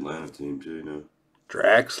Atlanta team too now.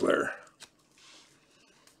 Draxler.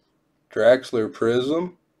 Draxler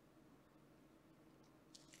Prism.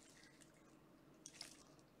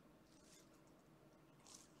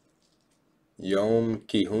 Yom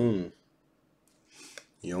Ki-hoon.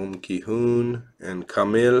 Yom Ki-hoon and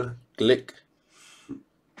Kamil Glick.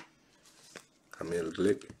 Kamil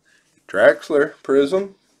Glick. Draxler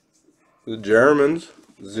Prism. The Germans.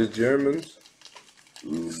 The Germans.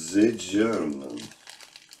 The Germans.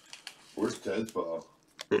 Where's Ted's ball?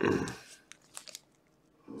 Oh,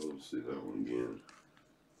 let's see that one again.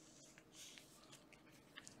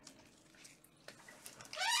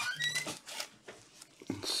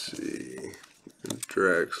 Let's see.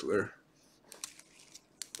 Draxler.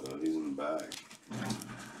 He's in the bag.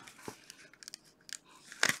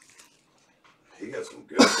 He got some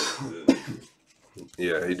good ones, didn't he?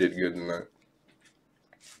 Yeah, he did good tonight.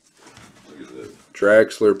 Look at this.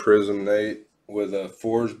 Draxler Prism, Nate, with a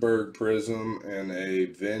Forsberg Prism and a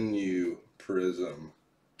Venue Prism.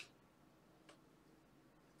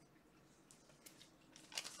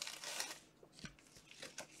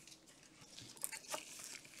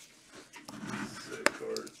 Sick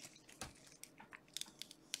card.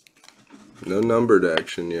 No numbered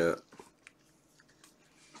action yet.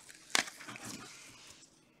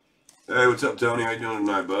 Hey, what's up, Tony? How you doing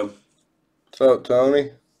tonight, bud? What's up,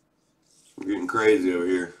 Tony? We're getting crazy over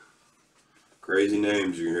here. Crazy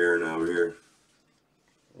names you're hearing over here.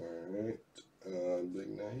 Alright. Big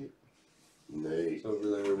Nate. Nate. It's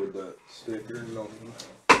over there with that sticker. No.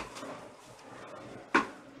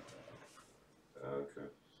 Okay.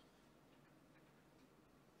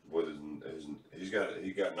 What is he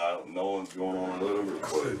got no one's going on with him or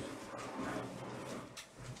what?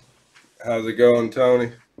 How's it going,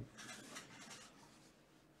 Tony?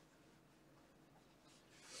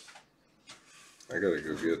 I gotta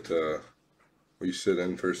go get, will you sit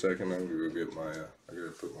in for a second? I'm gonna go get my, I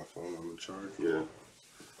gotta put my phone on the charge. Yeah.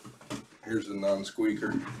 Here's the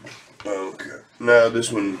non-squeaker. Oh, okay. No,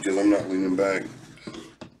 this one, because I'm not leaning back.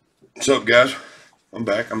 What's up, guys? I'm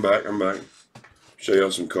back. Show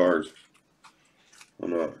y'all some cards. Why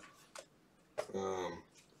not?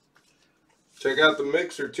 Check out the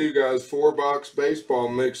mixer too, guys. 4-box baseball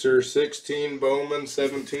mixer, 16 Bowman,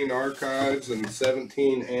 17 Archives, and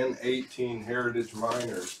 17 and 18 Heritage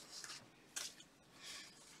Minors.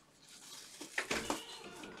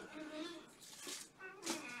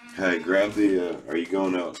 Hey, grab the. Are you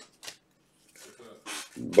going out?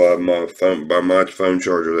 By my phone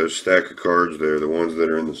charger. There's a stack of cards there. The ones that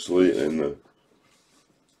are in the sleeve,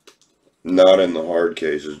 not in the hard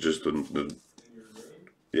cases, just the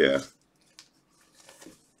yeah.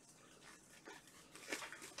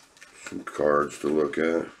 Some cards to look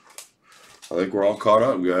at. I think we're all caught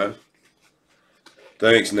up, guys.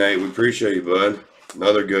 Thanks, Nate. We appreciate you, bud.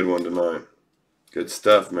 Another good one tonight. Good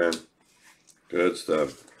stuff, man. Good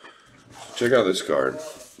stuff. Check out this card.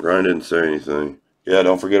 Ryan didn't say anything. Yeah,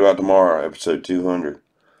 don't forget about tomorrow, episode 200.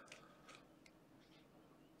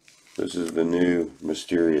 This is the new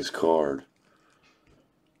mysterious card.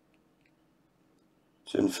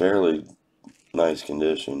 It's in fairly nice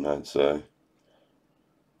condition, I'd say.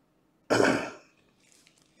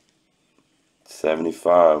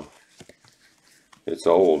 75. It's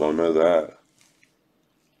old, I know that.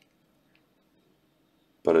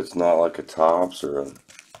 But it's not like a Topps or a, I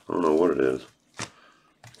don't know what it is.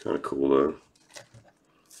 Kind of cool though.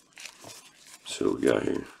 Let's see what we got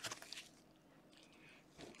here.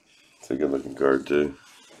 It's a good looking card too.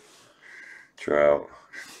 Trout.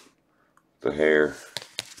 The hair.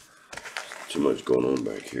 Too much going on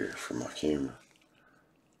back here for my camera.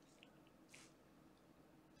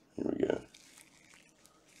 Here we go.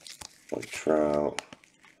 Like Trout.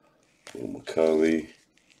 Little McCulley.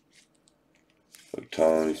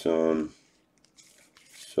 Ohtani son.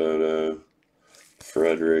 Soto.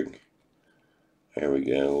 Frederick. There we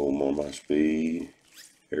go. A little more my speed.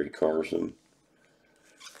 Harry Carson.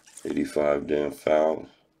 85 Dan Foul.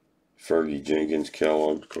 Fergie Jenkins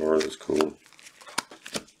Kellogg's card. That's cool.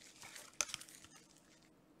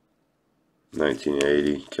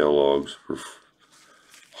 1980 Kellogg's for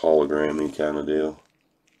hologrammy kind of deal.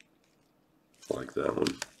 Like that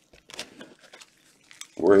one.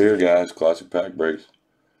 We're here, guys. Classic pack breaks.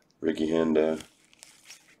 Ricky Hendo.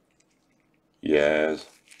 Yaz.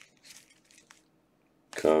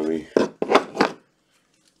 Covey.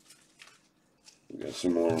 We got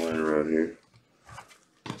some more laying around here.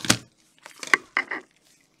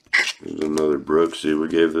 There's another Brooksy. We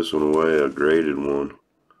gave this one away, a graded one.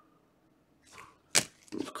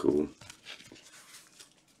 That's cool.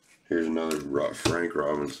 Here's another Frank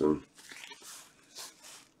Robinson.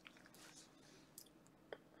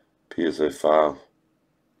 PSA 5.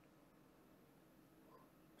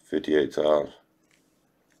 58 times.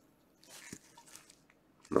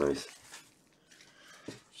 Nice.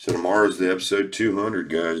 So tomorrow's the episode 200,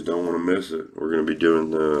 guys. Don't want to miss it. We're gonna be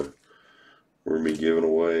doing we're gonna be giving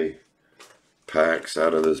away packs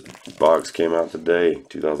out of this box. Came out today,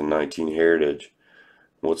 2019 Heritage.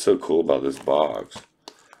 What's so cool about this box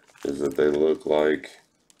is that they look like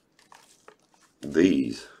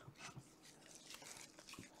these.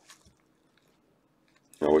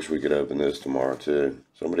 I wish we could open this tomorrow too.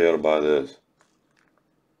 Somebody ought to buy this.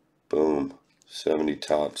 Boom. 70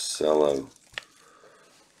 top cello.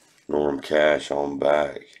 Norm Cash on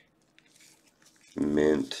back.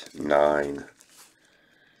 Mint 9.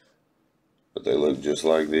 But they look just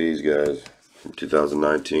like these guys from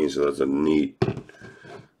 2019, so that's neat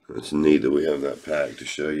that we have that pack to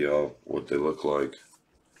show y'all what they look like.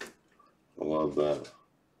 I love that.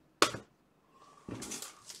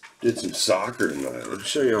 Did some soccer tonight. Let's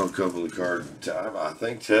show y'all a couple of cards. I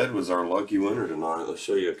think Ted was our lucky winner tonight. Let's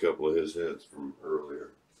show you a couple of his hits from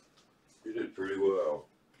earlier. He did pretty well.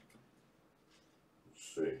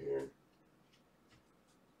 Let's see here.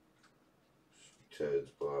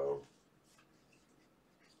 Ted's pile.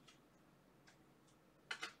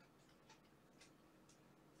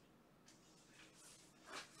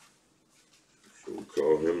 So we'll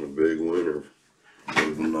call him the big winner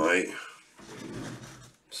of the night.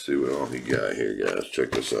 See what all he got here, guys.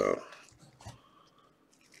 Check this out.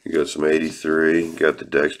 You got some 83. Got the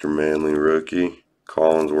Dexter Manley rookie.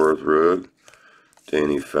 Collinsworth rook.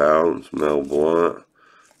 Danny Fouts. Mel Blount.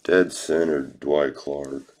 Dead center Dwight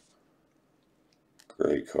Clark.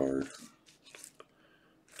 Great card.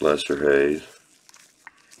 Lester Hayes.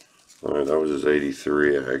 Alright, that was his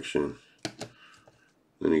 83 action.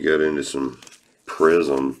 Then he got into some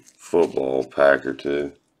Prism football pack or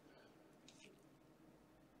two.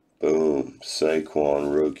 Boom.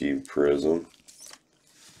 Saquon rookie Prism.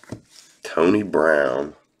 Tony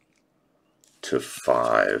Brown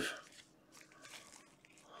 /5.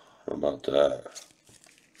 How about that?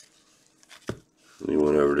 We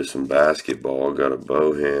went over to some basketball. Got a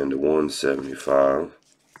bow hand at 175.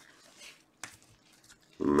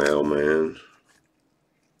 Mailman.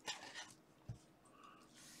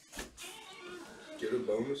 Get a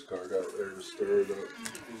bonus card out there to stir it up.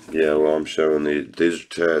 Yeah, well, I'm showing these are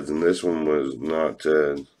Ted's, and this one was not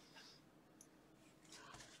Ted.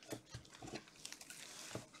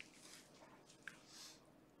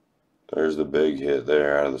 There's the big hit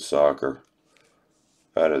there out of the soccer.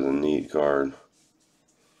 That is a neat card.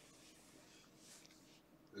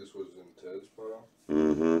 This was in Ted's pile?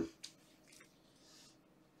 Mm-hmm.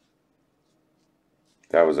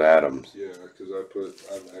 That was Adams. Yeah, because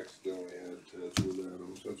I've accidentally had Ted's with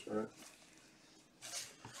Adams, that's right.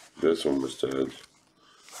 This one was Ted's.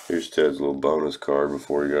 Here's Ted's little bonus card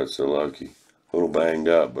before he got so lucky. A little banged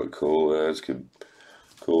up, but cool. Yeah, it's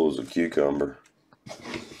cool as a cucumber.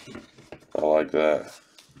 I like that.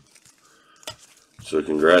 So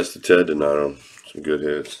congrats to Ted tonight on some good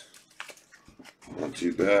hits. Not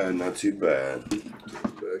too bad, not too bad.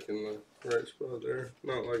 Back in the right spot there.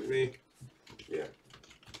 Not like me. Yeah.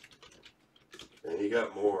 And he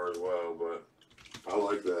got more as well, but I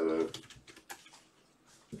like that.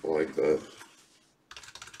 I like that.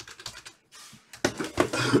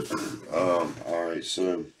 Alright,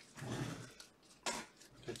 so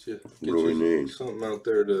Get what do we need? Something out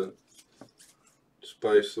there to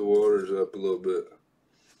spice the waters up a little bit.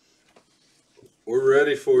 We're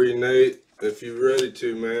ready for you, Nate. If you're ready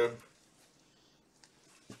to, man.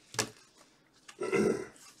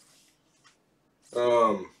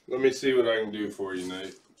 Let me see what I can do for you,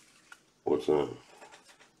 Nate. What's that?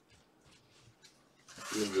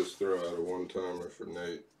 Let me just throw out a one-timer for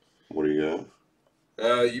Nate. What do you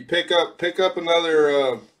got? You pick up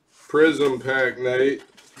another prism pack, Nate.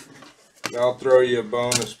 And I'll throw you a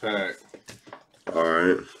bonus pack.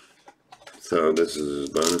 Alright. So this is his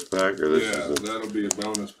bonus pack, or this Yeah, is that'll be a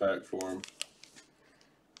bonus pack for him.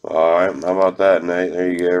 Alright, how about that, Nate?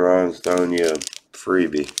 There you go, Ryan's throwing you a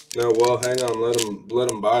freebie. No, well, hang on.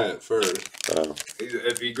 Let him buy it first. Oh.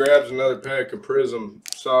 If he grabs another pack of Prism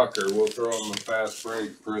Soccer, we'll throw him a fast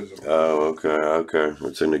break Prism. Oh, okay.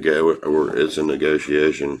 It's a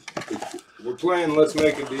negotiation. We're playing Let's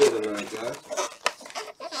Make a Deal tonight, guys.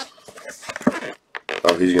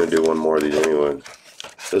 Oh, he's gonna do one more of these anyway.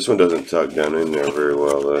 This one doesn't tuck down in there very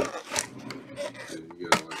well, though. You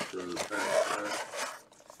gotta like throw the pack back.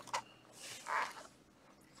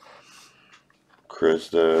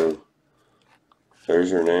 Cristo.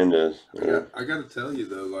 There's Hernandez. Yeah. I gotta tell you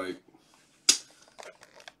though, like,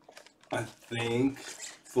 I think,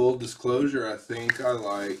 full disclosure, I think I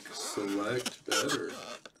like Select better.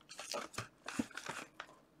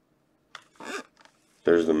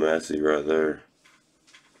 There's the Messi right there.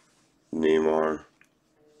 Neymar.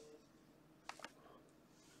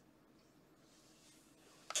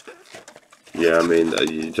 Yeah, I mean,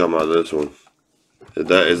 you talking about this one?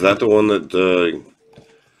 Is that the one that?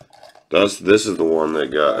 This is the one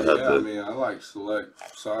that got had Yeah, the. I mean, I like Select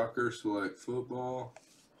Soccer, Select Football.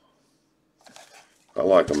 I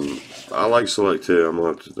like them. I like Select too. I'm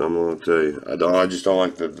gonna tell you. I just don't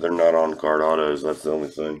like that they're not on card autos. That's the only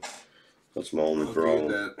thing. That's my only problem.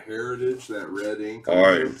 Dude, that Heritage, that red ink. All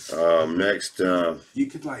right. Next. You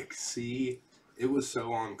could like see it was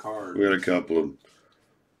so on card. We got a couple of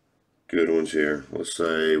good ones here. Let's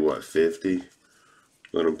say what 50.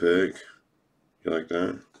 Let them pick. You like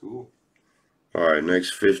that? Cool. All right.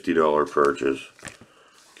 Next $50 purchase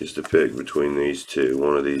gets to pick between these two.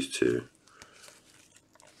 One of these two.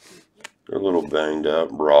 They're a little banged up,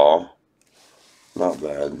 raw. Not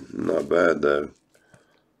bad. Not bad though.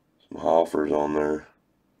 Some Hoffers on there.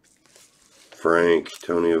 Frank,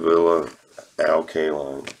 Tony Avila, Al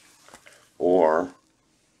Kaline. Or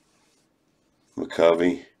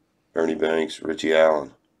McCovey, Ernie Banks, Richie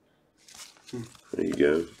Allen. There you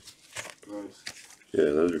go. Nice.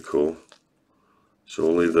 Yeah, those are cool. So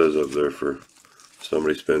we'll leave those up there for if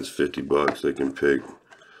somebody spends $50, they can pick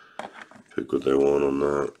what they want on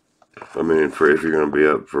that. I mean, if you're gonna be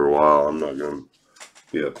up for a while, I'm not gonna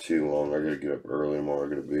be up too long. I gotta get up early tomorrow. I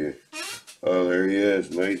gotta be. Oh, there he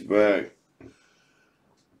is. Nate's back.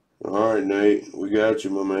 All right, Nate, we got you,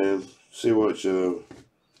 my man. See what you.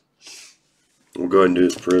 We'll go ahead and do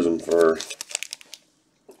this Prism first.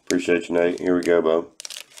 Appreciate you, Nate. Here we go, Bo.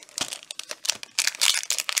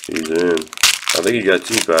 He's in. I think he got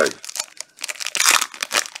 2 packs.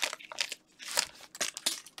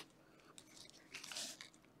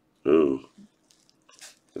 Ooh.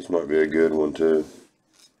 This might be a good one, too.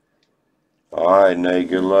 Alright, Nate.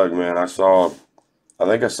 Good luck, man. I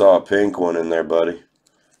think I saw a pink one in there, buddy.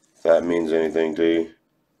 If that means anything to you.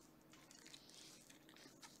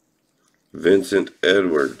 Vincent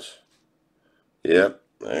Edwards. Yep,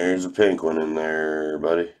 there's a pink one in there,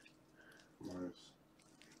 buddy. Nice.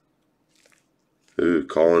 Ooh,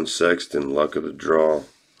 Colin Sexton, luck of the draw.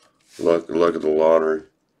 Luck of the lottery.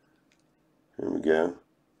 Here we go.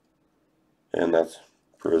 And that's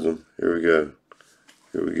Prism. Here we go.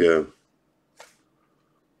 Here we go.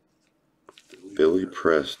 Billy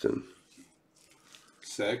Preston.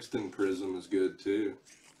 Sexton Prism is good too.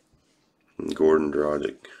 And Gordon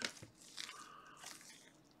Drogic.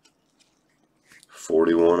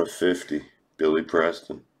 41 of 50. Billy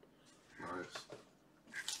Preston. Nice.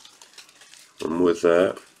 I'm with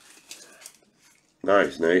that.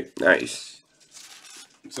 Nice, Nate. Nice.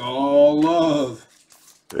 It's all love.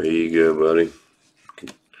 There you go, buddy.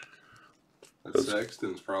 That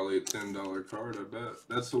Sexton's probably a $10 card, I bet.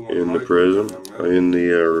 That's the one. In the Prism. In the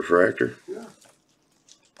refractor. Yeah.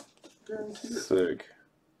 Guaranteed it. Sick.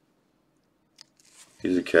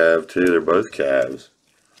 He's a Cav too. They're both Cavs.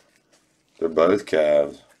 They're both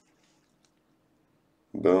Cavs.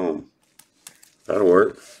 Boom. That'll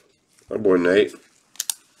work. That boy Nate.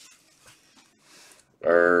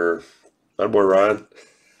 Or that boy Ryan.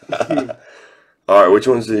 All right, which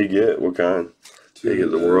ones did he get? What kind? Did he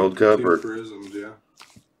get the World Cup or Prisms? Yeah.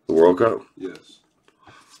 the World Cup? Yes.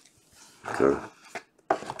 Okay.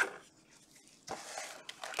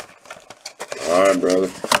 All right,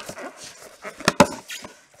 brother.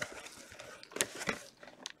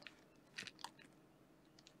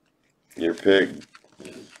 Your pick,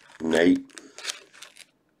 Nate.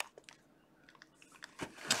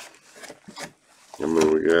 How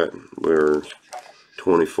many we got? We're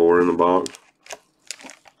 24 in the box.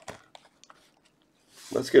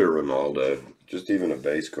 Let's get a Ronaldo. Just even a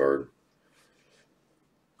base card.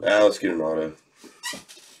 Now let's get an auto.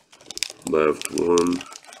 Left, 1,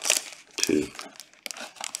 2.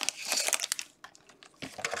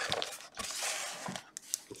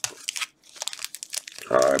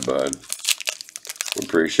 Alright, bud. We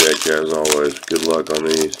appreciate you as always. Good luck on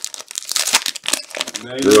these.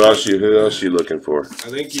 Who else you looking for? I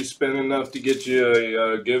think you spent enough to get you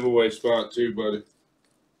a giveaway spot too, buddy.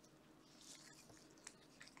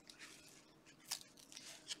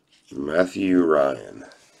 Matthew Ryan.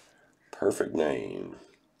 Perfect name.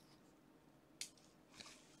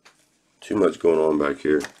 Too much going on back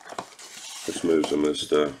here. Let's move some of this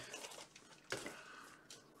stuff.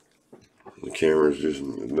 The camera's just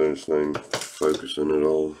doing its thing, focusing it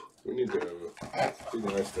all. We need to have it'd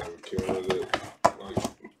be nice to have a camera that like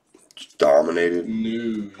It's dominated.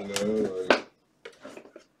 new, you know, like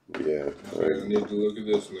Yeah. I need to look at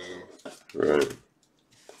this now. Right.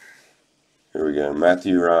 Here we go.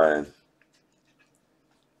 Matthew Ryan.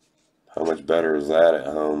 How much better is that at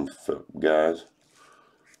home, guys?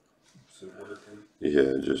 Is it working?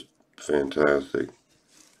 Yeah, just fantastic.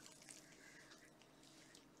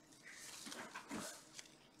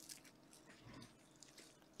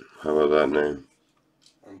 How about that name?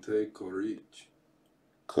 Ante Koric.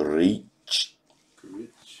 Koric. Koric.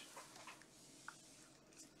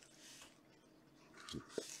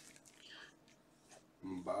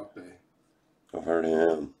 Mbappe. I've heard of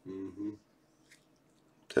him. Mm-hmm.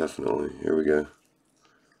 Definitely. Here we go.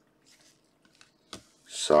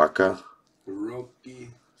 Saka.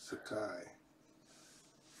 Hiroki Sakai.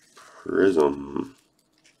 Prism.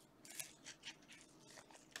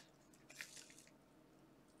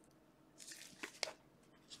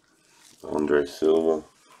 Andre Silva.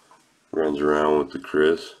 Runs around with the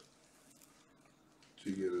Chris.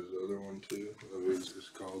 Did you get his other one too? Oh, he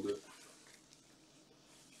just called it.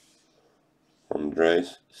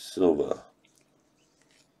 Andres Silva.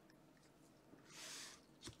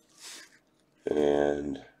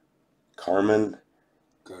 And Kareem.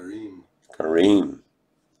 Kareem.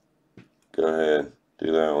 Go ahead.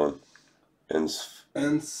 Do that one.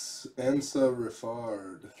 Ensa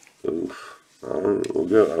Riffard. Oof. Alright, we'll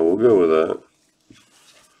go with that.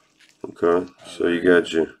 Okay. So you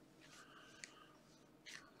got your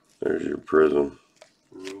there's your Prism.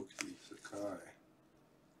 Hiroki Sakai.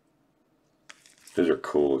 These are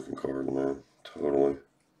cool looking cards, man. Totally.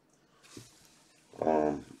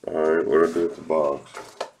 Alright, what do I do with the box?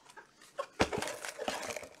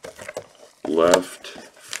 Left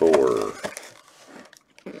 4.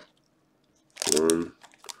 1,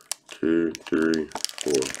 2, 3,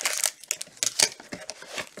 4.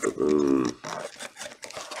 Boom.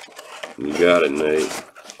 You got it, Nate.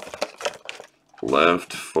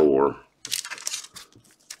 Left 4.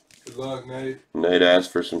 Good luck, Nate. Nate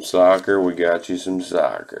asked for some soccer. We got you some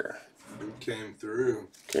soccer. You came through.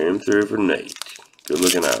 Came through for Nate. Good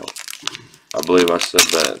looking out. I believe I said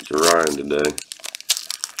that to Ryan today.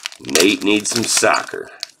 Nate needs some soccer.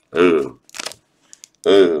 Ooh.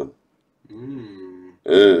 Ooh. Mmm.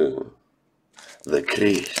 Ooh. The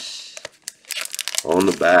crease on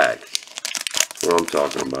the back. That's what I'm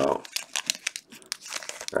talking about.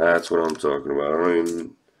 That's what I'm talking about. I don't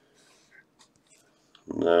even.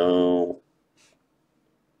 No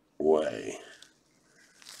way.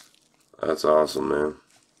 That's awesome, man.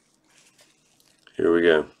 Here we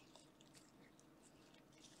go.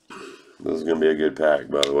 This is going to be a good pack,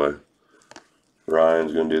 by the way.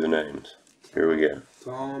 Ryan's going to do the names. Here we go.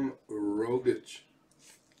 Tom Rogic.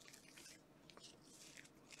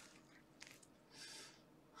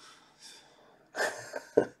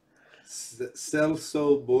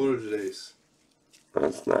 Celso Borges.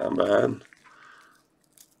 That's not bad.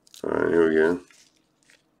 Alright, here we go.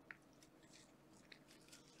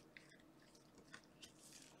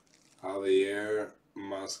 Javier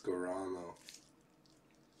Mascherano.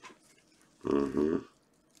 Mm-hmm.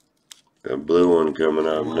 That blue one coming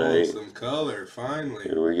up, Come on, Nate. some color, finally.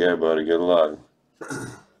 Here we go, buddy. Good luck.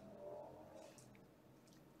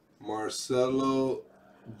 Marcelo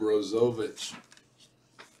Brozovic.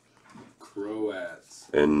 Croats.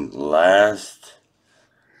 And last,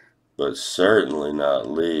 but certainly not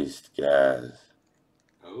least, guys.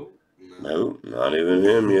 Oh, no. Nope, not even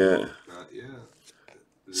him yet. Not yet.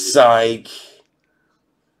 Psych.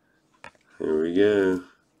 Here we go.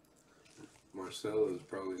 Marcelo is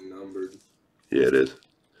probably numbered. Yeah, it is.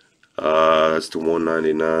 That's the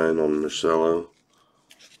 199 on Marcelo.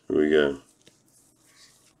 Here we go.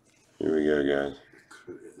 Here we go, guys.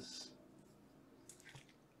 Chris.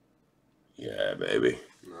 Yeah, baby.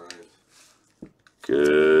 Nice.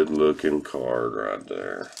 Good looking card right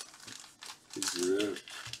there. Good.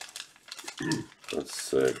 That's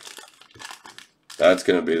sick. That's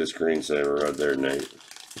gonna be the screensaver right there, Nate.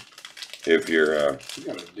 If your We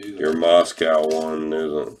gotta do that. your Moscow one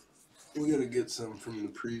isn't. We gotta get some from the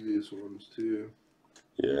previous ones too.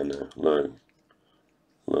 Yeah, no. Look,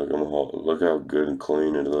 look how good and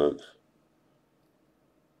clean it looks.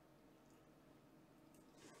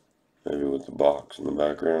 Maybe with the box in the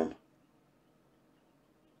background.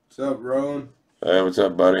 What's up, Rowan? Hey, what's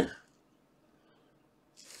up, buddy?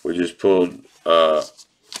 We just pulled a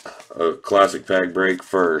classic pack break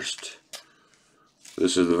first.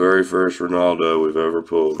 This is the very first Ronaldo we've ever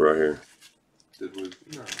pulled right here. Did we?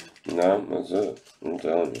 No. No, that's it. I'm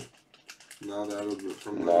telling you. Not out of it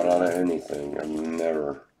from. Not out of anything. I've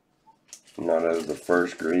never. Not out of the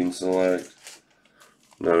first green select.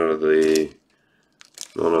 None of them.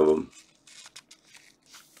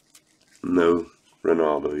 No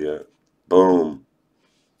Ronaldo yet. Boom.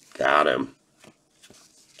 Got him.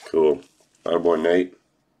 Cool. Attaboy, Nate.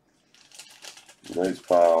 Nate's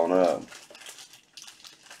piling up.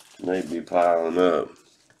 Nate be piling up.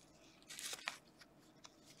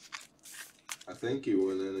 I think he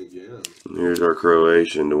went in again. Here's our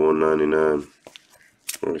Croatian to 199.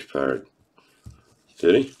 Nice pack.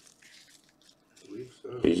 Did he? I believe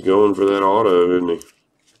so. He's going for that auto, isn't he?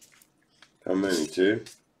 How many? 2?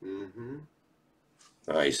 Mm-hmm.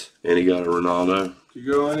 Nice. And he got a Ronaldo. Did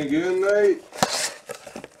you go any good, Nate?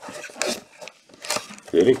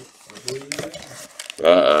 Did he?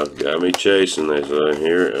 Uh-oh. Got me chasing, they say.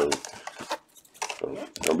 Here.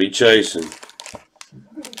 Don't be chasing.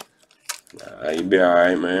 You'll be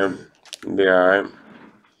alright, man. You'll be alright.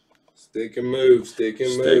 Stick and move, stick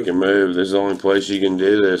and move. Stick and move. This is the only place you can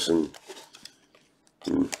do this, and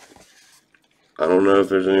I don't know if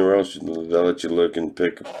there's anywhere else they'll let you look and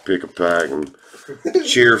pick a pack and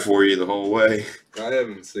cheer for you the whole way. I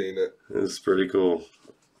haven't seen it. It's pretty cool.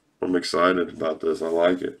 I'm excited about this. I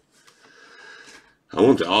like it. I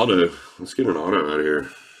want the auto. Let's get an auto out of here.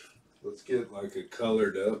 Let's get like a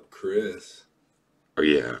colored up Chris. Oh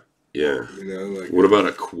yeah, yeah. You know, like What about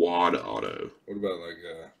a quad auto? What about like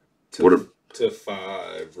a to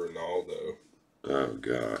 5 Ronaldo? Oh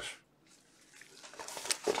gosh.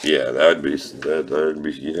 Yeah, that'd be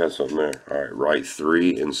you'd have something there. All right, right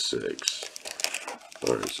 3 and 6.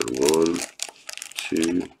 All right, so 1,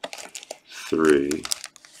 2, 3,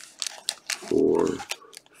 4,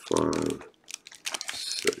 5,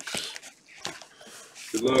 6.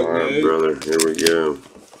 Good luck, All right, Nate. brother. Here we go.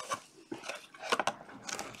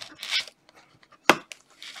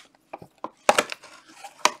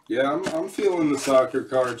 Yeah, I'm feeling the soccer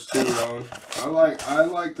cards too, Ron. I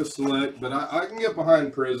like the select, but I can get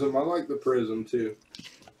behind Prism. I like the Prism too.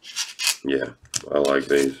 Yeah, I like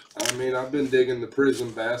these. I mean, I've been digging the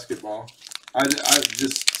Prism basketball. I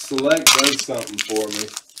just select does something for me.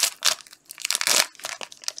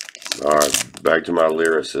 All right, back to my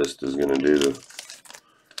lyricist is gonna do the.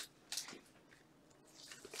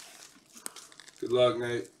 Good luck,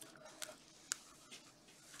 Nate.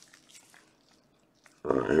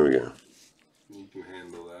 All right, here we go. You can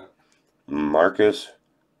handle that. Marcus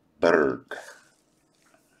Berg.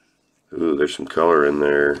 Ooh, there's some color in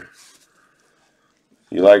there.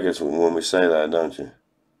 You like us when we say that, don't you?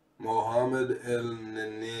 Mohammed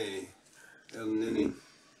El-Nini. El-Nini.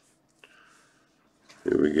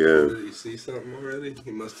 Here we go. Did you see something already?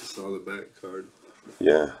 He must have saw the back card.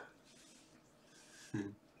 Yeah.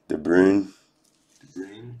 De Bruyne.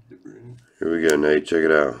 De Bruyne. Here we go, Nate. Check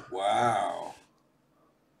it out. Wow.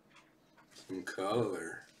 Some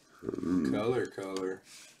color. Color.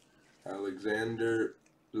 Alexander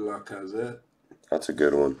Lacazette. That's a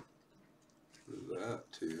good one.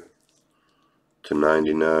 That too.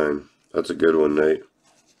 /99. That's a good one, Nate.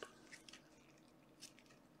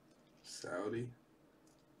 Saudi.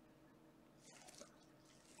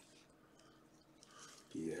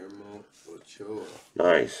 Guillermo Ochoa.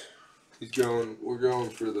 Nice. We're going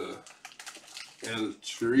for the El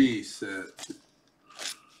Tree set.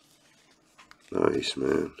 Nice,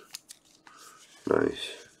 man. Nice.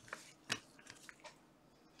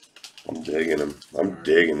 I'm digging them. I'm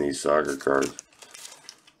digging these soccer cards.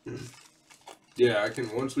 Yeah, I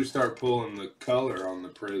can. Once we start pulling the color on the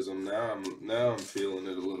prism, now I'm feeling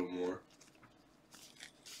it a little more.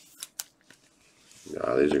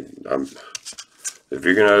 Nah, these are. If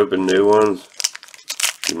you're gonna open new ones,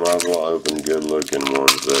 you might as well open good-looking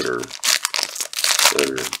ones that are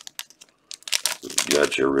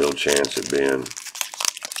got you a real chance at being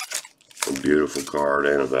a beautiful card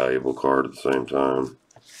and a valuable card at the same time.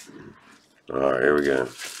 All right, here we go.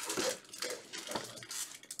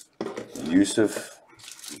 Yusuf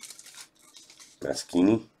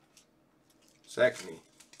Maskini. Sakni.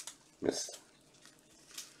 Yes.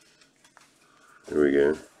 Here we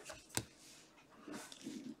go.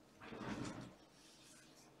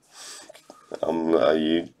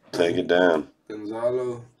 You take it down.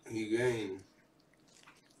 Gonzalo Higuain.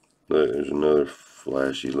 Look, there's another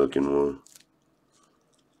flashy looking one.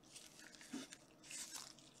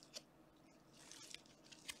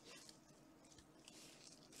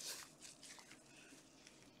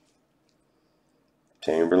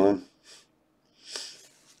 Chamberlain.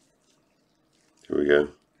 Here we go.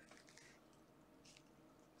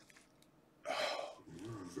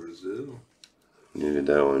 Brazil. Needed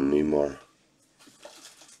that one, Neymar.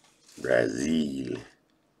 Brazil.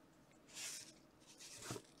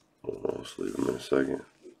 Hold on, let's leave him in a second.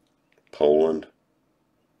 Poland.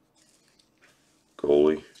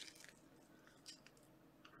 Goalie.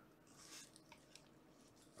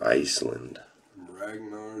 Iceland.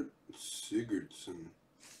 Ragnar Sigurdsson.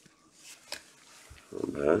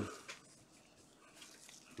 Not bad.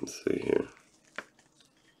 Let's see here.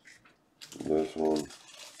 This one.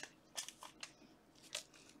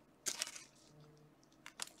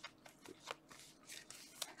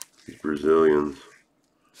 These Brazilians.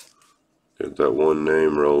 Got that one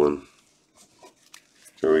name rolling.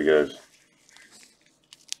 Here we go.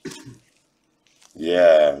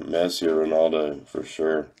 Yeah, Messi or Ronaldo for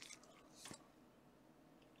sure.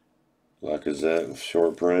 Lacazette,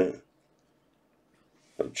 short print.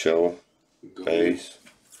 Ochoa, base.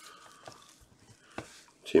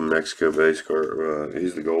 Team Mexico base card.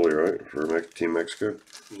 He's the goalie, right? For Team Mexico?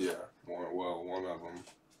 Yeah, one of them.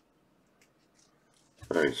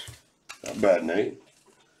 Nice. Not bad, Nate.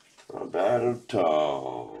 Not bad at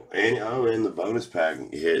all. And the bonus pack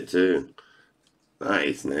you hit too.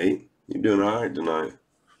 Nice, Nate. You're doing all right tonight.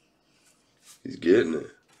 He's getting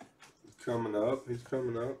it. He's coming up.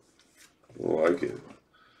 I like it.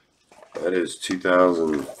 That is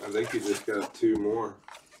 2000. I think he just got two more.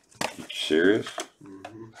 Serious?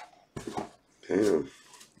 Mm-hmm. Damn.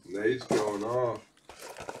 Nate's going off.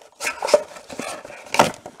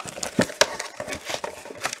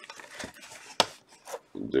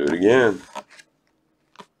 Do it again.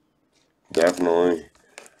 Definitely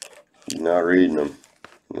not reading them.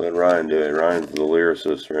 Let Ryan do it. Ryan's the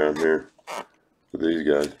lyricist around here with these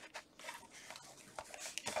guys.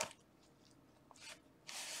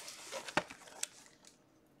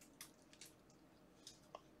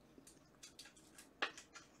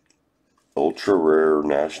 Ultra rare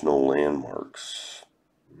national landmarks.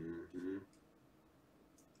 Mm-hmm.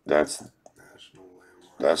 That's National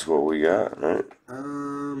landmark. That's what we got, right?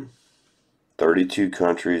 32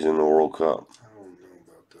 countries in the World Cup. I don't know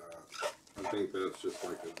about that. I think that's just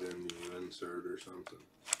like a venue insert or something.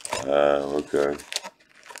 Okay.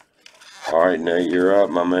 All right, Nate, you're up,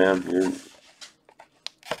 my man.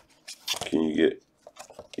 Can you get?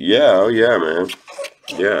 Yeah, oh yeah, man.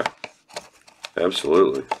 Yeah,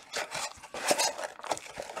 absolutely.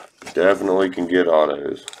 Definitely can get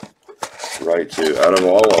autos. Right too. Out of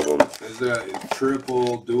all of them. Is that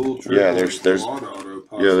dual triple? Yeah, there's quad auto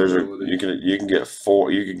Yeah, possibility. you can get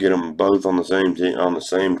 4. You could get them both on the same team on the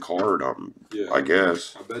same card. Yeah, I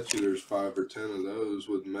guess. I bet you there's 5 or 10 of those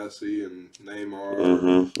with Messi and Neymar.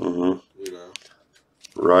 Mm-hmm. Mm-hmm. You know.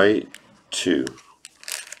 Right. 2.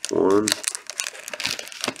 1,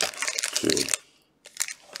 2.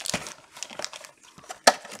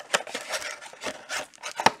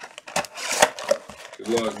 Good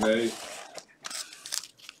luck, Nate.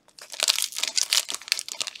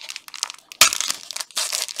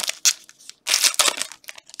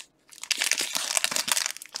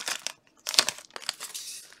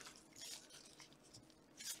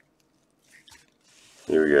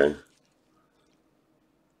 Here we go.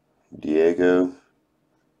 Diego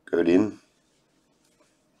Godin.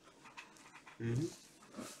 Mm-hmm.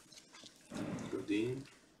 Godin.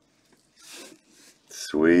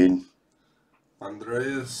 Swede.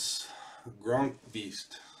 Andreas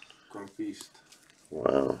Gronkbeest. Gronkbeest.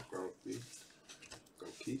 Wow. Gronkbeest.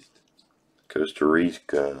 Gronkbeest. Costa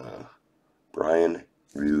Rica. Brian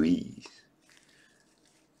Ruiz.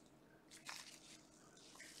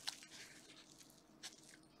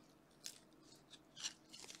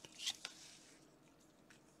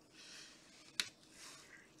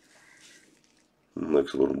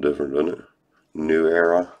 Looks a little different, doesn't it? New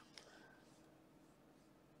era.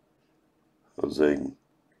 Jose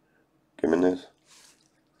Gimenez.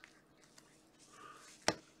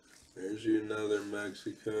 There's you another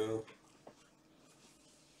Mexico.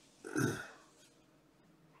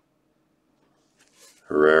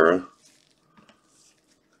 Herrera.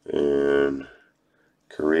 And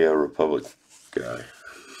Korea Republic guy.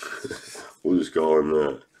 We'll just call him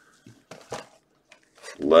that.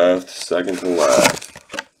 Left, second to last.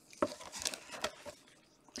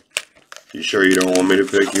 You sure you don't want me to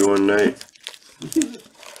pick you one, Nate?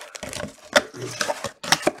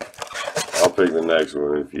 I'll pick the next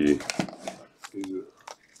one if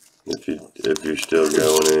you're still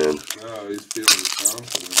going in. No, he's feeling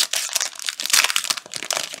confident.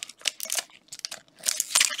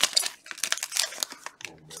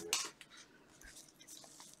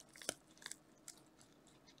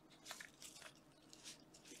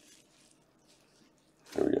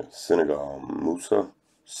 Here we go. Senegal, Musa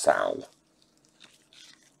Sal.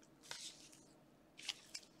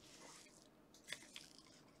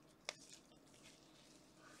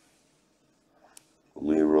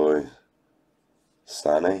 Leroy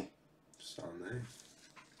Sané. Sané.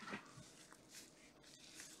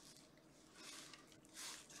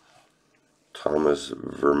 Thomas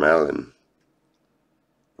Vermaelen.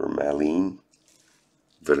 Vermaelen.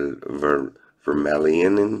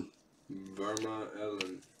 Vermaelen. Verma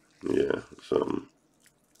Ellen. Yeah, something.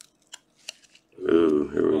 Ooh,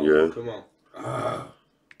 here we go. Come on. Ah.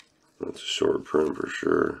 That's a short print for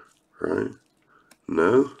sure, right?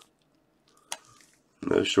 No?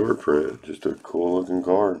 No short print, just a cool looking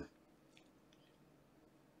card.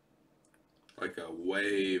 Like a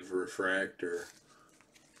wave refractor.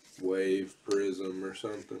 Wave prism or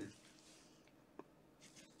something.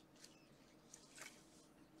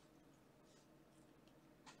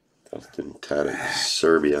 Dustin Tadic,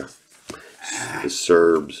 Serbia. The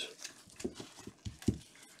Serbs.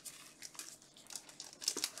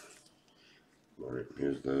 Alright,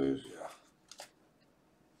 here's those. Yeah.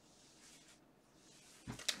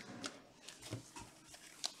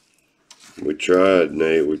 We tried,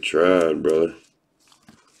 Nate. We tried, brother.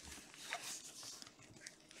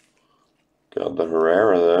 Got the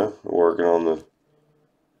Herrera though, working on the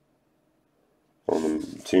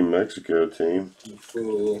Team Mexico team. The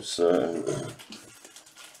full setter.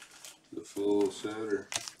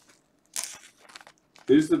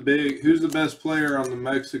 Who's the best player on the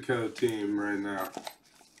Mexico team right now?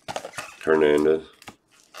 Hernandez.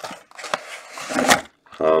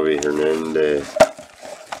 Javi Hernandez.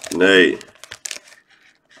 Nate.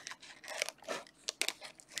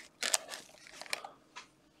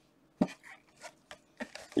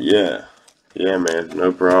 Yeah. Yeah, man.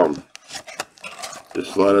 No problem.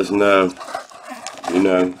 Just let us know. You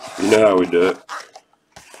know how we do it.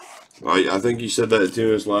 I think you said that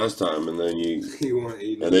to us last time, and then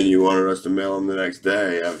you wanted us to mail them the next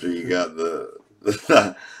day after you got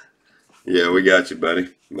the. Yeah, we got you, buddy.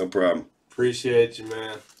 No problem. Appreciate you,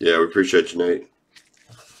 man. Yeah, we appreciate you, Nate.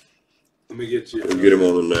 Let me get you. We'll get him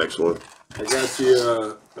on the next one. I got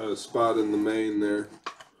you a spot in the main there.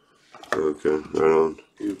 Okay, right on.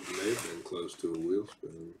 He may have been close to a wheel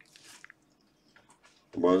spin.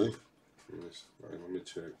 Was he? Yes. All right, let me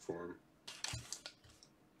check for him.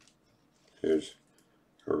 Here's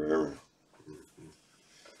Herrera.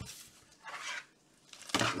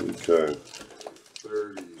 Okay.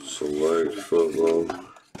 30. Select football.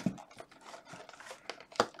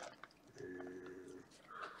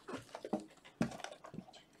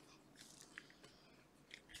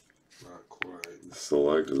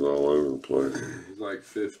 Select is all over the place. He's like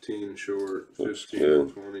 15 short, Looks 15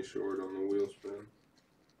 good. or 20 short on the wheel spin.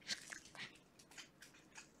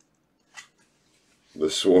 The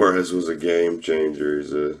Suarez was a game changer.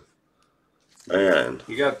 He's a man.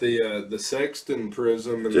 You got the Sexton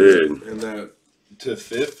Prism and Dude. and that to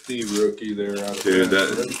 50 rookie there out of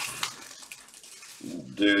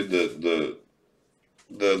Dude,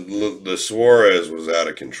 the Suarez was out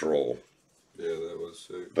of control. Yeah, that was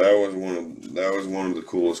sick. That was one of the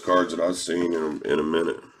coolest cards that I've seen in a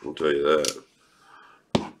minute. I'll tell you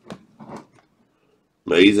that.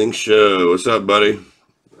 Amazing show. What's up, buddy?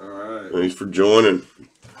 All right. Thanks for joining.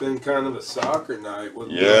 Been kind of a soccer night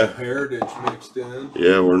with heritage mixed in.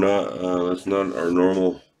 Yeah, we're not. That's not our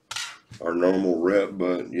normal rep,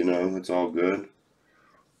 but you know it's all good.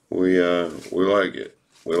 We like it.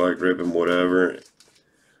 We like ripping whatever.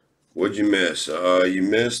 What'd you miss? You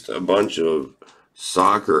missed a bunch of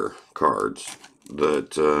soccer cards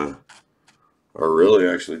that are really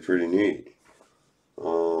actually pretty neat.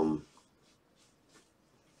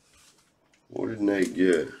 What did Nate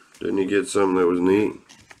get? Didn't he get something that was neat?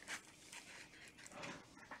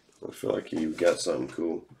 I feel like he got something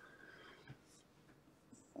cool.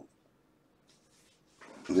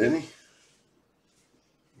 Didn't he?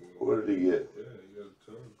 What did he get? Yeah, he got a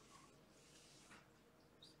ton.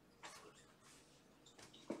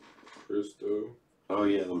 Cristo. Oh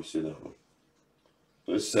yeah, let me see that one.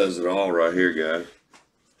 This says it all right here, guys.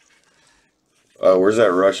 Where's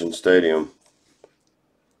that Russian stadium?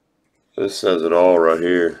 This says it all right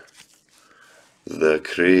here. The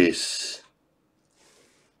crease.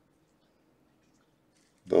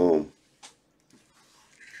 Boom.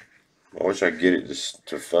 I wish I could get it just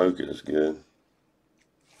to focus good.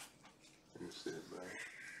 Let me see it back.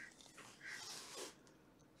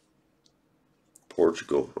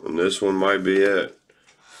 Portugal. And this one might be it.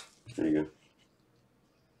 Here you go.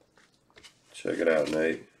 Check it out,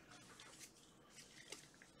 Nate.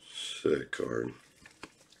 Sick card.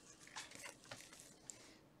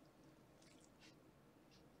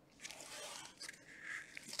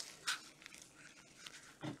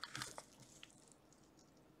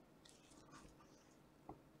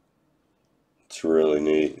 It's really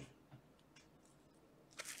neat.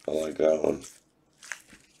 I like that one.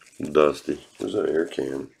 Dusty. Where's that air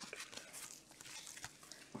can?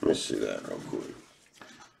 Let me see that real quick.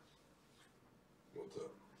 What's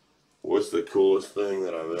up? What's the coolest thing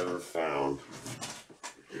that I've ever found?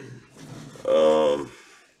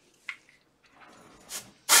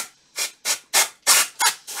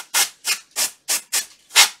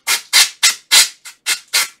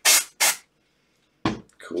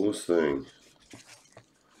 Coolest thing.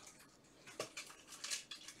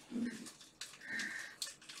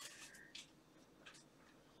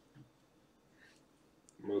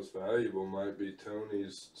 Most valuable might be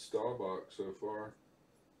Tony's Starbucks so far.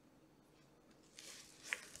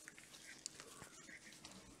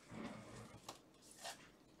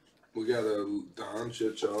 We got a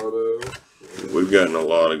Doncic auto. We've gotten a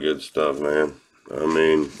lot of good stuff, man. I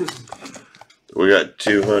mean, we got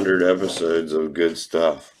 200 episodes of good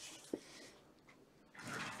stuff.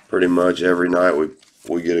 Pretty much every night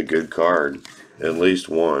we get a good card. At least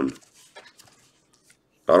one.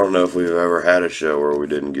 I don't know if we've ever had a show where we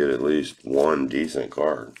didn't get at least one decent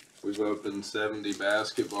card. We've opened 70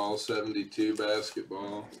 basketball, 72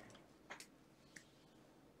 basketball.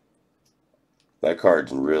 That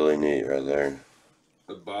card's really neat right there.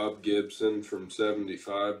 A Bob Gibson from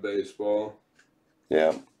 75 baseball.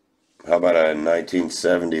 Yeah. How about a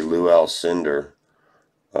 1970 Lou Alcindor,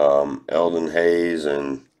 Eldon Hayes,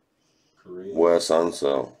 and Kareem. Wes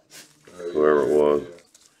Unseld, Oh, whoever it was. Yeah.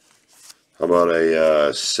 How about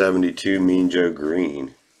a 72 Mean Joe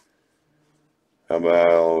Green? How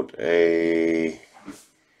about a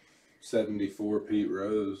 74 Pete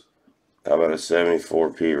Rose. How about a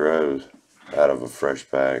 74 Pete Rose out of a fresh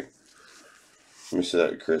pack? Let me see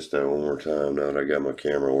that Cristo one more time now that I got my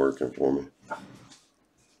camera working for me.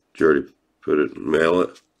 Did you already put it, mail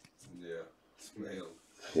it? Yeah, it's mailed.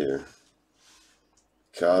 Here.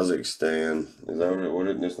 Kazakhstan. Is that what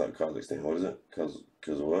it is? It's not Kazakhstan. What is it? Kaz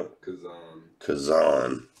what? Kazan.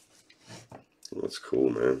 Kazan. That's cool,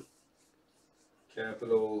 man.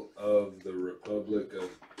 Capital of the Republic of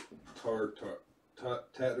Tatarstan.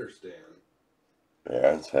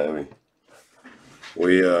 Yeah, it's heavy.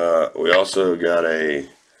 We also got a.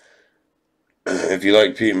 If you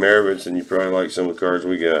like Pete Maravich, then you probably like some of the cards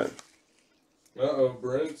we got. Uh-oh,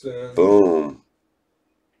 Brent's in. Boom.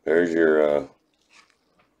 There's your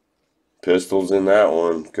pistols in that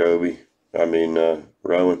one, Kobe.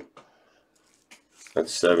 Rowan.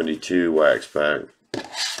 That's 72 wax pack.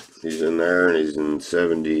 He's in there, and he's in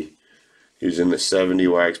 70. He's in the 70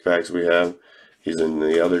 wax packs we have. He's in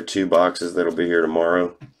the other 2 boxes that'll be here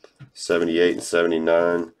tomorrow. 78 and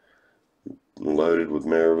 79. Loaded with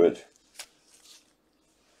Maravich.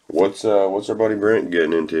 What's our buddy Brent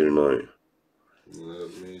getting into tonight?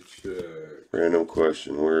 Let me check. Random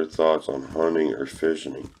question. What are your thoughts on hunting or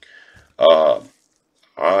fishing?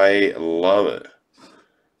 I love it.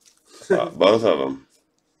 Both of them.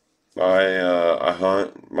 I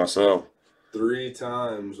hunt myself. 3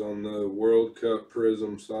 times on the World Cup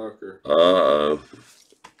Prism Soccer. Uh-oh.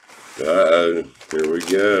 Uh-oh. Here we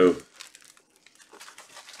go.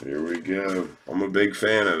 Here we go. I'm a big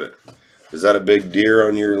fan of it. Is that a big deer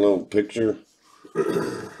on your little picture?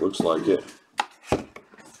 Looks like it.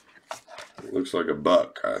 Looks like a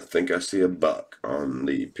buck. I think I see a buck on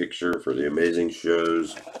the picture for the Amazing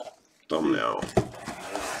Shows thumbnail.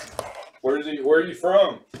 Where are you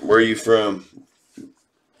from? Where are you from?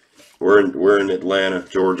 We're in Atlanta,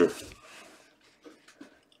 Georgia.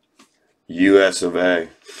 US of A.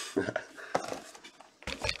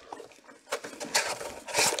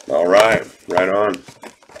 All right, right on.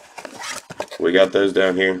 We got those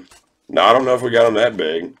down here. Now, I don't know if we got them that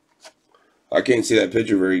big. I can't see that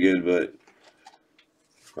picture very good, but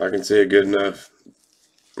I can see it good enough.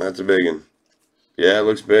 That's a big one. Yeah, it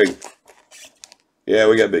looks big. Yeah,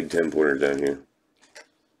 we got big 10-pointers down here.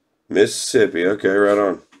 Mississippi. Okay, right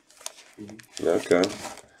on. Okay.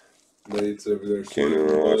 Nate's over there Came shooting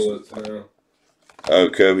to bullets now. Oh,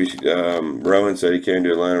 Kobe. Rowan said he came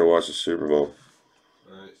to Atlanta to watch the Super Bowl.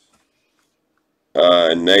 Nice.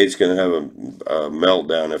 And Nate's going to have a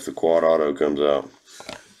meltdown if the quad auto comes out.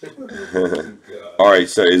 All right,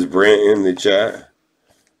 so is Brent in the chat?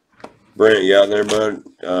 Brent, you out there, bud?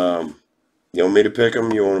 You want me to pick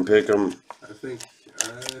him? You want to pick him? I think.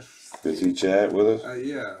 Does he chat with us?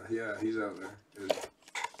 Yeah, he's out there.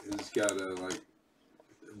 He's got a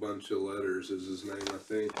bunch of letters is his name, I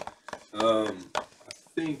think. I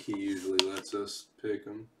think he usually lets us pick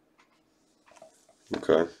him.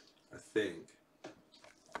 Okay. I think.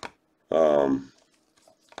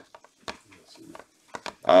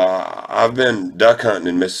 I've been duck hunting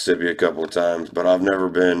in Mississippi a couple of times, but I've never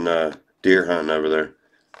been deer hunting over there.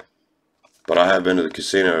 But I have been to the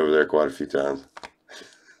casino over there quite a few times.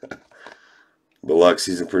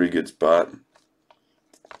 Biloxi's a pretty good spot.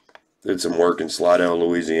 Did some work in Slidell,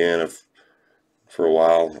 Louisiana for a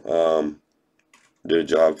while. Did a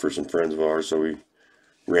job for some friends of ours, so we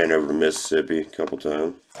ran over to Mississippi a couple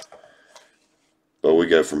times. But we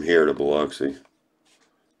go from here to Biloxi.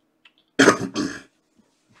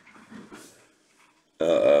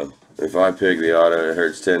 If I pick the auto, it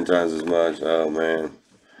hurts 10 times as much. Oh, man.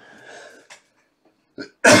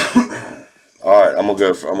 All right, I'm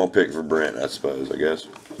gonna pick for Brent, I suppose. I guess.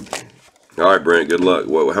 All right, Brent. Good luck.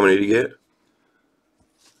 What? How many did you get?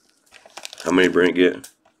 How many Brent get?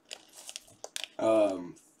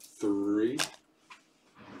 3.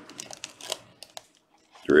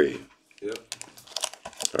 3. Yep.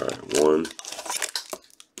 All right. 1,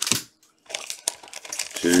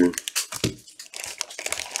 2,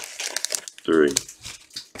 3.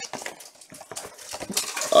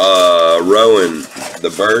 Rowan,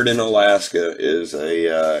 the bird in Alaska is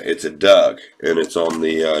it's a duck, and it's on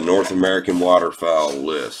the North American waterfowl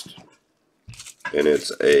list, and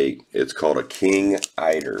it's called a king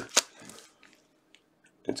eider.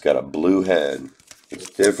 It's got a blue head. It's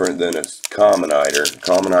different than a common eider.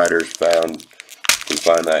 Common eider's found. You can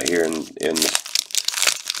find that here in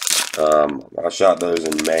I shot those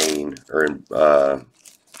in Maine, or in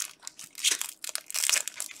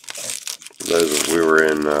we were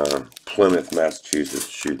in Plymouth, Massachusetts.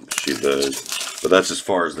 Shoot those, but that's as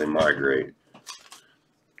far as they migrate.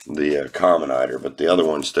 The common eider, but the other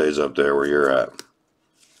one stays up there where you're at,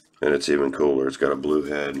 and it's even cooler. It's got a blue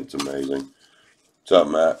head, and it's amazing. What's up,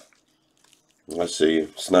 Matt? Let's see.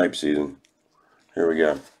 Snipe season. Here we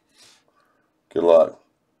go. Good luck.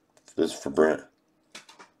 This is for Brent.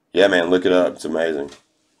 Yeah, man, look it up. It's amazing.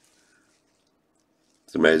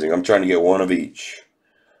 It's amazing. I'm trying to get one of each.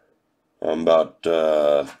 I'm about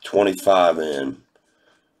 25 in,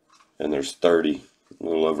 and there's 30, a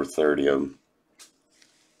little over 30 of them.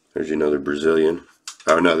 There's another Brazilian.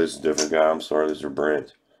 Oh, no, this is a different guy. I'm sorry, this is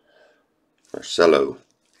Brent. Marcelo.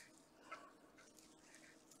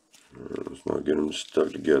 Let's not get them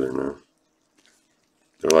stuck together now.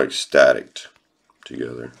 They're like staticked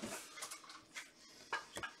together.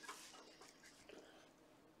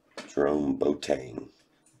 Jerome Boateng,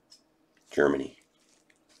 Germany.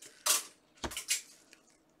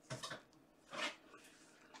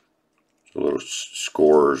 A little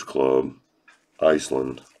scorers club,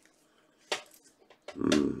 Iceland.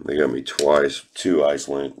 They got me twice. Two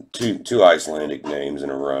Icelandic names in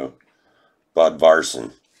a row.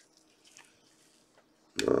 Bodvarsson.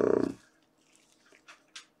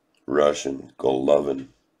 Russian. Golovin.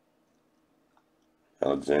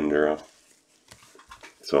 Alexandra.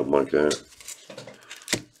 Something like that.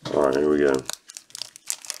 Alright, here we go.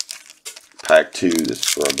 Pack 2. This is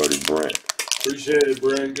for our buddy Brent. Appreciate it,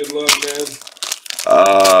 Brent. Good luck, man.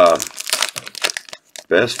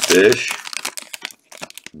 Best fish.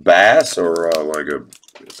 Bass or like a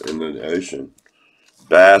in the ocean.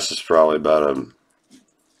 Bass is probably about a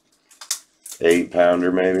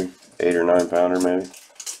 8-pounder maybe. 8 or 9-pounder maybe.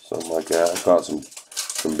 Something like that. I caught some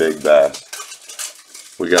big bass.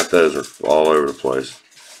 We got those all over the place.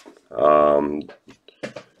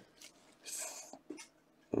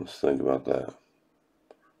 Let's think about that.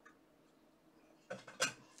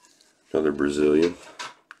 Another Brazilian.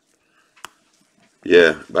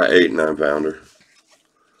 Yeah, about 8, 9-pounder.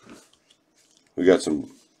 We got some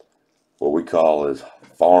what we call is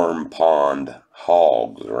farm pond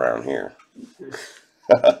hogs around here.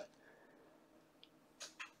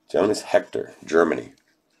 Jonas Hector, Germany.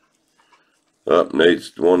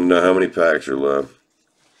 Nate's wanting to know how many packs are left.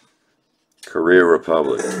 Korea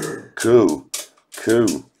Republic. Coup.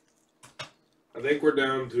 I think we're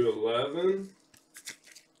down to 11.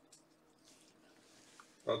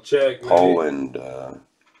 I'll check. Poland.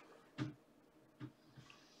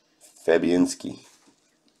 Fabianski.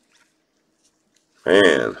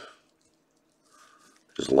 Man.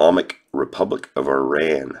 Islamic Republic of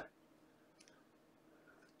Iran.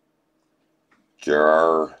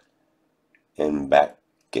 Jarenbakish.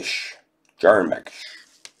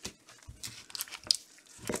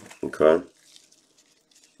 Okay.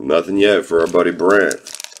 Nothing yet for our buddy Brent.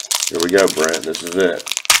 Here we go, Brent. This is it.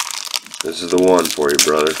 This is the one for you,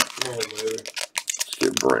 brother. Oh, baby. Let's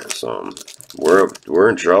get Brent some. We're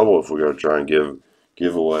in trouble if we go try and give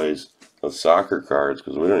giveaways of soccer cards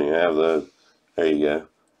because we don't even have those. There you go.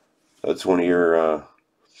 That's one of your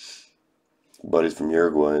buddies from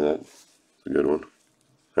Uruguay. That's a good one.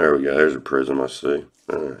 There we go. There's a prism I see.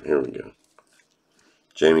 All right, here we go.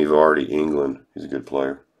 Jamie Vardy, England. He's a good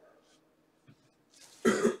player.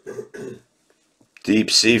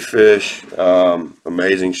 Deep sea fish.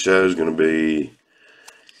 Amazing show is going to be.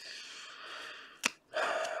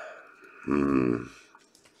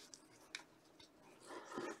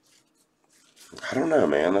 I don't know,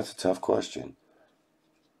 man. That's a tough question.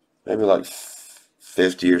 Maybe like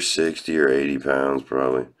 50 or 60 or 80 pounds,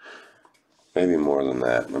 probably. Maybe more than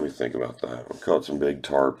that. Let me think about that. We caught some big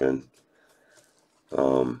tarpon.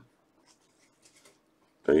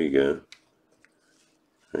 There you go.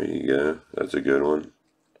 There you go. That's a good one.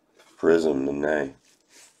 Prism, Nene.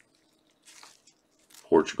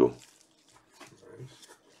 Portugal.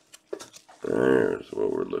 There's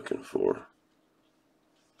what we're looking for.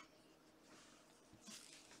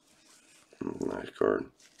 Nice card.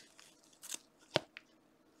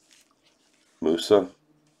 Musa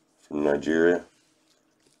from Nigeria.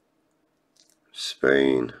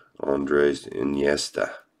 Spain. Andres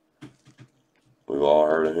Iniesta. We've all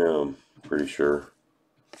heard of him, pretty sure.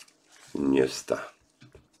 Iniesta.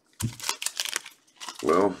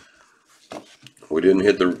 Well, we didn't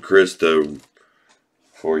hit the Cristo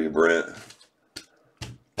for you, Brent.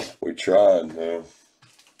 We tried, though.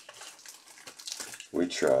 We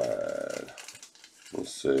tried.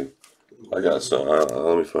 Let's see. I got some.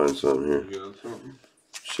 Let me find something here. You got something?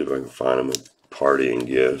 See if I can find him a partying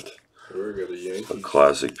gift. Sure, got a Yankees. A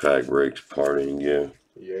classic pack breaks partying gift.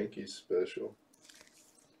 Yankees special.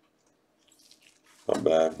 Not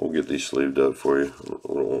bad. We'll get these sleeved up for you.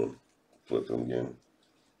 We don't want to flip them again.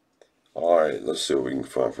 Alright, let's see what we can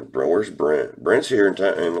find for Brent. Where's Brent? Brent's here in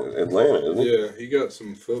Atlanta, isn't he? Yeah, he got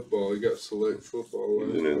some football. He got select football.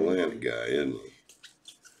 He's an Atlanta guy, isn't he?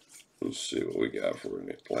 Let's see what we got for an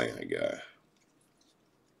Atlanta guy.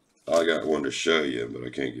 I got one to show you, but I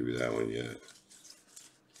can't give you that one yet.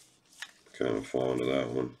 Kind of fond of that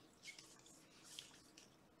one.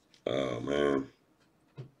 Oh, man.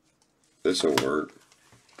 This'll work.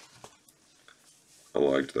 I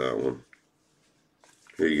liked that one.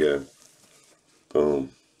 Here you go.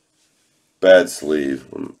 Boom. Bad sleeve.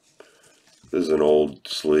 This is an old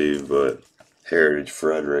sleeve, but Heritage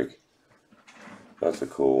Frederick. That's a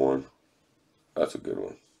cool one. That's a good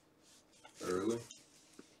one. Really?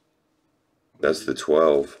 That's the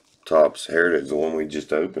 12 Tops Heritage, the one we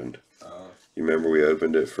just opened. You remember we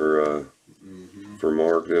opened it for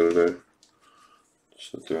Mark the other day?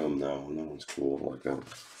 So throw him that one. That one's cool. I like that one.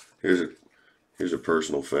 Here's a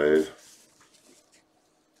personal fave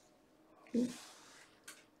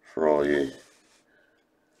for all you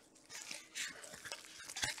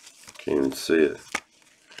Can't even see it.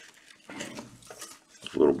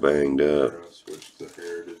 It's a little banged up. I'll switch the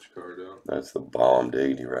Heritage card out. That's the bomb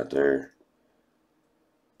diggity right there.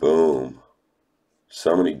 Boom.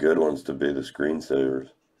 So many good ones to be the screensavers.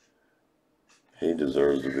 He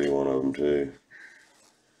deserves to be one of them too.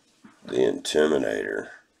 The Intimidator.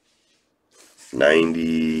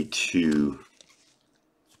 92.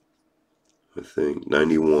 I think.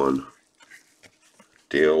 91.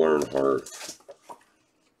 Dale Earnhardt.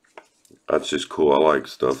 That's just cool. I like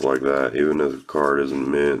stuff like that. Even if the card isn't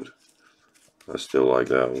mint, I still like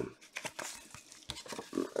that one.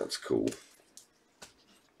 That's cool.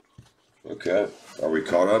 Okay. Are we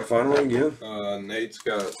caught up finally again? Nate's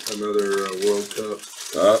got another World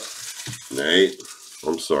Cup. Nate.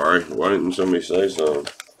 I'm sorry. Why didn't somebody say something?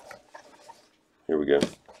 Here we go.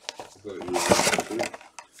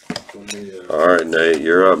 All right, Nate.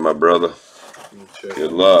 You're up, my brother.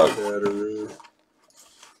 Good luck.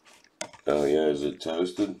 Oh, yeah. Is it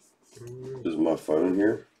toasted? Is my phone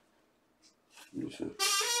here? Looks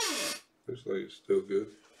like it's still good.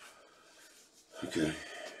 Okay.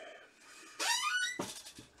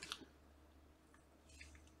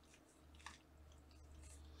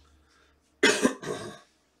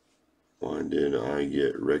 Why did I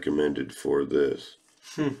get recommended for this?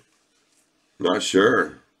 Not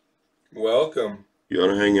sure. Welcome. You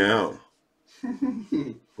ought to hang out.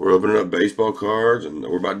 We're opening up baseball cards, and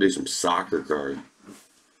we're about to do some soccer cards.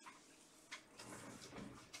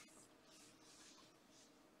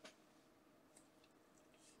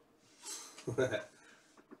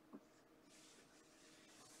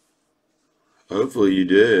 Hopefully you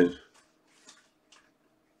did.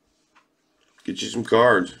 Get you some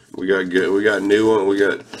cards. We got good. We got new one. We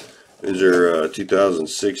got these are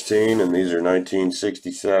 2016, and these are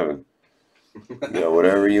 1967. Yeah,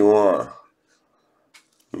 whatever you want.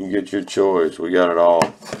 You get your choice. We got it all.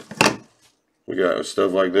 We got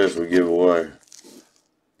stuff like this we give away,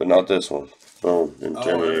 but not this one. Boom,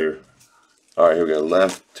 Intimidator. All right, here we go.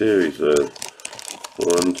 Left 2. He says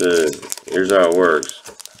 1, 2. Here's how it works.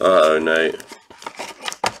 Uh-oh, Nate.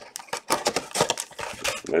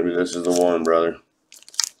 Maybe this is the one, brother.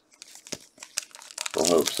 I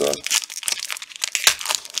hope so.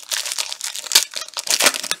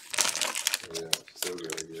 Yeah, still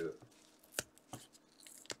gotta get it.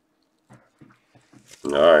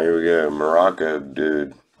 Alright, here we go. Morocco,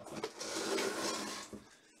 dude.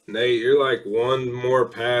 Nate, you're like one more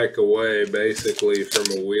pack away, basically, from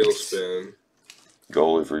a wheel spin.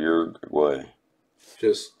 Goalie for your way.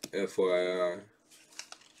 Just FYI.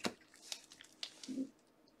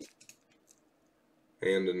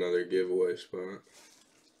 And another giveaway spot.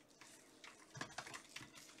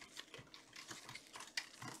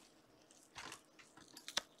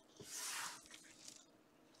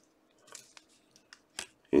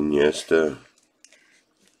 Iniesta.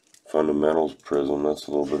 Fundamentals Prism. That's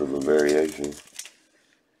a little bit of a variation.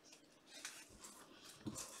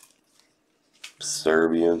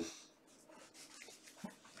 Serbian.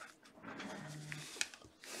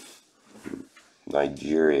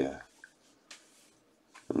 Nigeria.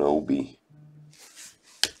 Nobi.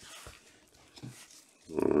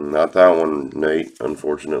 Not that one, Nate,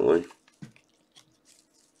 unfortunately.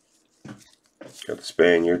 Got the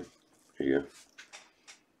Spaniard. Here you go.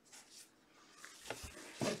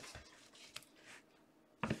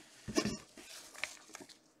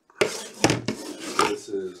 This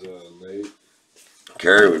is Nate.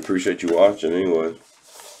 Carrie, we appreciate you watching anyway.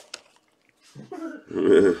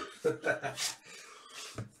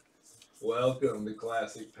 Welcome to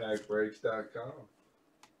ClassicPackBreaks.com.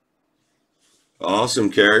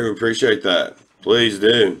 Awesome, Carrie. We appreciate that. Please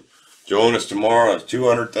do. Join us tomorrow. It's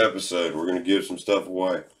 200th episode. We're going to give some stuff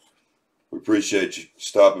away. We appreciate you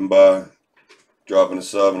stopping by, dropping a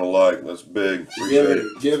sub and a like. That's big. Appreciate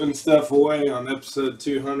it. Giving stuff away on episode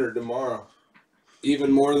 200 tomorrow.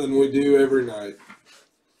 Even more than we do every night.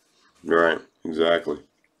 Right. Exactly.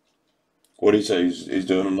 What did he say? He's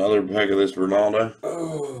doing another pack of this Ronaldo?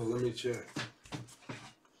 Oh, let me check.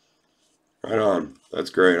 Right on. That's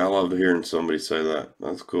great. I love hearing somebody say that.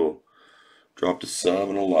 That's cool. Dropped a sub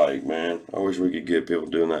and a like, man. I wish we could get people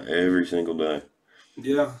doing that every single day.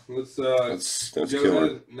 Yeah, let's That's go killer.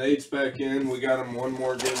 ahead. Nate's back in. We got him one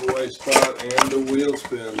more giveaway spot and a wheel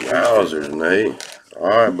spin. Wowzers, Nate. All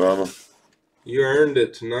right, Bubba. You earned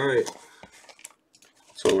it tonight.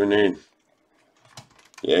 That's what we need.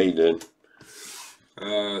 Yeah, you did.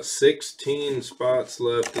 16 spots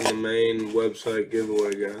left in the main website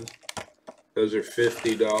giveaway, guys. Those are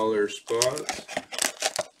 $50 spots.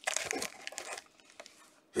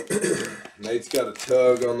 Nate's got a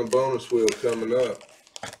tug on the bonus wheel coming up.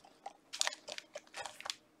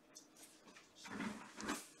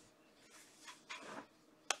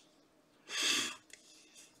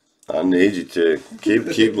 I need you to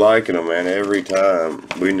keep liking them, man. Every time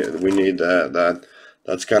we need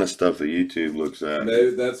that's kind of stuff that YouTube looks at.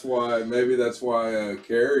 Maybe that's why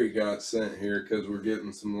Carrie got sent here, because we're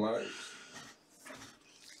getting some likes.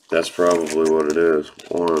 That's probably what it is.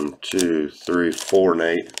 1, 2, 3, 4,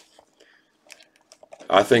 Nate.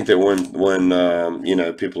 I think that when you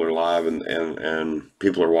know, people are live and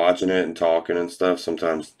people are watching it and talking and stuff,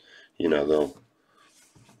 sometimes, you know,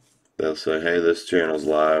 they'll say, hey, this channel's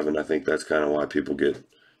live, and I think that's kind of why people get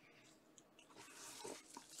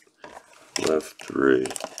left 3.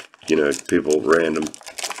 You know, people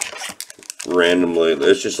randomly.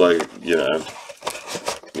 It's just like, you know,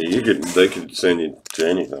 they could send you to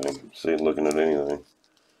anything. See, looking at anything.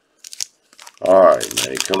 All right,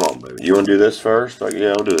 Nate, come on, baby. You want to do this first? Like,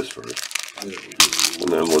 yeah, I'll do this first. And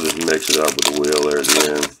then we'll just mix it up with the wheel there at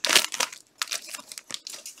the end.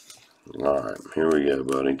 All right, here we go,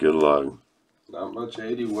 buddy. Good luck. Not much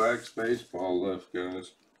 80 wax baseball left,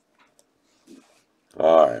 guys.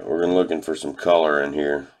 All right, we're looking for some color in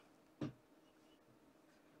here.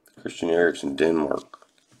 Christian Eriksen, Denmark.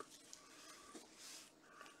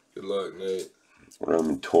 Good luck, Nate.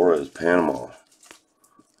 Roman Torres, Panama.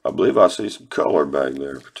 I believe I see some color back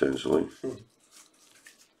there, potentially.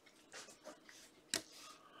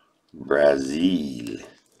 Brazil.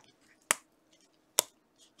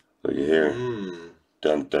 Look at here.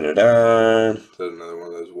 Dun dun dun dun. Is that another one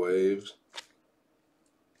of those waves?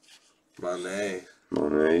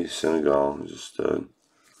 Monet, Senegal, just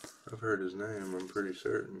I've heard his name, I'm pretty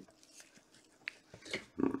certain.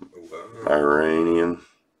 Wow. Iranian.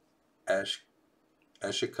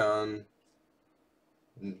 Ashkan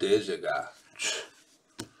Dejaga.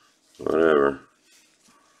 Whatever.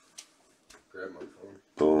 Grab my phone.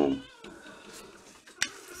 Boom.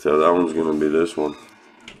 So that one's gonna be this one.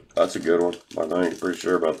 That's a good one. I think pretty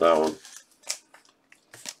sure about that one.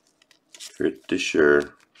 Pretty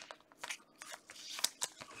sure.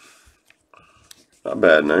 Not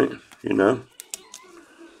bad, Nate. You know,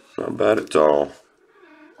 not bad at all.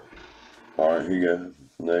 All right, here you go,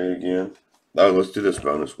 Nate again. Oh, let's do this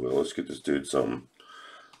bonus wheel. Let's get this dude something.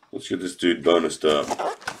 Let's get this dude bonused up.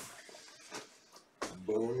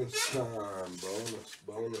 Bonus time.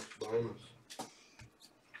 Bonus.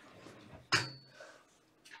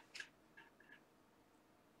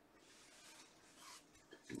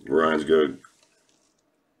 Ryan's good.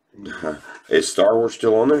 Is Star Wars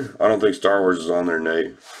still on there? I don't think Star Wars is on there,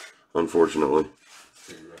 Nate. Unfortunately.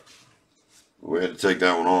 We had to take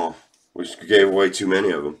that one off. We just gave away too many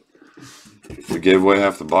of them. We gave away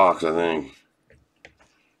half the box, I think.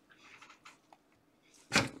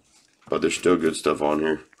 But there's still good stuff on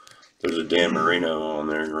here. There's a Dan Marino on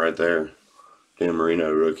there, right there. Dan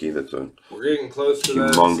Marino rookie. That's a We're getting close to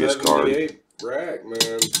that humongous card. 78 rack,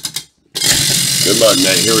 man. Good luck,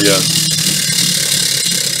 Nate. Here we go.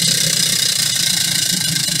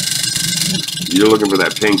 You're looking for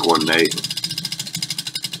that pink one, Nate.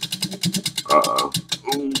 Uh-oh.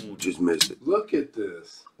 Ooh, just missed it. Look at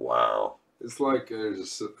this. Wow. It's like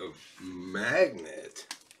there's a magnet.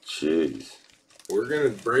 Jeez. We're going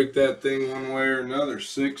to break that thing one way or another.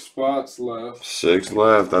 6 spots left. 6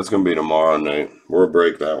 left. That's going to be tomorrow, Nate. We'll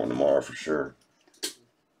break that one tomorrow for sure.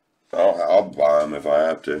 I'll buy them if I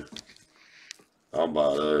have to. I'll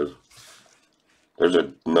buy those. There's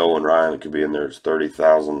a Noah and Ryan that could be in there. It's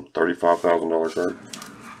 $35,000 card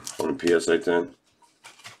on a PSA 10.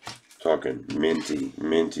 Talking minty.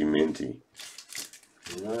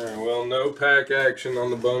 Alright, well, no pack action on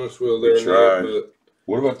the bonus wheel there. We tried. But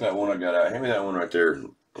What about that one I got out? Hand me that one right there.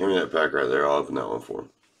 Hand me that pack right there. I'll open that one for him.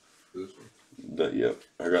 this one. Yep.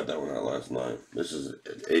 I got that one out last night. This is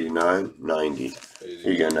 89, 90. 80.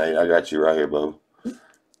 Here you go, Nate. I got you right here, Bo.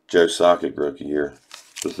 Joe Socket rookie here.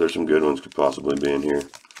 There's some good ones could possibly be in here.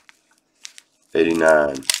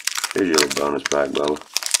 89. Here's your little bonus pack, Bubba.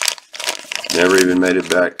 Never even made it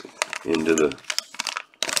back into the...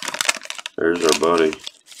 There's our buddy.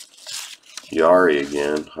 Yari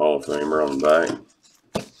again. Hall of Famer on the back.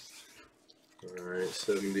 Alright,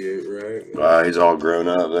 78 rack. He's all grown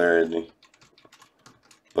up there, isn't he?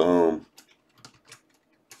 Boom.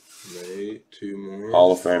 Nate, 2 more.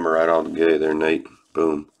 Hall of Famer right out the gate there, Nate.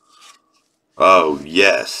 Boom. Oh,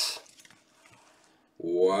 yes.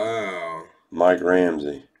 Wow. Mike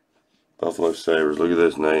Ramsey. Buffalo Sabres. Look at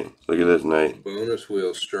this, Nate. Look at this, Nate. Bonus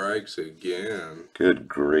wheel strikes again. Good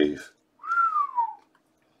grief.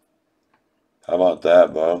 How about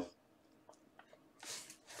that, Bo?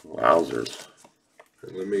 Wowzers.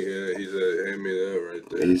 Let me, he said, hand me that right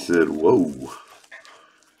there. He said, whoa.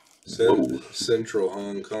 Central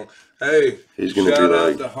Hong Kong. Hey, He's gonna shout be out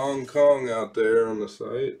like, to Hong Kong out there on the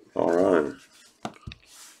site. all right.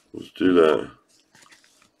 Let's do that.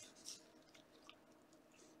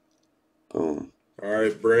 Boom. All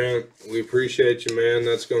right, Brent, we appreciate you, man.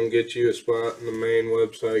 That's going to get you a spot in the main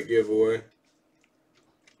website giveaway.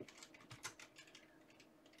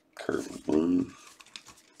 Kurt Bloom.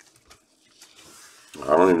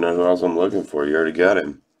 I don't even know who else I'm looking for. You already got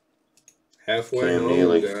him. Halfway Cam home,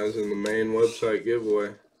 Neely. guys, in the main website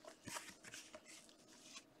giveaway.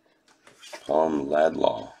 Palm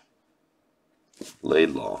Laidlaw.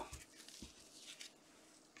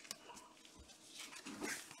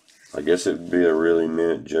 I guess it would be a really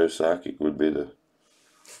mint. Joe Sakic would be the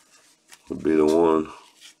one.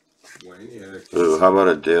 Ooh, how about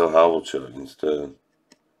a Dale Havlicek instead?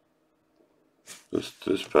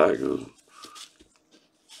 This pack is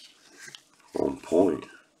on point.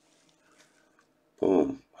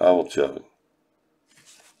 Boom, Havlicek.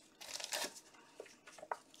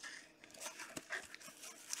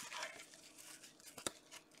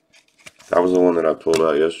 That was the one that I pulled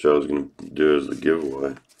out yesterday. I was going to do as the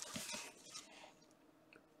giveaway.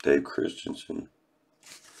 Dave Christensen.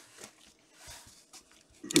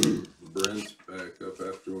 Brent's back up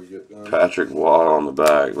after we get done. Patrick Watt on the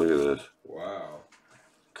back. Look at this. Wow.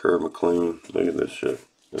 Kurt McLean. Look at this shit.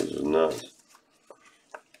 This is nuts.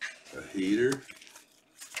 A heater?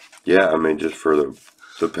 Yeah, I mean, just for the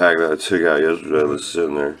pack that I took out yesterday was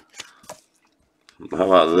sitting there. How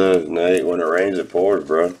about this, Nate? When it rains, it pours,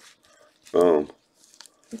 bro. Boom.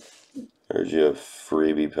 There's your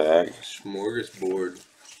freebie pack. Smorgasbord.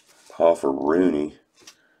 Hoffer Rooney.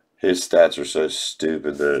 His stats are so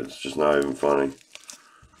stupid that it's just not even funny.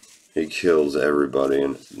 He kills everybody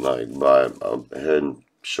and like by a head and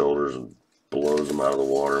shoulders and blows them out of the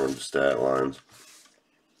water with stat lines.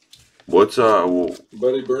 What's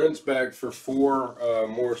Buddy Brent's back for 4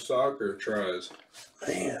 more soccer tries.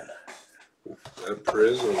 Man, that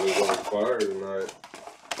prison was on fire tonight.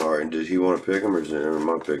 All right, did he want to pick him or am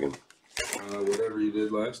I picking? Whatever you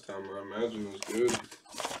did last time, I imagine was good.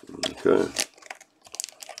 Okay.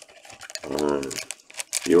 All right.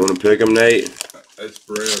 You want to pick him, Nate? That's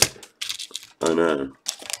Brent. I know.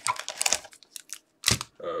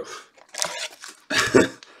 Oh.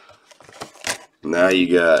 Now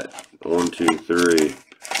you got 1, 2, 3,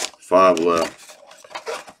 5 left.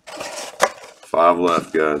 5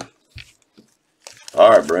 left, guys. All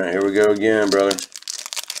right, Brent. Here we go again, brother.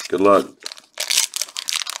 Good luck.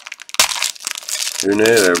 Who knew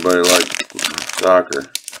everybody liked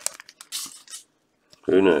soccer?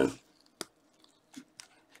 Who knew?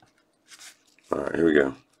 All right, here we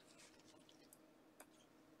go.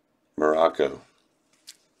 Morocco.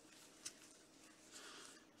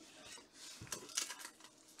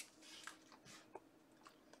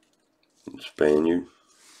 Spaniard.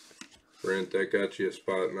 Brent, that got you a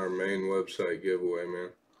spot in our main website giveaway, man.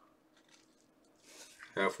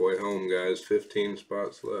 Halfway home, guys. 15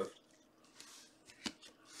 spots left.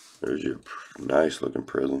 There's your nice looking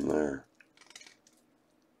prism there.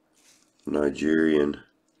 Nigerian.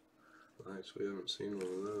 Nice. We haven't seen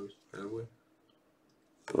one of those, have we?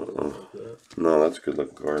 Like that. No, that's a good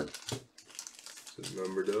looking card. Is it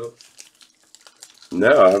numbered up?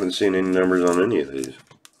 No, I haven't seen any numbers on any of these.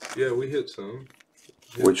 Yeah, we hit some.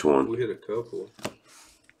 Which one? We hit a couple.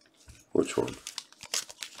 Which one?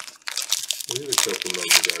 We hit a couple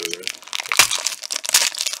numbers out of there.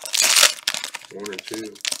 1 or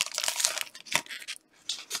 2.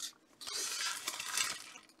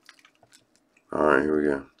 Alright, here we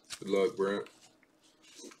go. Good luck, Brent.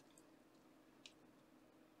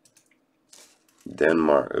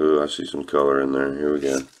 Denmark. Ooh, I see some color in there. Here we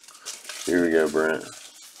go. Here we go, Brent.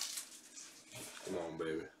 Come on,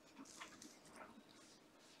 baby.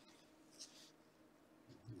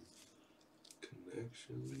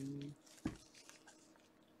 Connection.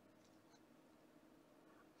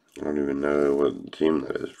 I don't even know what team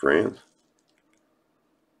that is. France?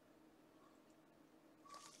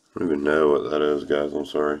 I don't even know what that is, guys. I'm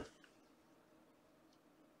sorry.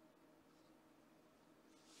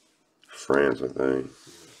 France, I think.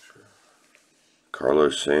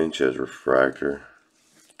 Carlos Sanchez refractor.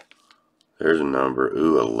 There's a number.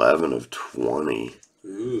 Ooh, 11 of 20.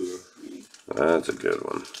 Ooh. That's a good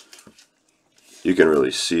one. You can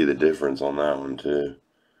really see the difference on that one, too.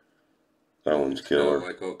 That one's killer. Got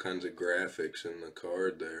like all kinds of graphics in the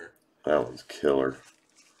card there. That one's killer.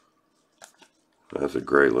 That's a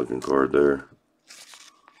great looking card there.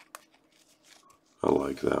 I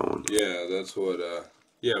like that one. Yeah, that's what,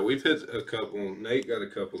 yeah, we've hit a couple. Nate got a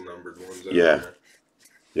couple numbered ones out Yeah. there.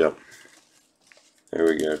 Yep. There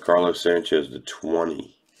we go. Carlos Sanchez to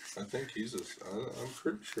 20. I think he's I'm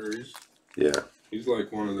pretty sure Yeah. he's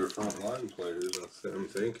like one of their front line players, I'm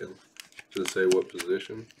thinking. Does it say what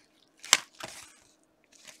position?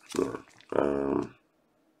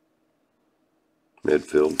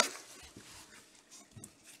 Midfield.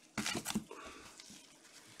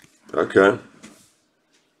 Okay.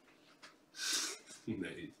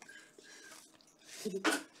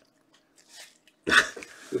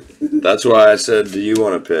 That's why I said, do you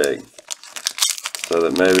want to pick? So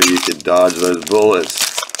that maybe you could dodge those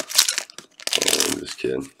bullets. Oh, I'm just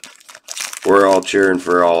kidding. We're all cheering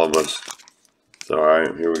for all of us. It's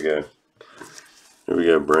alright, here we go. Here we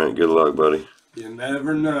go, Brent. Good luck, buddy. You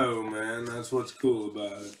never know, man. That's what's cool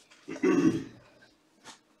about it.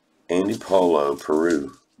 Andy Polo,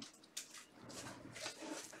 Peru.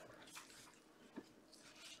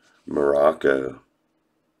 Morocco.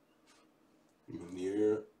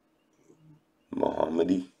 Munir.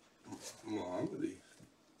 Mohammedi.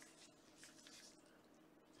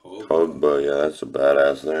 Pogba. Yeah, that's a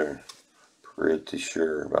badass there. Pretty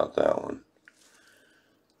sure about that one.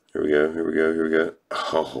 Here we go, here we go, here we go.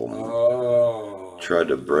 Oh, tried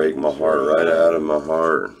to break my heart right out of my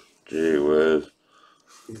heart. Gee whiz.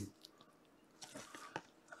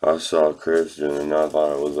 I saw Christian and I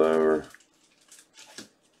thought it was over.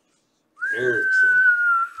 Erickson.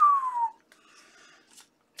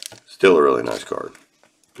 Still a really nice card.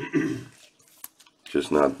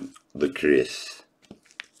 Just not the Chris.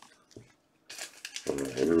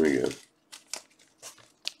 Alright, here we go.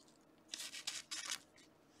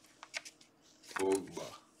 Pogba.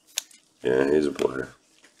 Yeah, he's a player.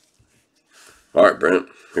 Alright, Brent.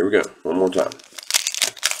 Here we go. One more time.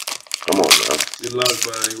 Come on now. Good luck,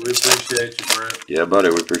 buddy. We appreciate you, Brent. Yeah, buddy.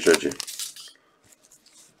 We appreciate you.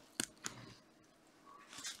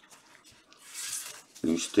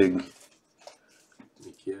 Lustig.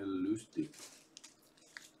 Michael Lustig.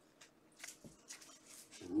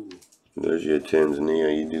 Ooh. There's your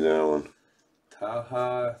Tanzania. You do that one.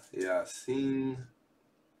 Taha Yasin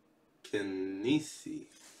Kenisi.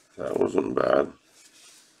 That wasn't bad.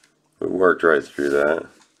 We worked right through that.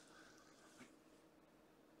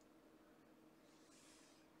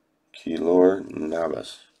 Keylor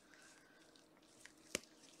Navas.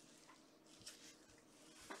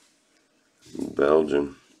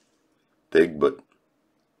 Belgium. Big but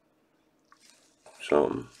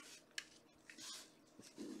something.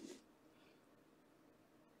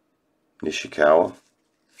 Nishikawa.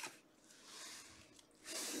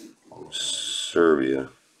 Serbia.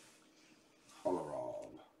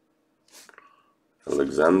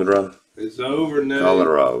 Alexandra. It's over now.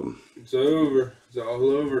 Colorado. It's over. It's all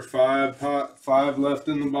over. Five left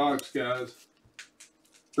in the box, guys.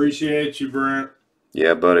 Appreciate you, Brent.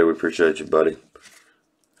 Yeah, buddy. We appreciate you, buddy.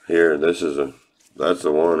 Here, that's the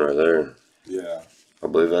one right there. Yeah. I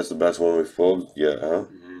believe that's the best one we've pulled yet, huh?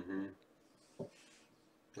 Mm-hmm.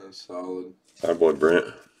 That's solid. Our boy Brent.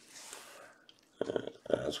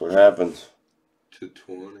 That's what happens. To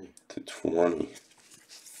 20. To 20.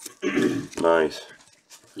 Nice.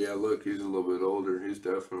 Yeah, look, he's a little bit older. He's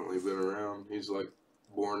definitely been around. He's like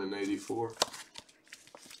born in 84.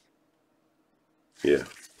 Yeah.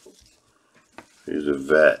 He's a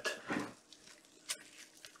vet.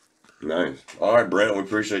 Nice. All right, Brent, we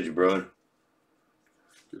appreciate you, brother.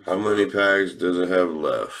 How many packs does it have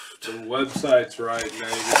left? The website's right,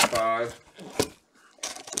 -5.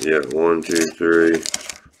 Yeah, 1, 2, 3,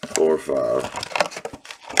 4, 5.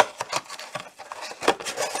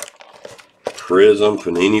 Prism,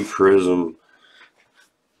 Panini Prism.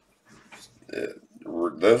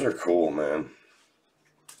 Those are cool, man.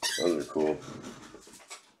 Those are cool.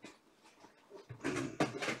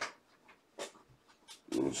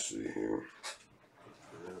 Let's see here.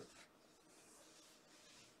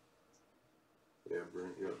 Yeah,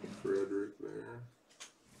 Brent got Frederick there.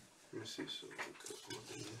 Let me see something.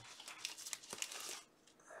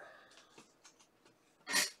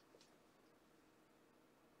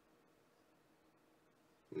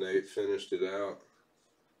 Nate finished it out.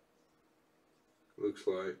 Looks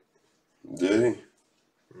like. Did he?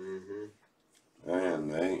 Mm-hmm. Man,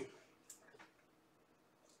 Nate.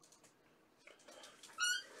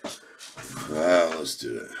 Wow, let's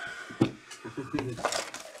do it.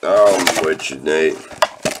 I'm with you, Nate.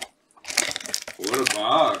 What a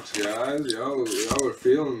box, guys. Y'all are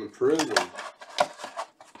feeling the prism.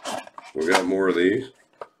 We got more of these?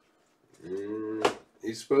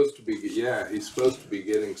 He's supposed to be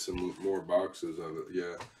getting some more boxes of it.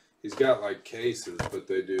 Yeah. He's got like cases, but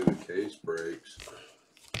they do the case breaks.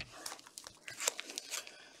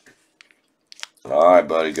 All right,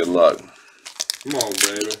 buddy. Good luck. Come on,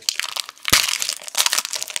 baby.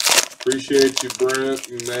 Appreciate you, Brent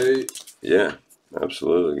and Nate. Yeah,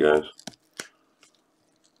 absolutely, guys.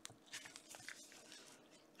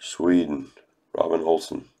 Sweden. Robin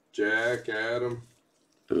Olsen. Jack, Adam.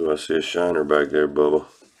 Ooh, I see a shiner back there, Bubba.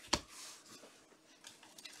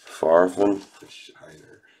 Farfin.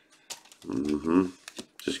 Shiner. Mm-hmm.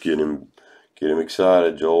 Just get him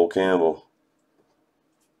excited, Joel Campbell.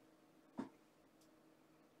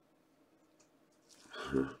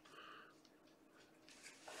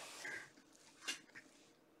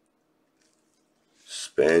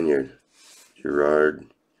 Spaniard. Gerard.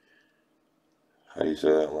 How do you say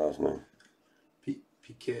that last name?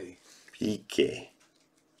 PK. PK.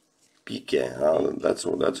 PK. Oh, that's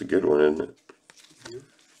a good one, isn't it?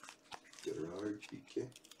 Gerard PK.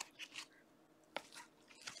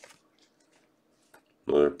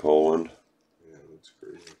 Another Poland. Yeah, that's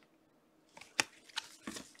crazy.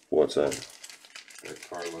 What's that? That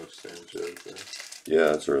Carlos Sanchez there.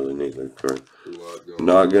 Yeah, that's a really neat looking card. Not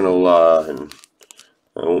Not gonna lie, and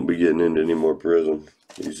I won't be getting into any more Prism.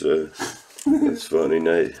 He's that's funny,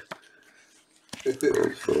 Nate.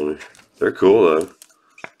 That's funny. They're cool though.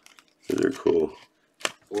 They're cool.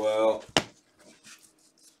 Well,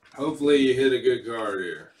 hopefully you hit a good card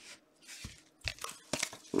here.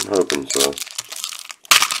 I'm hoping so.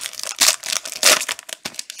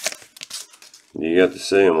 You got to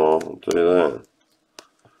see them all, I'll tell you that.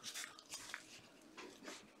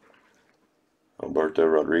 Alberto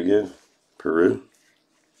Rodriguez, Peru.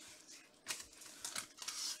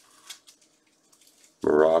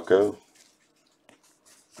 Morocco.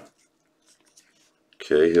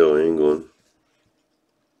 Cahill, England.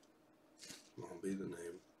 Won't be the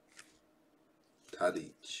name.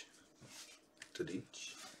 Tadic.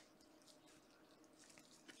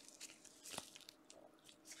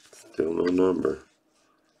 Still no number.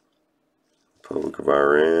 Republic of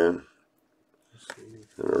Iran.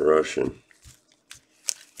 And a Russian.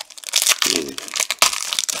 Here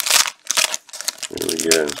we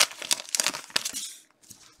go.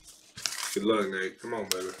 Good luck, Nate. Come on,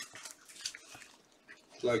 baby.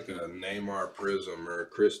 It's like a Neymar Prism or a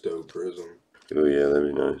Cristo Prism. Oh yeah,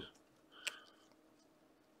 that'd be nice.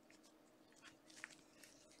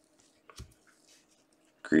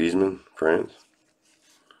 Griezmann, France.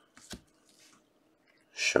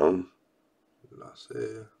 Sean.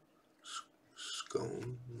 Lasse.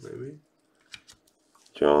 Scone, maybe.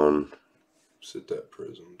 John. Sit that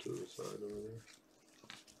Prism to the side over there.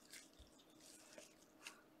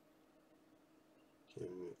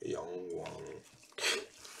 Kim Yong-Wong.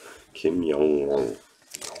 Kim Yong-Wong.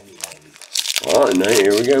 Alright, Nate,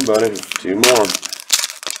 here we go, buddy. Two more.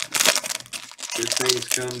 Good things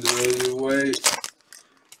come to those who wait.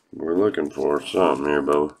 We're looking for something here,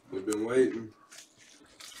 Bubba. We've been waiting.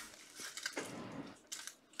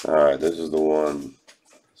 Alright, this is the one.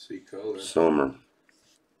 See color. Summer.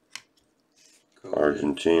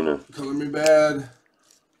 Argentina. Color me bad.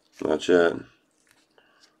 Not yet.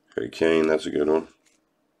 Okay, Kane, that's a good one.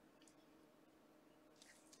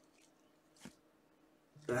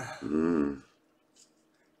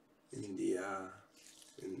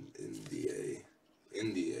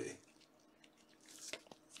 India.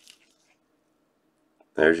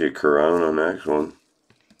 There's your Corona, next one.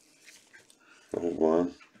 There's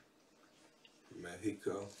one.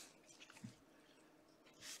 Mexico.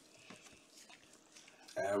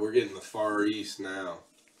 We're getting the Far East now.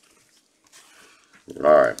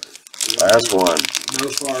 Alright. Last one. No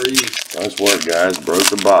Far East. Nice work, guys. Broke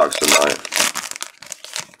the box tonight.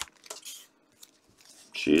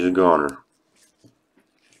 She's a goner.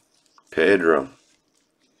 Pedro.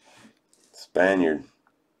 Spaniard.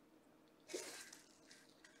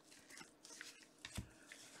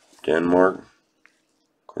 Denmark.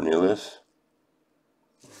 Cornelius.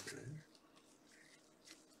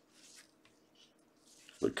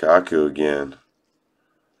 Lukaku again.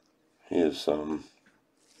 He is something.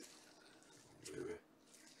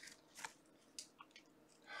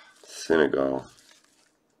 Senegal.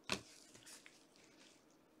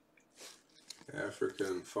 Africa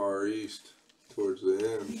and Far East towards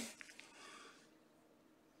the end.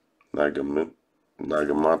 Nagamato.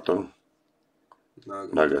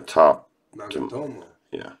 Nagatomo.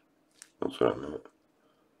 Yeah, that's what I meant.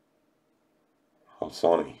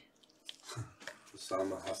 Hassani.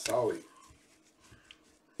 Osama Hassawi.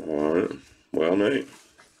 Alright. Well, Nate.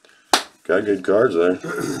 Got good cards there.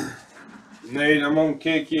 Nate, I'm gonna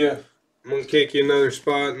kick you another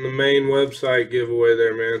spot in the main website giveaway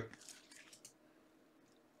there, man.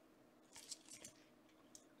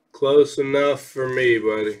 Close enough for me,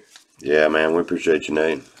 buddy. Yeah, man, we appreciate you,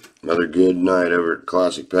 Nate. Another good night over at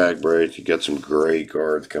Classic Pack Break. You got some great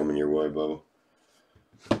cards coming your way, Bubba.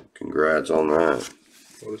 Congrats on that.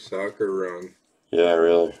 What a soccer run. Yeah,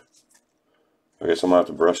 really. I guess I'm going to have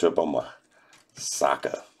to brush up on my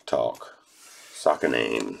soccer talk. Soccer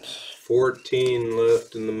names. 14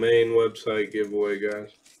 left in the main website giveaway, guys.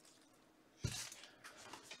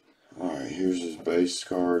 Alright, here's his base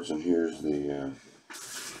cards, and here's the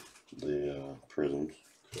prisms.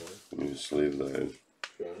 Okay. Let me just leave those.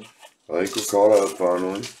 Okay. I think we're caught up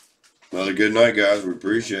finally. Another good night, guys. We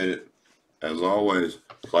appreciate it. As always,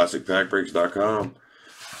 ClassicPackBreaks.com.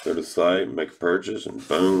 Go to the site, make a purchase, and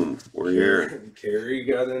boom, we're here. Carrie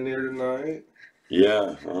got in here tonight.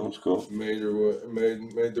 Yeah, that was cool. Made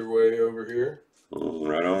their way over here.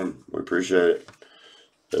 Right on. We appreciate it.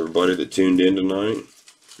 Everybody that tuned in tonight,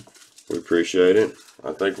 we appreciate it.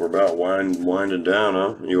 I think we're about winding down,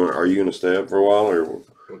 huh? Are you gonna stay up for a while, or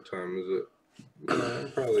what time is it?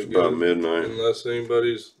 Probably it's about midnight. Unless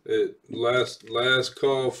anybody's last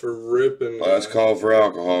call for ripping. Last call for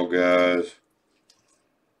alcohol, guys.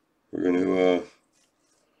 We're gonna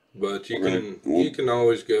But you can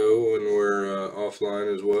always go when we're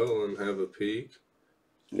offline as well and have a peek.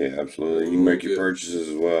 Yeah, absolutely. You can make your purchases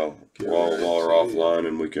as well while we're offline,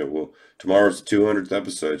 and we can. Well, tomorrow's the 200th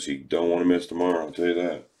episode, so you don't want to miss tomorrow. I'll tell you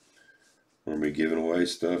that. We're gonna be giving away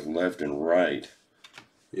stuff left and right.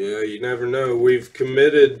 Yeah, you never know. We've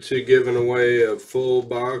committed to giving away a full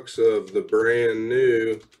box of the brand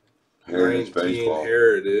new Heritage baseball.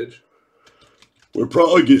 Heritage. We'll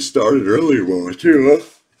probably get started earlier tomorrow too, huh?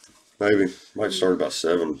 Maybe. Might start about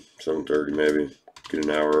 7:30 maybe. Get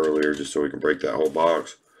an hour earlier just so we can break that whole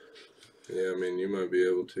box. Yeah, I mean, you might be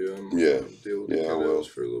able to. I'm deal with the I will.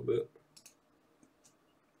 for a little bit.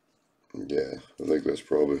 Yeah, I think that's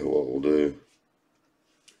probably what we'll do.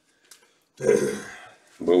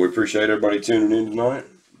 But we appreciate everybody tuning in tonight.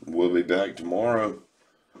 We'll be back tomorrow,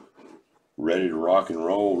 ready to rock and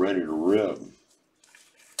roll, ready to rip.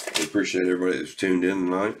 We appreciate everybody that's tuned in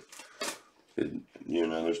tonight.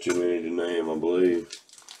 There's too many to name, I believe.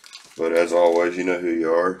 But as always, you know who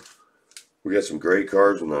you are. We got some great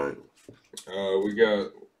cards tonight. We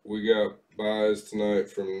got buys tonight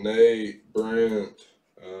from Nate, Brent,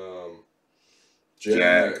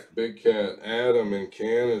 Jack, Big Cat, Adam in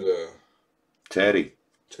Canada, Ted,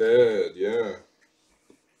 yeah.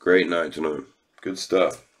 Great night tonight. Good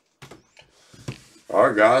stuff. All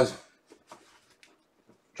right, guys.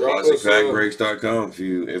 ClassicPackBreaks.com.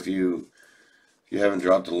 If you haven't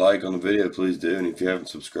dropped a like on the video, please do, and if you haven't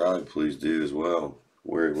subscribed, please do as well.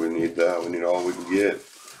 We need that. We need all we can get.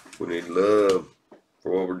 We need love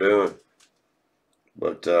for what we're doing.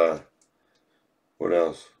 But what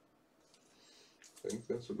else? I think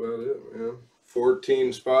that's about it, man.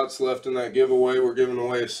 14 spots left in that giveaway. We're giving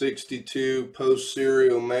away a 62 post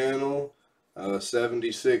serial mantle, a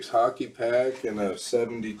 76 hockey pack, and a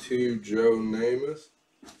 72 Joe Namath.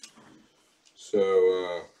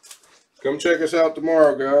 So come check us out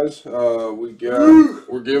tomorrow, guys.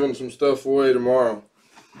 We're giving some stuff away tomorrow.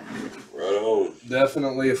 Right on.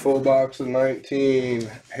 Definitely a full box of 19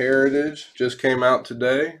 Heritage. Just came out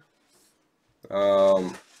today.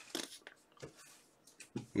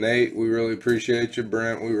 Nate, we really appreciate you.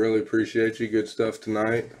 Brent, we really appreciate you. Good stuff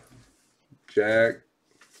tonight. Jack,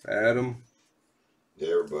 Adam.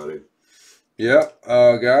 Yeah, everybody. Yep.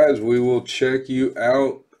 Guys, we will check you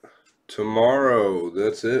out tomorrow.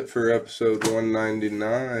 That's it for episode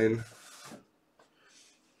 199.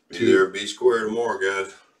 Be there, be square tomorrow,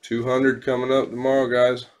 guys. 200 coming up tomorrow,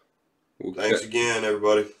 guys. Thanks again,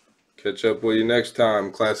 everybody. Catch up with you next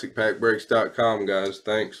time. ClassicPackBreaks.com, guys.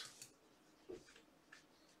 Thanks.